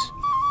that means?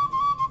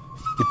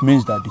 It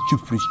means that the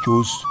chief priest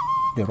chose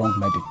the wrong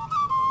maiden.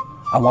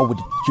 And why would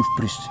the chief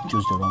priest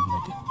choose the wrong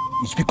maiden?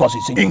 It's because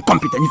he's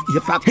incompetent.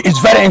 In fact, he's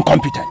very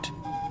incompetent.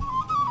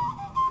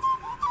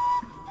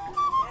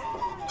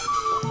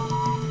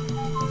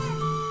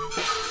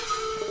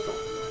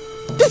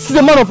 This is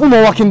a man of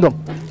Umowa kingdom.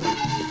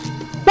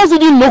 What's he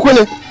doing in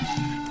Nwokoye?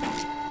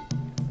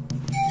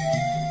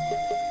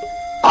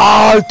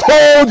 I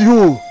told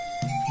you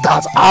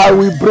that I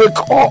will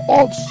break all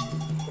odds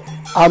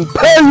and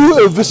pay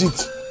you a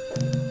visit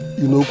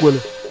in Nwokoye.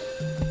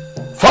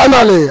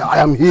 Finally, I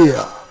am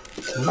here.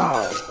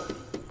 Now,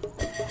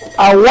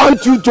 I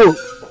want you to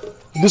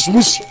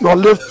dismiss your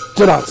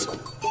lieutenant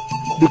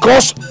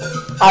because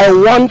I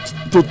want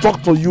to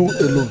talk to you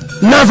alone.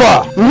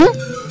 Never!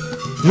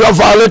 You are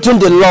violating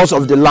the laws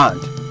of the land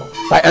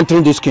by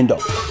entering this kingdom.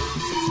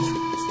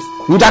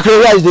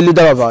 Ugezu is the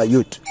leader of our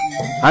youth,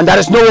 and there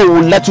is no one who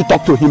will let you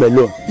talk to him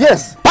alone.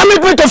 Yes.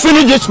 Permit me to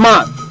finish this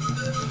man.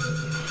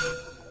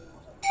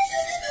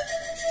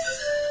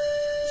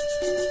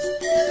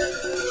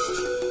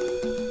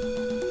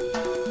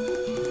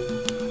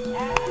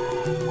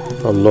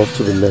 I'd love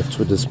to be left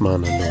with this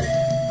man alone.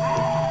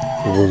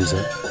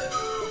 Arinze.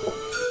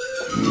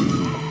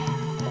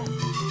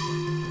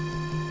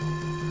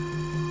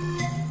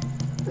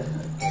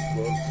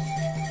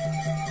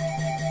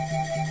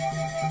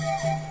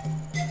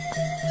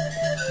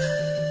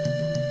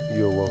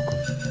 You're welcome.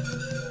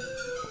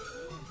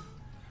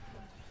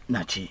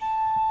 Nachi,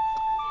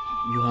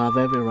 you have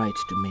every right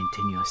to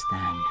maintain your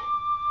stand.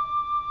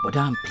 But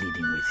I'm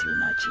pleading with you,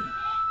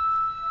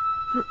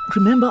 Nachi.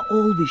 Remember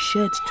all we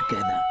shared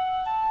together.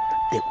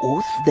 The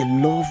oath, the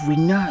love we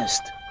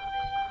nursed.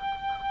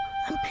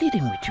 I'm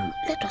pleading with you.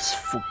 Let us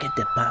forget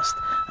the past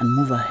and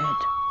move ahead.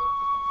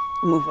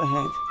 Move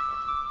ahead?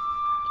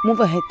 Move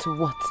ahead to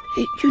what?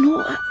 You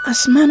know,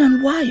 as man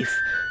and wife.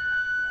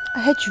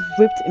 I heard you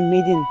raped a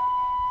maiden.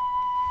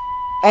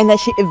 And that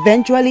she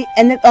eventually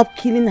ended up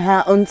killing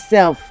her own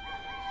self.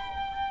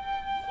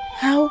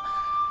 How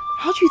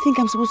do you think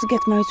I'm supposed to get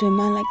married to a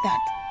man like that?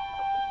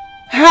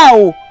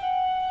 How?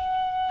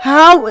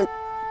 How?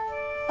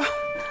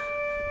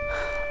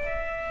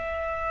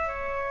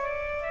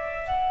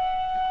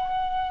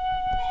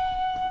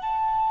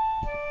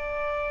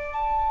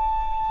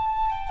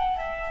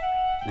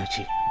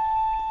 Nachi,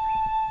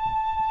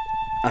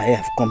 I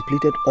have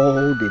completed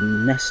all the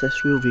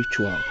necessary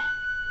ritual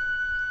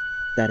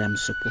that I'm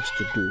supposed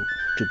to do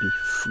to be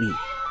free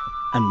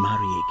and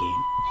marry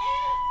again.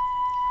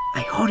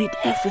 I hurried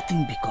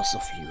everything because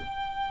of you.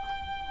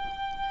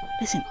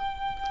 Listen,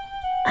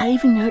 I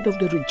even heard of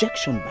the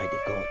rejection by the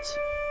gods.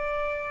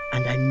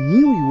 And I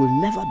knew you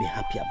will never be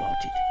happy about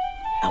it.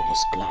 I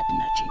was glad,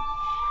 Nachi.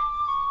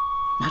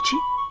 Nachi,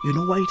 you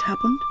know why it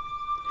happened?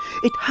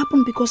 It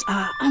happened because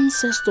our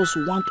ancestors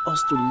want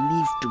us to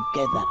live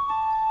together.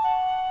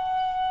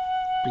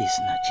 Please,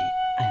 Nachi,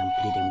 I am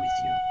pleading with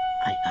you.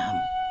 I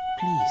am.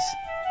 Please.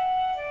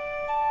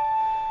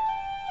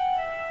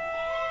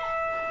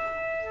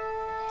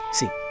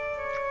 See,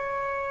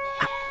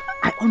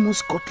 I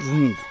almost got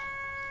ruined.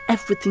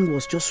 Everything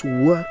was just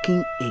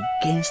working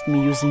against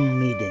me using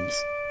maidens.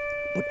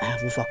 But I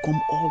have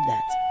overcome all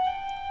that.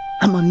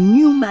 I'm a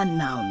new man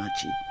now,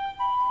 Nachi.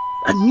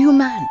 A new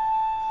man.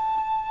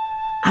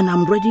 And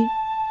I'm ready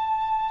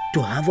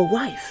to have a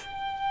wife.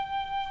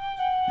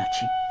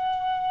 Nachi,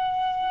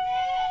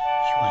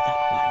 you are that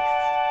wife.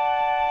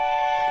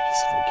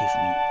 Please forgive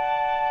me.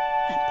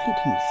 I'm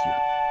pleading with you.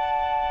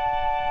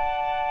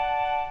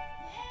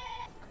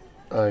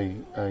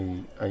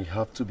 I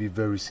have to be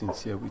very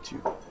sincere with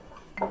you.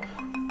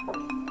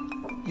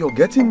 You're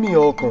getting me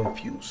all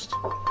confused.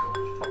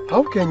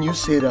 How can you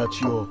say that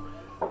you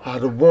are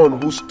the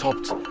one who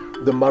stopped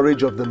the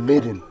marriage of the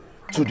maiden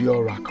to the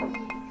oracle?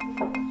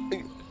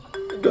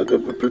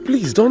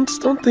 Please don't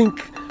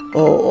think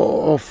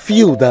or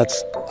feel that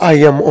I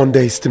am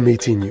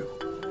underestimating you.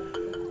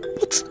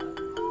 But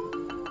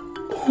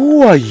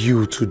who are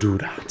you to do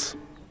that?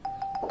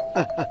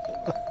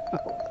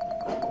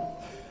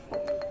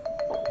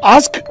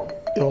 Ask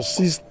your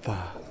sister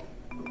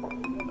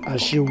and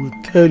she will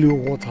tell you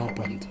what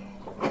happened.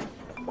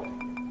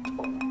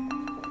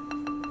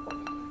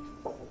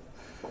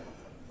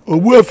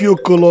 Ogbuefi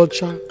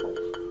Okolocha,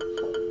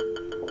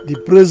 the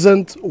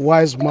present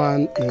wise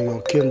man in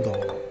your kingdom,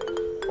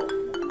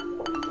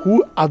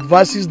 who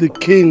advises the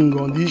king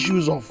on the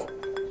issues of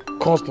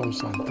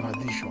customs and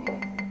tradition,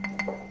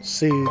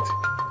 said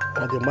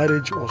that the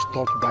marriage was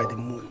stopped by the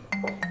moon.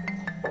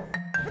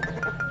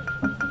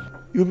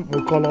 You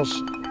people call us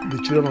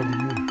the children of the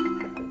moon.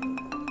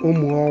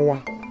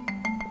 Umuowa.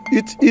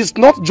 It is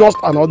not just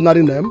an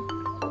ordinary name.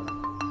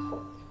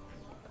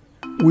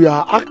 We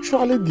are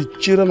actually the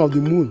children of the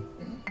moon.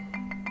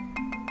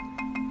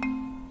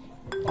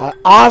 I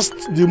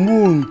asked the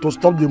moon to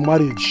stop the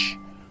marriage,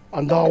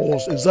 and that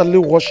was exactly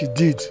what she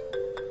did.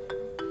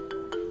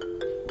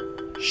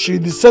 She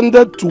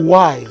descended to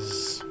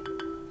wise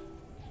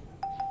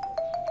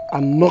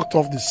and knocked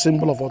off the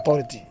symbol of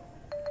authority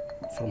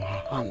from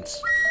her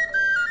hands.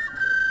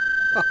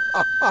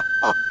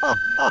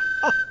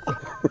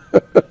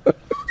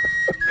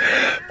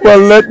 Well,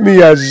 let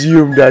me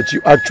assume that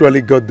you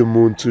actually got the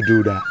moon to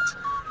do that.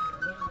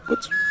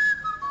 But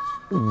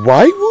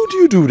why would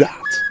you do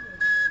that?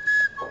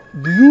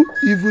 Do you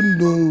even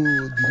know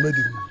the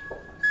maiden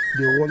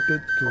they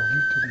wanted to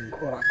give to the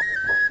oracle?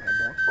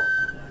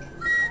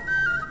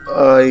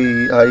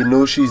 I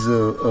know she's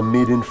a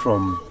maiden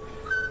from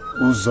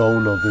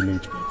Uzokwor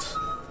village, but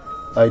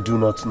I do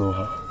not know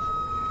her.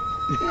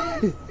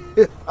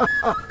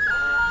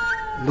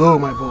 No,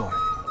 my boy,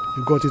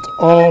 you got it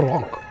all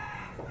wrong.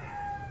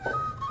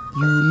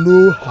 You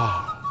know her.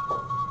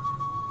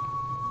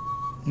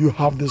 You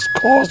have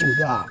discussed with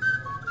her.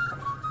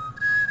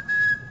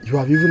 You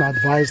have even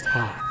advised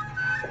her.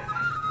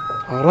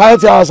 And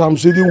right as I'm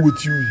sitting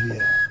with you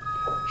here,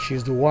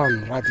 she's the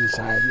one right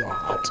inside your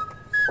heart.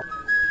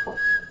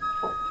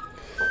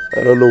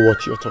 I don't know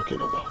what you're talking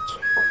about.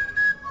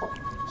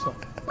 So,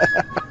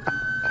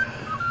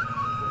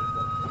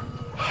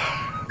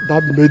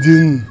 that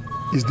maiden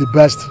is the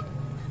best.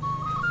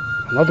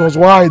 And that was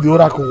why the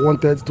oracle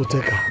wanted to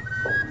take her.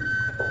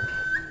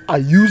 I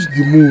used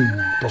the moon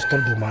to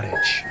stop the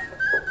marriage.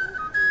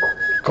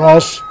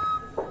 Because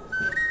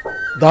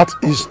that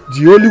is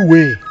the only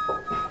way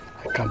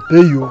I can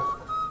pay you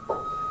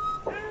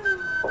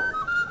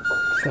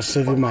for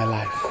saving my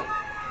life.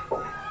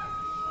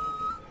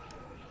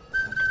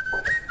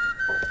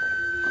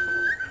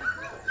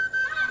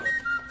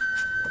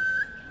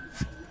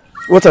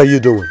 What are you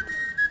doing?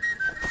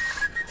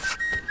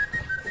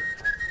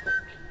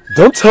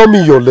 Don't tell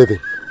me you're living.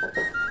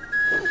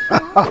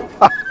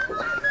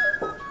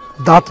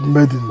 That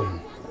maiden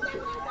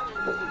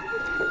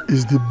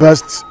is the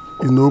best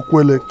in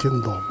Okwele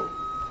kingdom.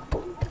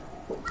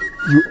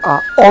 You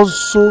are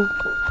also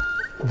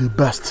the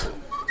best.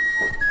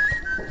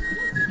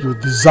 You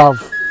deserve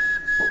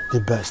the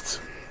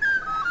best.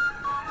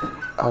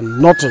 And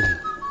nothing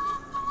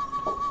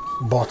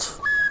but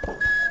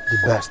the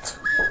best.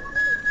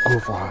 Go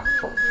for her.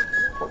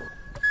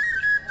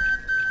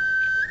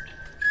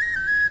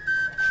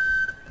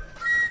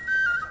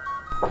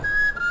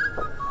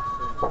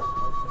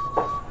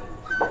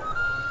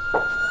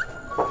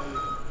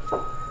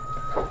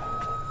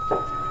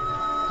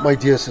 My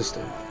dear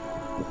sister,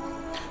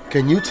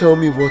 can you tell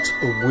me what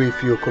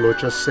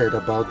Ogbuefi said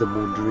about the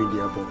moon during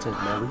the aborted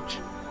marriage?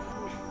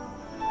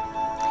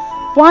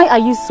 Why are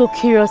you so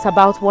curious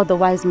about what the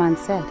wise man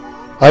said?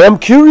 I am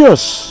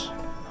curious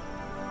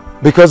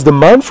because the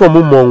man from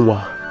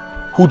Umongwa,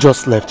 who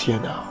just left here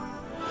now,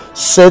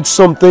 said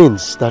some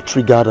things that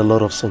triggered a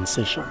lot of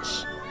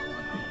sensations.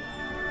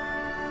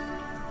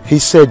 He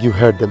said you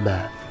heard the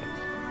man.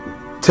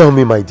 Tell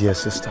me, my dear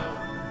sister.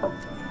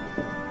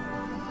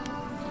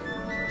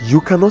 You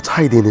cannot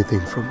hide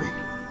anything from me.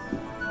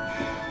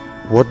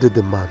 What did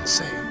the man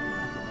say?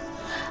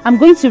 I'm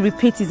going to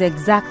repeat his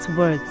exact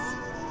words.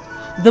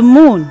 The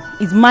moon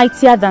is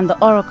mightier than the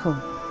oracle.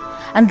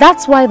 And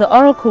that's why the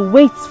oracle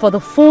waits for the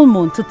full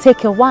moon to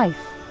take a wife.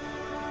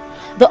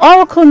 The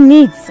oracle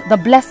needs the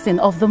blessing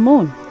of the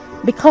moon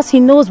because he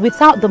knows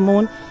without the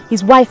moon,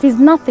 his wife is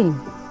nothing.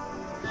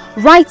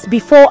 Right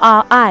before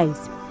our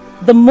eyes,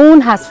 the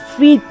moon has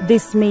freed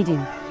this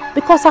maiden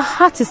because her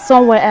heart is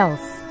somewhere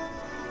else.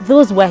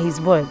 Those were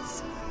his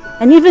words.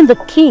 And even the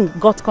king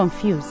got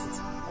confused.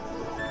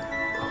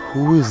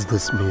 Who is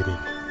this maiden?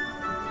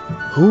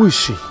 Who is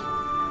she?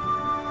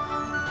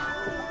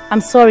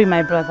 I'm sorry,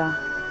 my brother,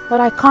 but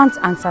I can't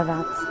answer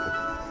that.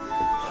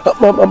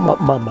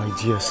 My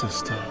dear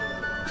sister,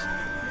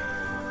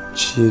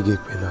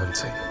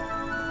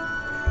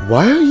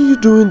 why are you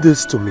doing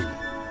this to me?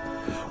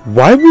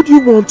 Why would you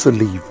want to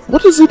leave?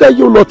 What is it that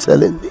you're not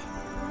telling me?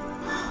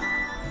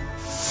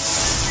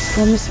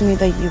 Promise me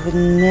that you would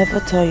never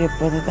tell your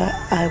brother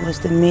that I was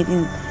the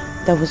maiden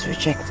that was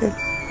rejected.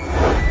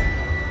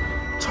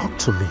 Talk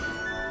to me.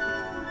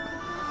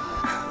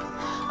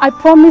 I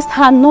promised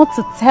her not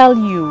to tell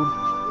you.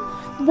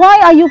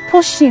 Why are you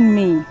pushing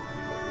me?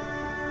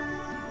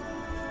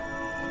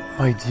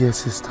 My dear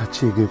sister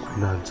Chege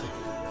Kwinante,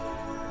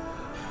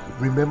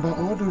 remember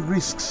all the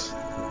risks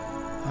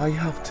I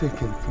have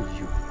taken for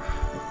you.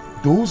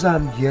 Those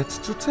I'm yet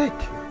to take.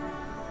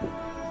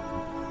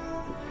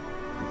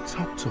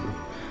 Talk to me.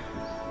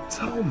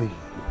 Tell me.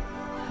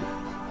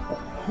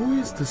 Who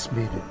is this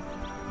maiden?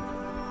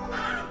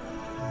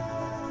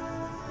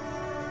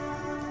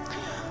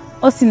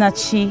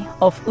 Osinachi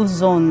of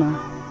Uzokwor.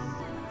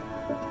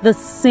 The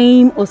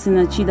same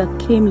Osinachi that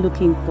came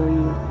looking for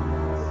you.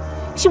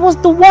 She was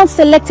the one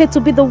selected to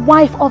be the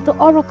wife of the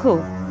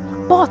oracle.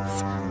 But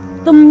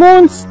the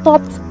moon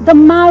stopped the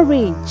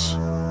marriage.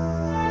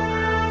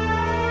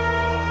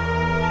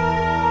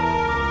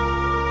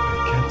 I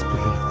can't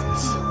believe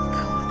this.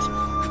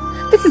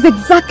 This is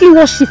exactly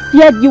what she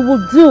feared you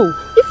would do.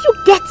 If you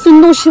get to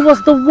know she was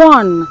the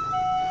one.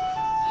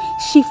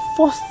 She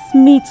forced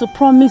me to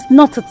promise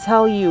not to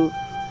tell you.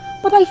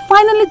 But I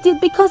finally did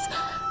because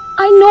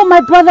I know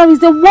my brother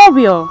is a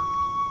warrior.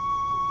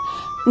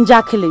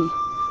 Njakili,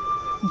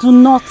 do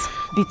not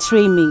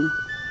betray me.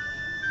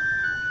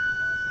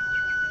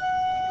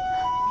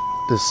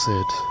 They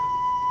said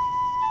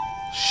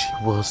she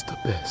was the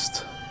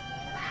best.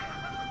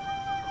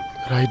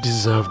 That I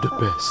deserve the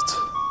best.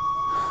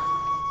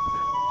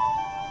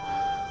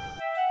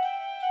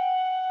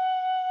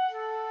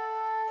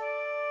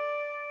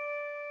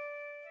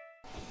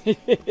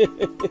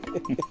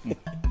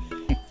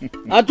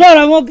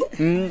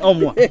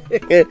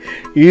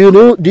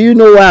 Do you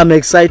know why I'm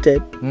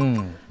excited?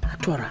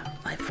 Atora,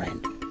 my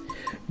friend,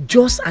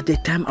 just at the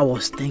time I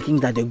was thinking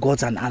that the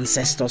gods and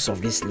ancestors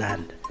of this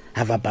land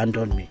have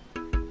abandoned me,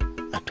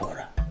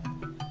 Atora,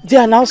 they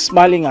are now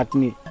smiling at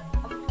me.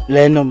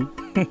 Lenum.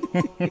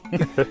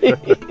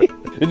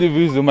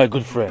 Ugezu, my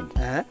good friend.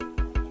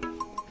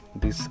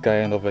 This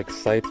kind of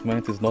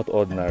excitement is not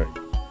ordinary.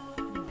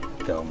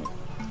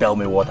 Tell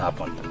me what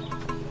happened.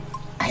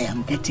 I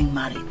am getting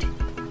married.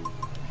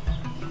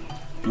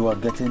 You are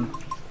getting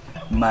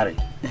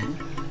married?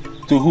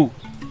 To who?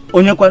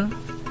 Onyekwan.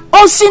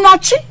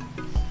 Osinachi.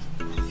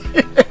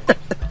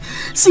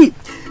 See,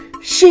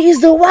 she is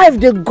the wife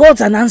the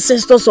gods and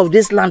ancestors of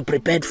this land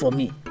prepared for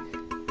me.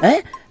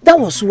 That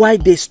was why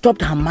they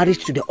stopped her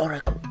marriage to the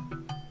oracle.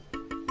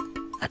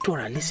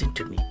 Atora, listen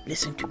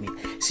to me.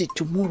 See,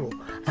 tomorrow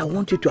I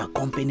want you to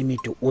accompany me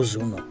to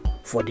Ozono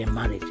for the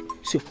marriage.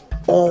 See,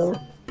 all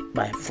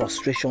my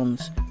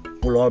frustrations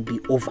will all be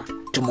over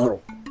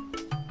tomorrow.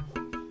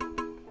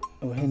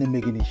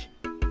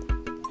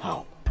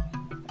 How?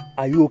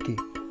 Are you okay?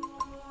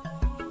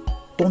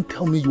 Don't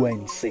tell me you are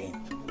insane.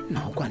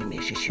 No, go and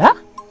make sure. Huh?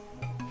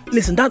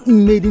 Listen, that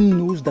maiden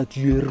knows that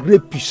you're a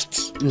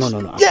rapist. No.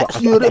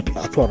 Yes, you're a rapist.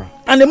 Atora.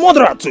 And a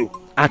murderer too.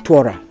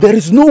 Atora. There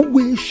is no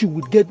way she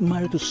would get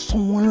married to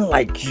someone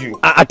like you.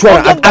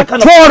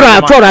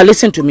 Atora,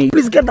 listen to me.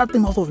 Please get that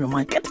thing out of your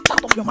mind. Get it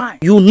out of your mind.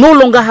 You no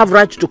longer have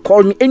right to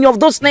call me any of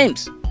those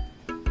names.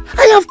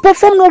 I have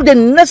performed all the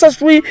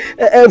necessary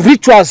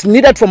rituals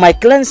needed for my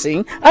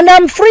cleansing and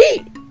I'm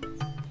free.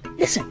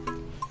 Listen,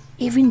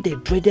 even the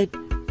dreaded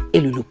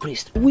Elulu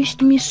priest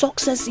wished me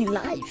success in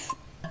life.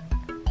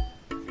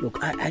 Look,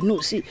 I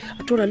know, see,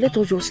 Atora, let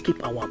us just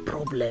keep our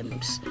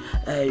problems,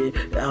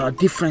 our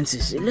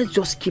differences, let's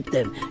just keep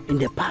them in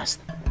the past.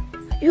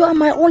 You are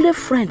my only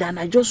friend and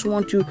I just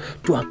want you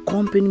to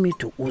accompany me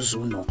to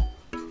Ozono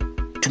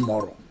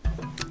tomorrow.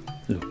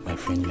 Look, my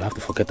friend, you have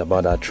to forget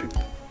about that trip.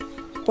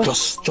 What?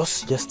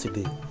 Just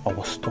yesterday, I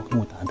was talking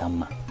with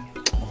Adama.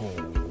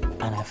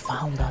 And I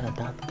found out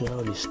that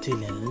girl is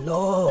still in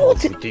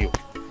love with you.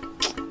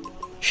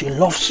 She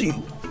loves you.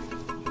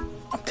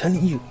 I'm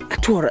telling you.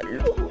 Atora,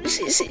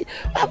 see,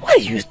 why are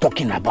you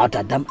talking about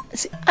Adama?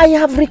 See, I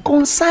have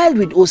reconciled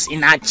with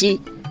Osinachi.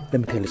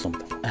 Let me tell you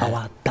something.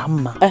 Our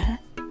Adama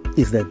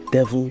is the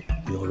devil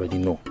you already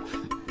know.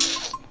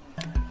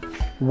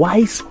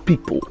 Wise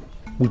people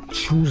would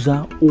choose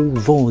her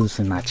over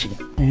Osinachi.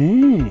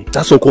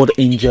 That so-called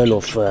angel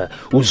of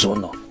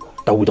Ozono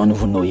that we don't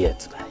even know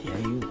yet.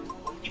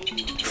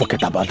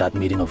 Forget about that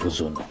maiden of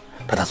Ozono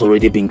that has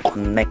already been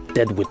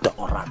connected with the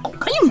oracle.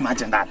 Can you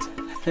imagine that?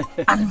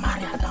 And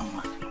Maria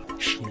Adama,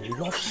 she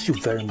loves you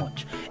very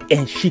much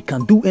and she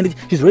can do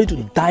anything. She's ready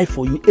to die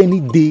for you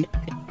any day,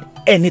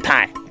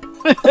 anytime.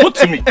 Quote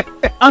to me.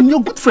 I'm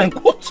your good friend.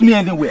 Quote to me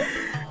anywhere.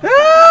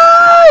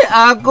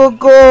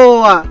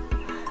 Akoko.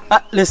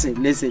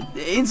 Listen.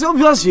 It's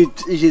obvious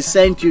she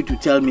sent you to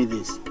tell me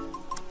this.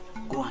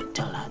 Go and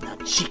tell her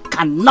that she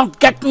cannot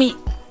get me.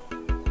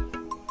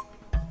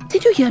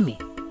 Did you hear me?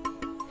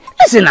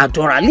 Listen,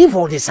 Atora, leave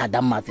all this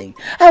Adama thing.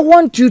 I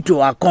want you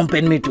to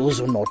accompany me to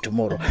Ozono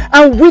tomorrow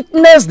and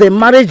witness the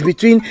marriage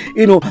between,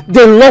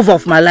 the love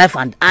of my life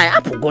and I.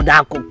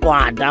 Apogoda Koko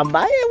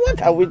Adama. Hey,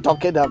 what are we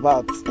talking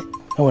about?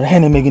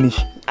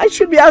 I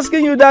should be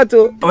asking you that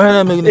too.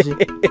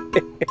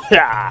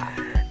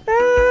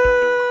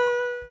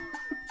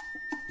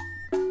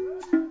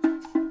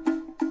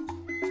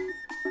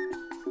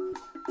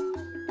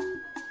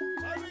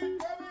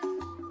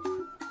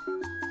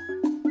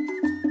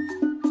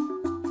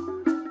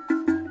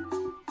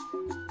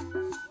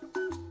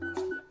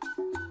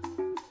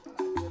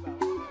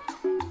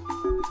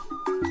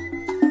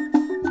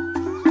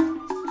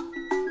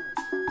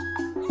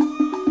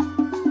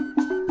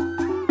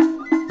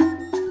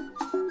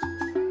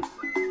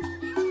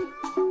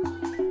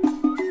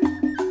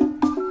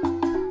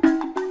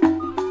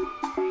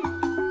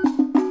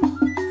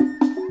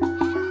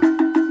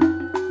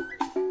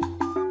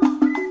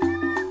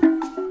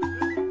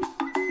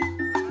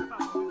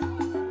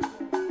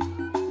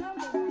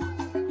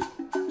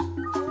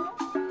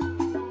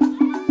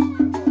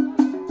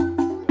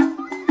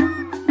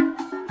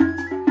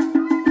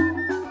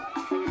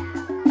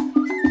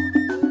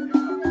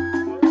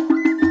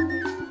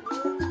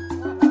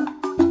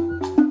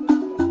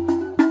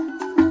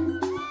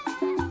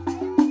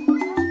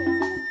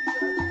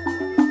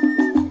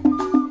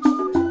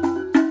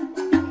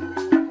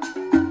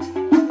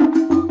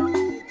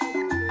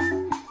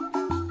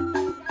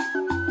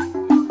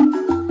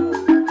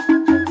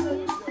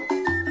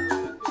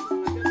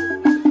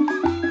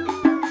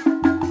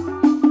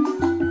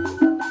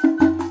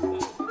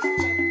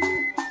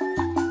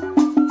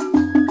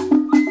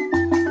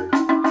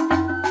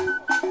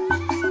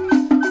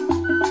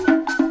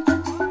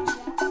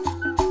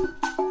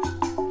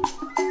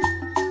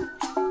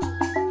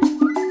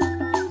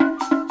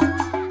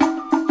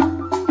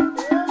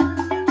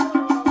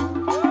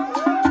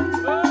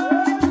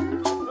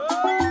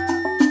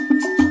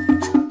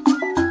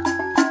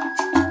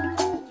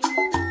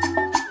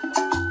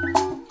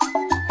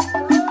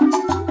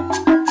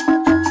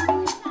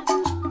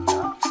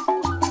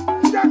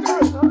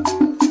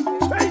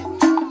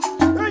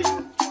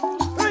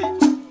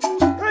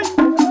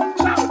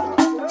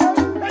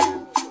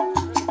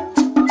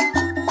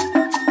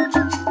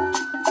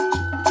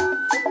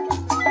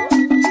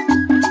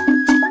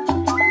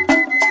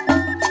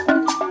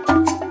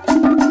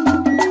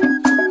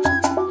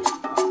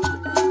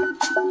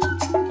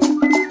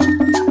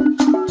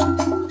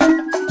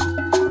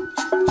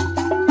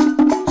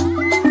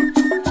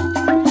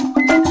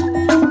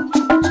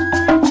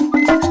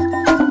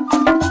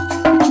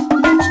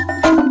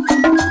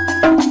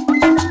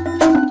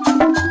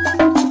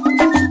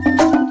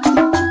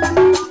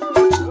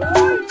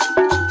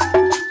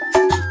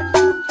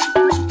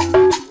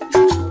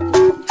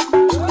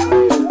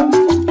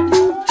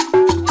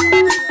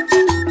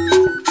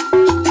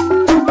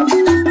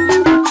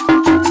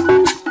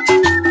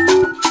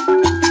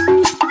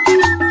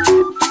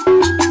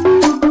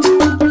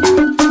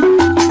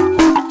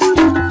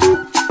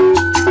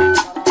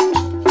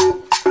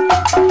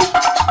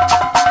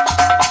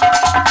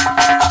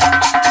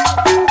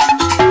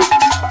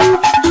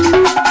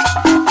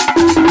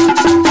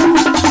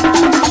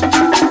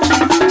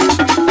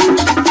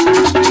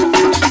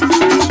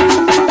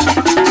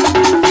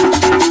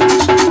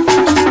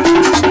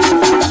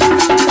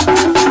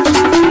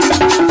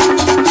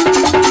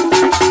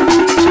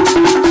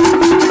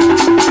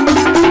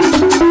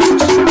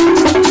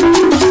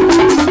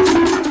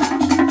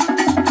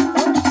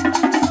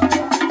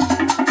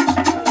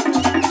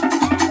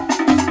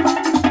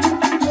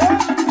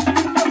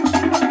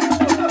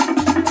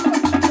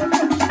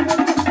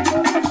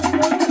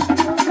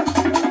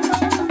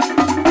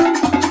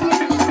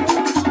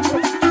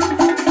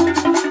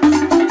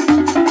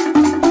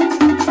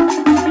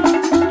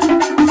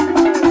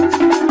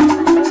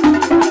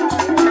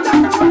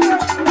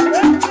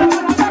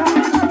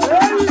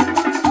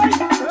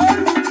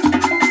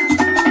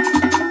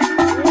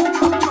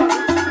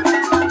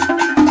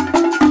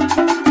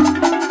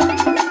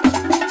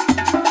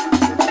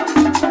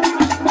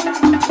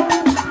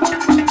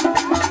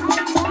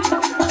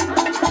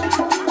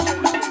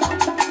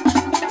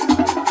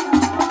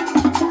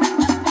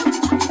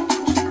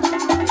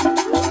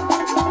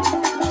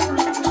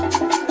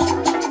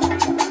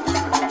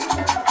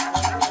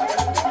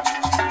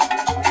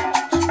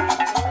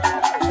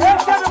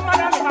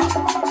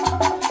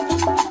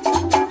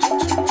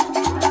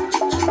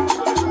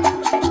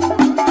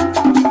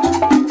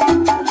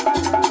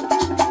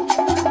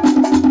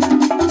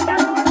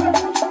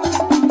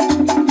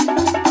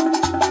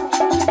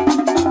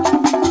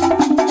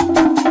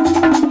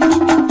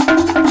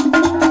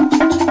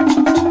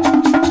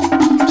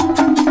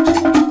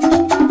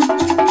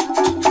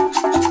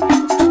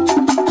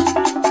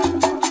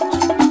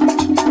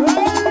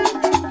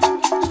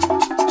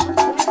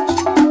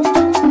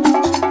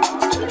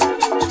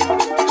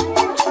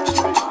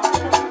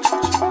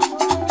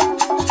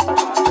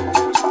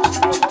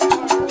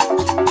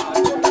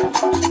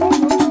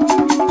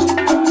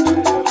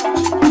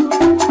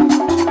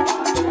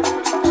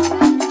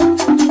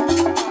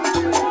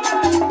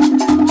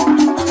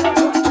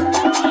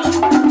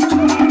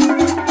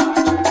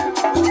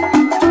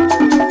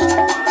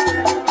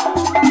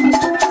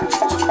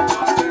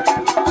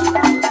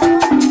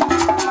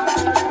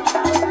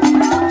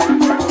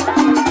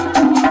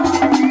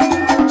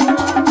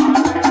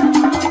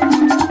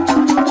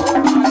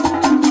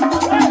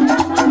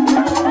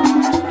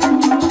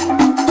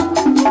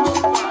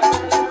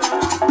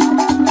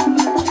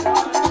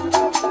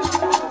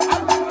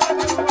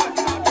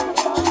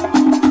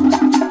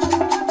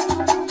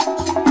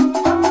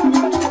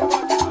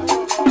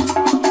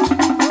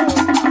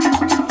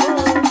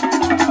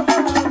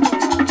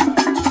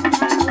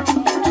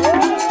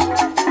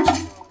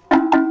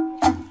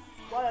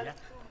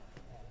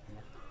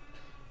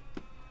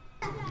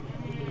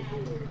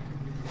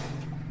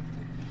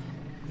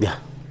 Yeah.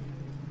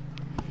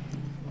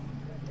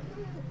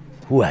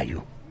 Who are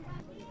you?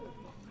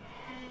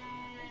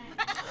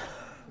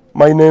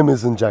 My name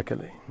is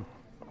Njakele.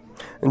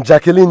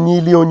 Njakele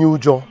Nili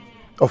Onyujo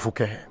of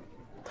Ukeje.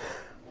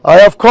 I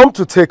have come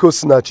to take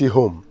Osinachi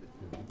home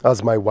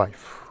as my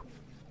wife.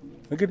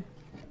 Okay.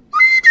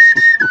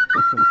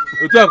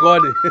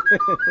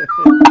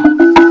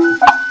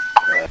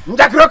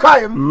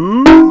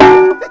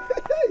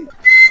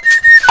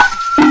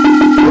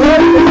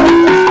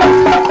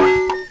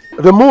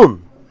 The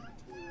moon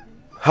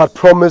had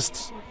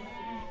promised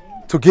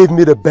to give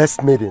me the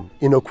best maiden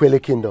in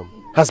Okwele Kingdom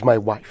as my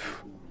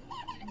wife.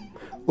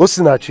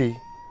 Osinachi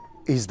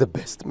is the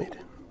best maiden.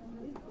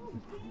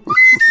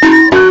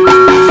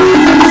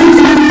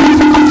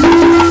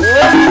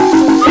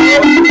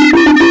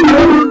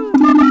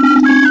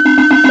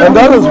 And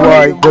that is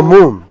why the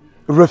moon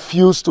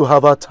refused to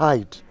have her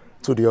tied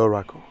to the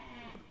oracle.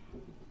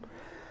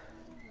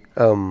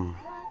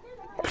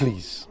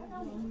 Please,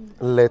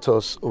 let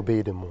us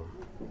obey the moon.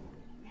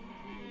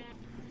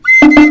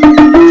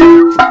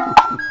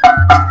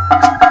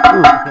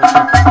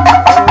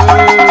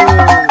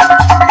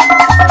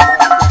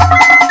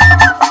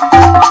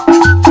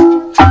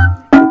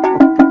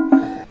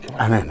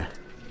 Amen.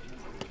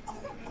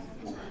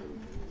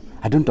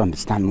 I don't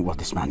understand what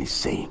this man is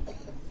saying.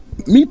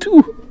 Me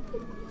too.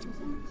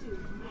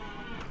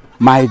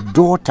 My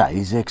daughter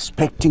is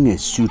expecting a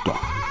suitor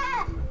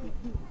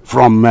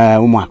from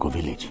Umuako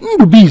village.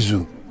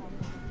 Ndubizu.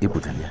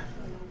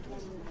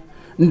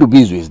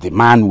 Ndubizu is the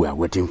man we are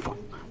waiting for.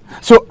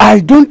 So I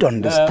don't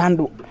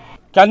understand.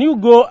 Can you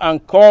go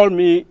and call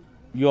me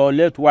your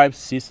late wife's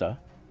sister?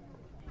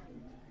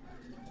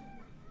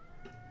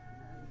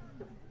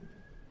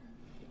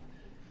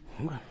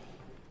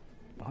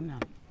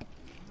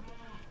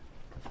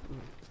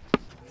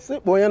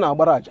 Sekpo onye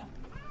na-agbara aja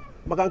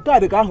maka nke a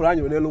dị ka ahụrụ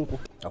anyị n'elu nkwụ.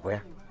 Akwa ya.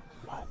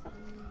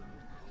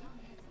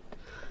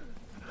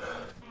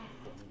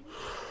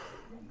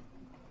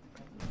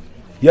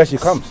 Here she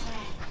comes.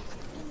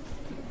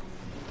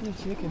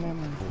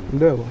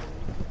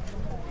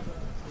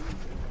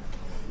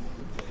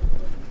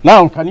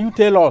 Now, can you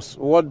tell us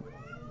what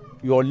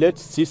your late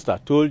sister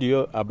told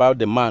you about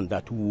the man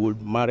that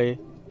would marry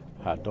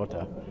her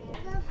daughter?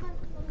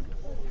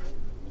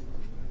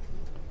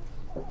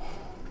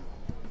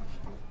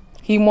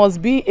 He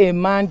must be a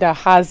man that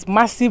has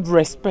massive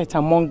respect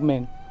among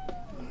men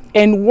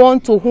and one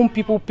to whom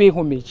people pay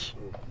homage.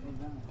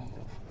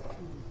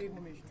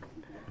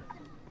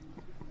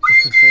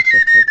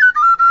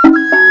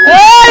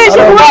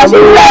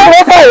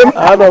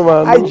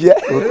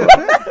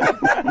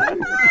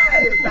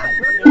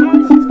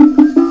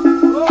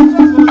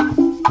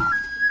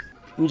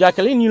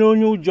 Jacqueline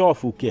Ugezu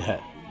of Ukeje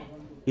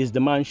is the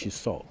man she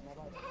saw.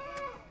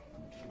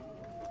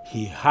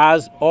 He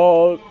has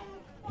all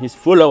his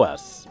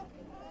followers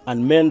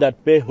and men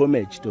that pay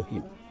homage to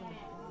him.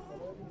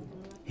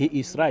 He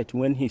is right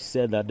when he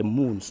said that the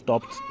moon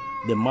stopped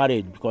the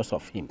marriage because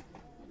of him.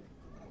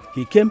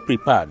 He came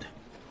prepared,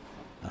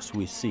 as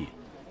we see,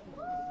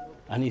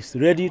 and is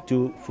ready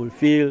to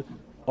fulfill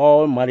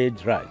all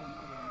marriage rights.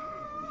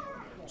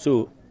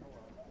 So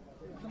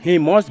he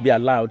must be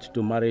allowed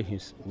to marry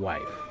his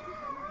wife.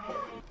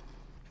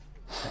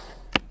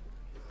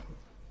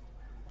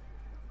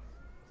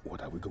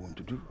 What are we going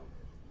to do?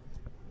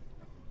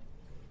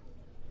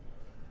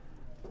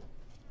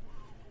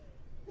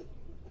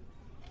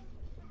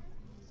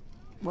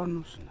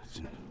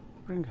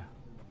 Bring her.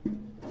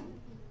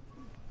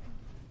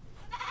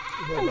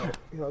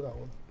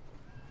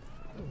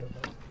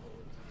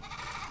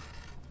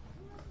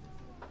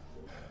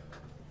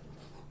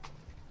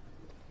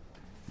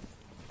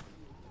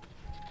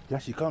 Here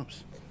she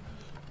comes.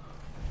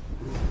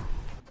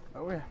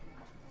 Where?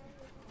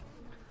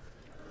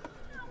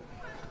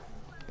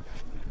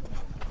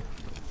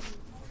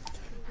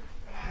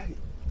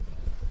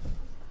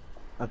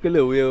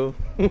 Akele weo.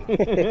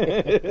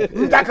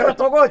 Ndakoro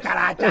togo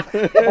characha.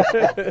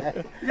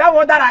 Ya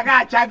wodara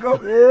ga chago.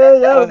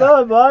 Ya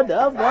go bod.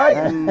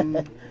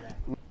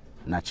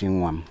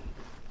 Nachinwam.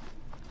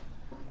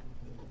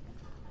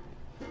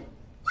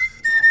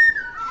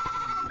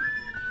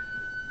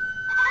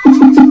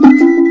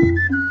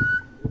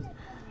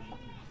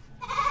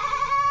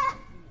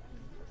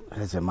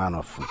 He's a man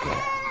of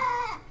Ukeje.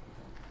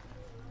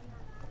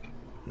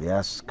 He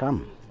has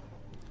come.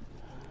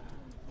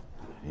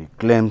 He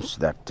claims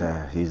that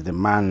he's the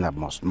man that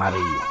must marry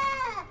you.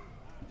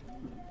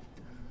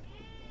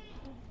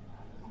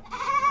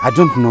 I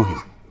don't know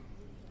him.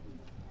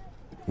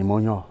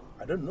 Imonyo.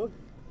 I don't know him.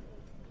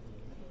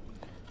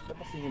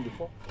 Never seen him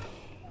before.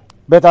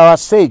 But our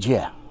sage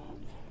here,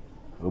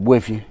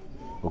 Obuefi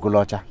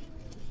Okolocha,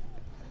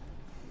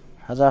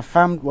 has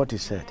affirmed what he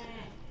said.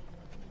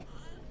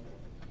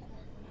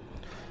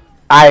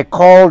 I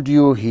called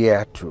you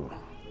here to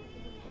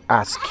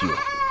ask you,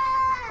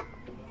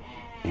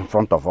 in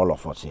front of all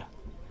of us here,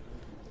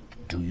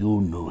 do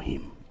you know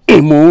him? I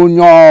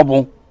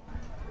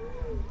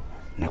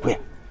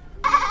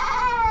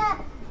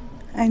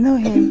know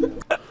him.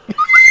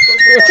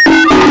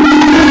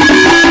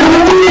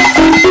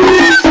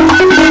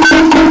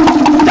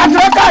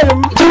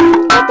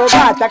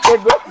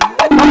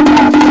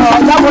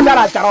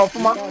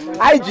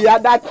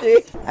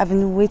 I've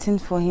been waiting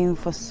for him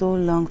for so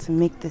long to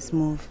make this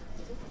move.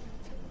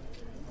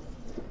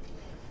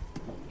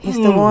 He's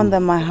the one that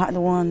my heart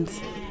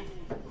wants.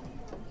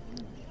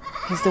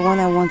 He's the one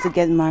I want to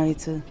get married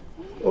to.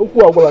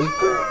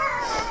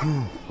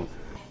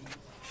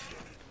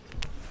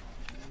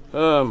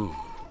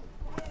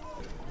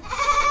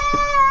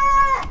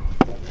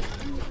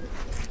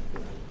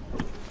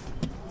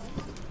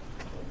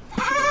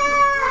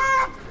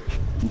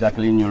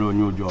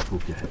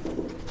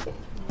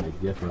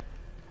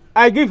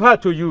 I give her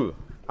to you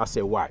as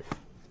a wife.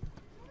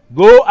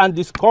 Go and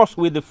discuss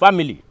with the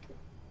family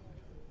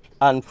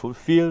and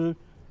fulfill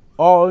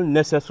all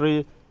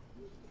necessary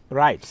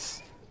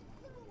rights.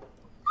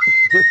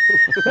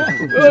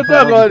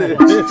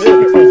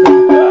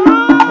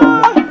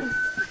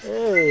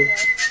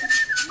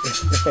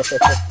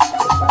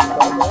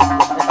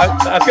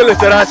 Aquele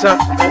terraça,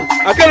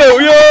 aquele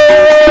uyo.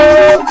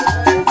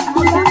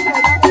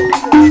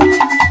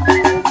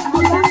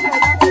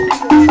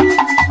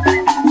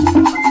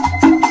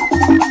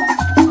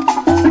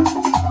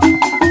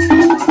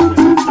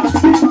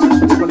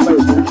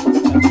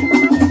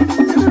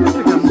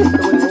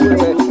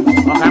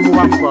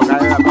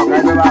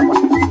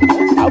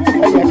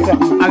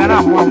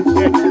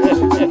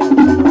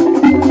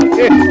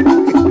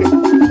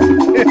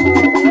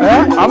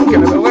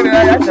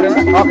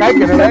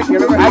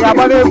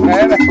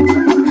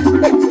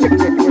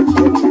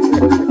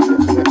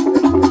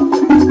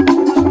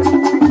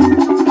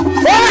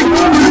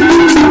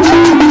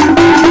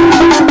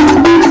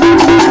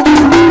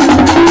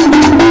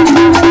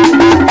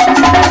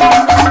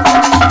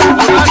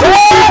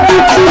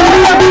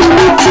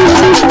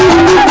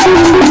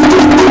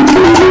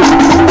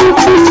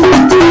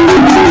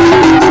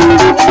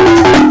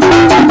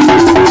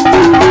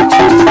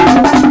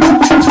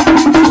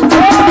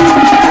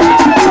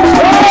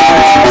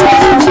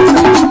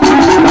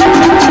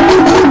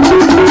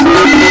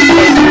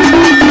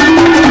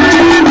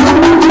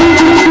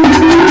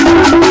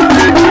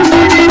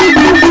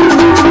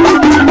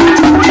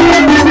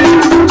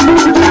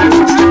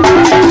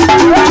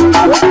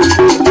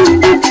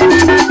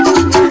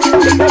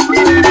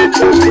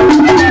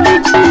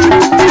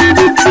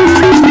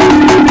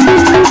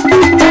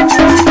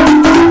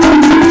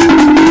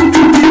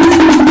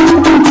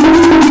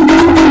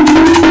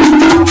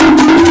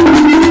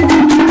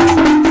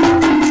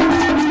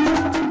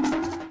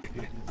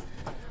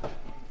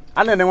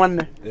 Ane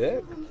nwanne.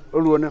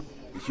 Oluone.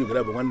 Isi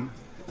gara bụ nwanne.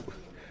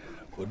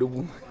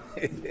 Odogwu.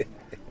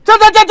 Cha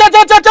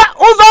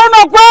ụzọ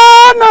ụnọ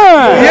kwanu.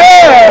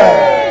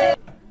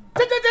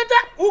 Cha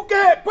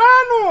uke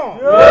kwanu.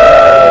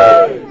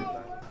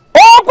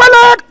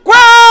 Okwele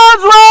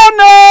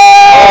kwazuone.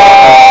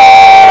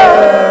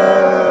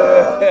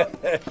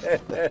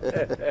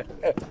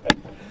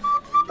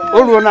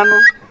 Oluona no.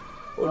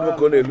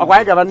 Oluoko n'elu. Akwa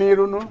anyị gara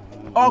n'iru no.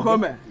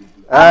 Ogome.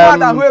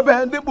 Amada hụ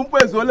ebe ndị kpụmkpụ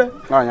ezole.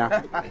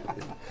 Onya.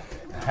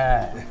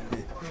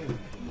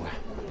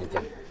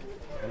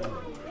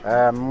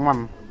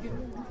 Mom.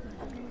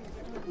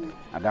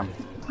 Adam.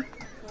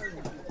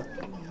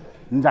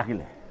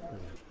 Njakile.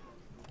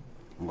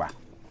 Ngwa.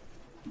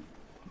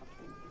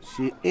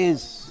 She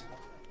is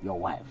your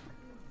wife.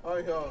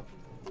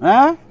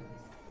 Huh?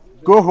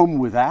 Go home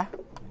with her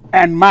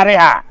and marry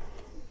her.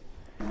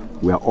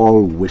 We are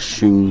all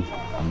wishing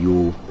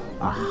you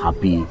a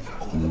happy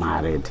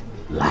married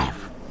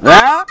life.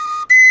 Huh?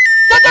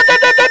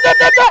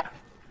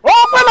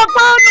 Okwele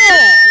kwanu!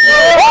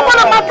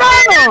 Okwele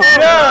makano!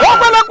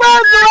 Okwele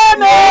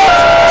kwezuone!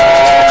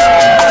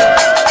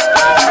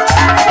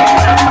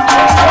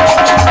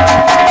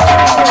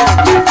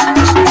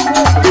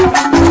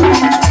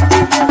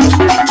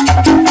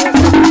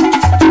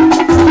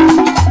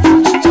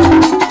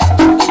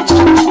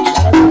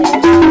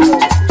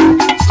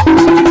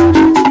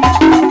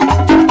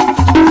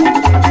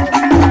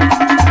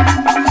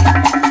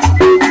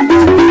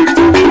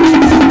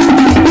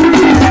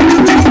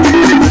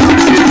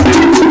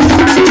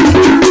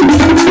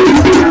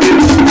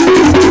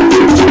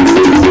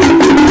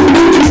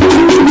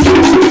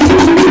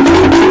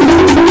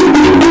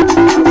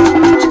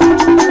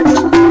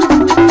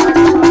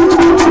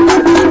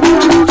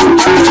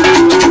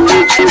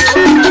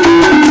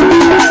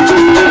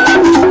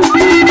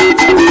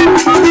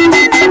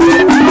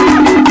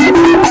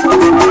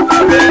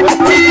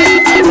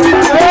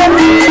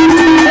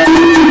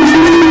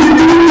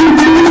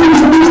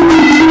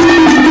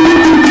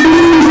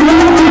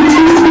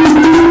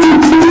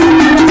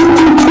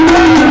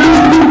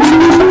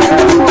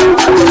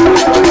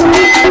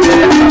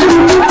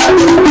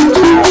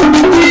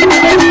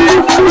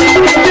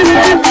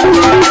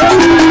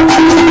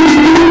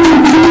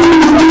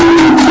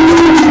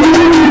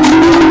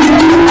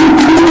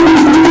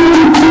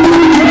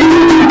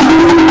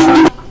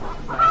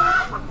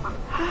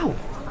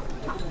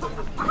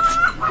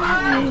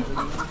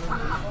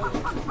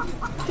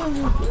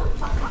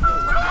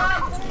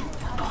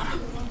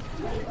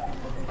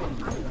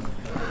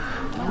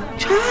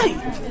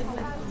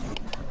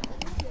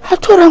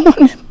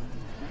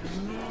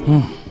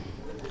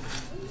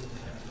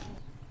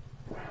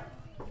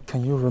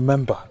 Can you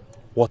remember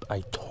what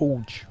I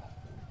told you?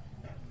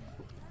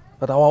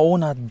 That our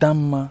own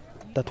Adama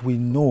that we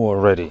know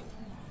already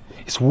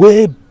is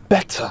way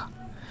better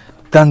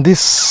than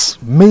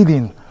this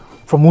maiden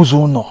from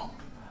Uzono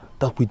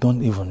that we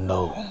don't even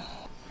know.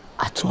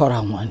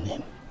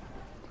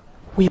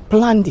 We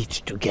planned it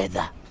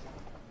together.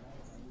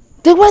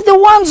 They were the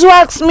ones who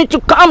asked me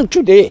to come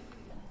today.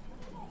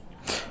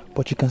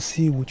 But you can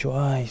see with your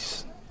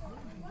eyes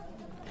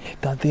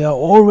that they are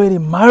already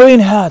marrying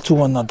her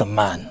to another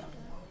man.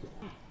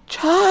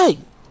 Chai!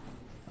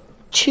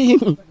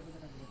 Chim!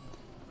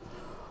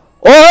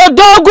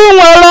 Odogun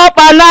welo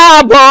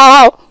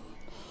panabo!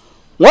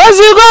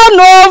 Wazigo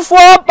no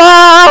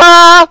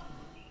fopa!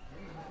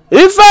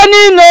 If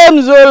any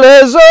names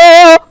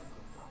olezo,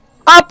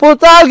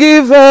 aputa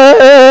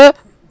give.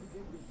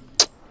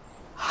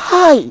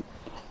 Hi!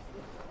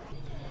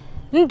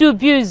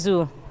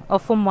 Ugezu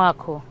of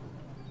Umuako.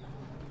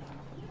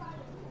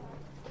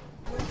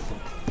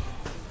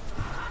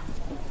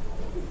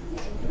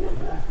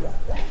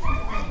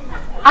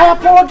 I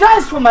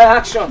apologize for my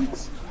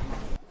actions.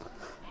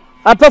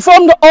 I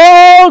performed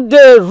all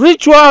the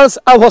rituals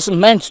I was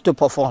meant to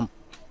perform.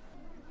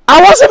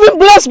 I was even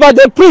blessed by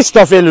the priest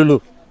of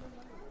Elulu.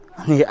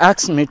 And he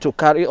asked me to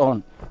carry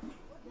on.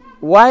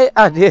 Why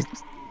are they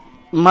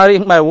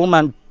marrying my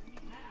woman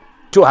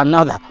to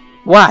another?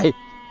 Why?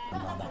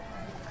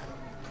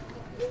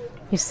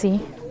 You see,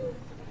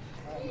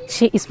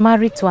 she is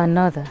married to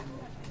another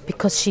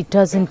because she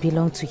doesn't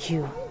belong to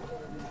you.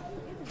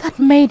 That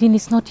maiden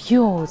is not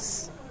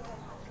yours.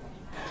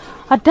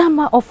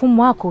 Adama of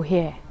Umuako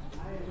here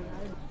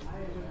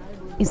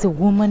is the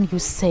woman you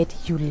said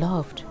you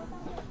loved.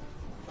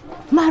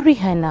 Marry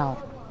her now.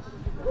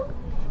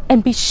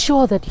 And be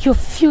sure that your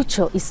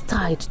future is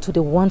tied to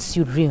the ones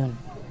you ruin.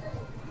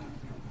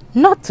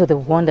 Not to the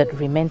one that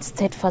remained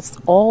steadfast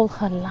all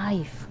her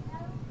life.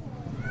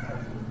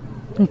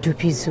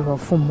 Ugezu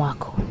of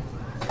Umuako,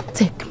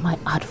 take my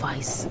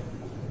advice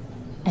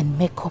and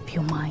make up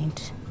your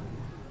mind.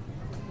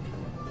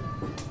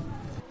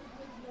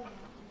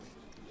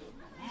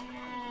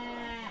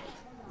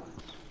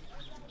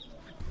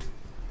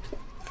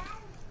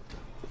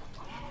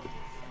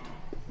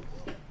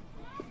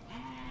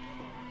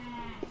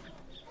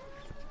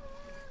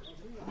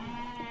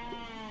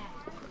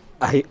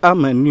 I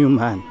am a new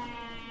man.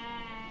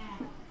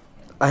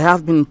 I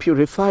have been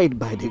purified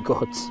by the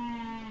gods.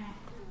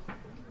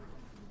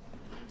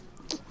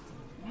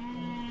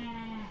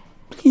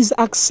 Please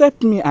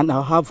accept me and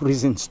I'll have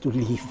reasons to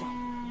leave.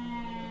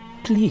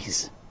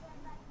 Please.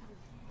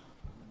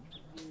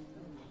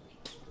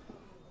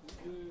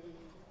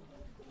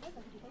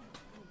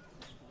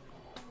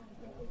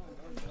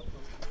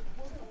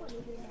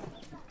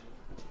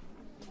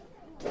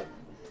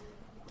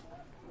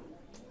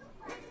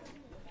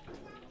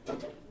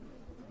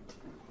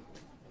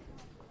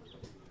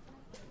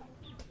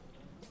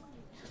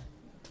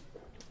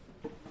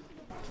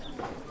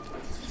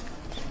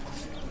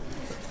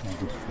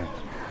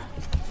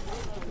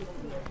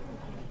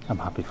 I'm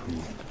happy for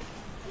you.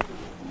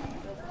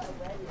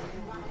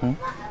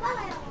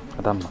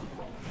 Adama,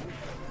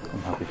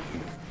 I'm happy for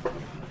you.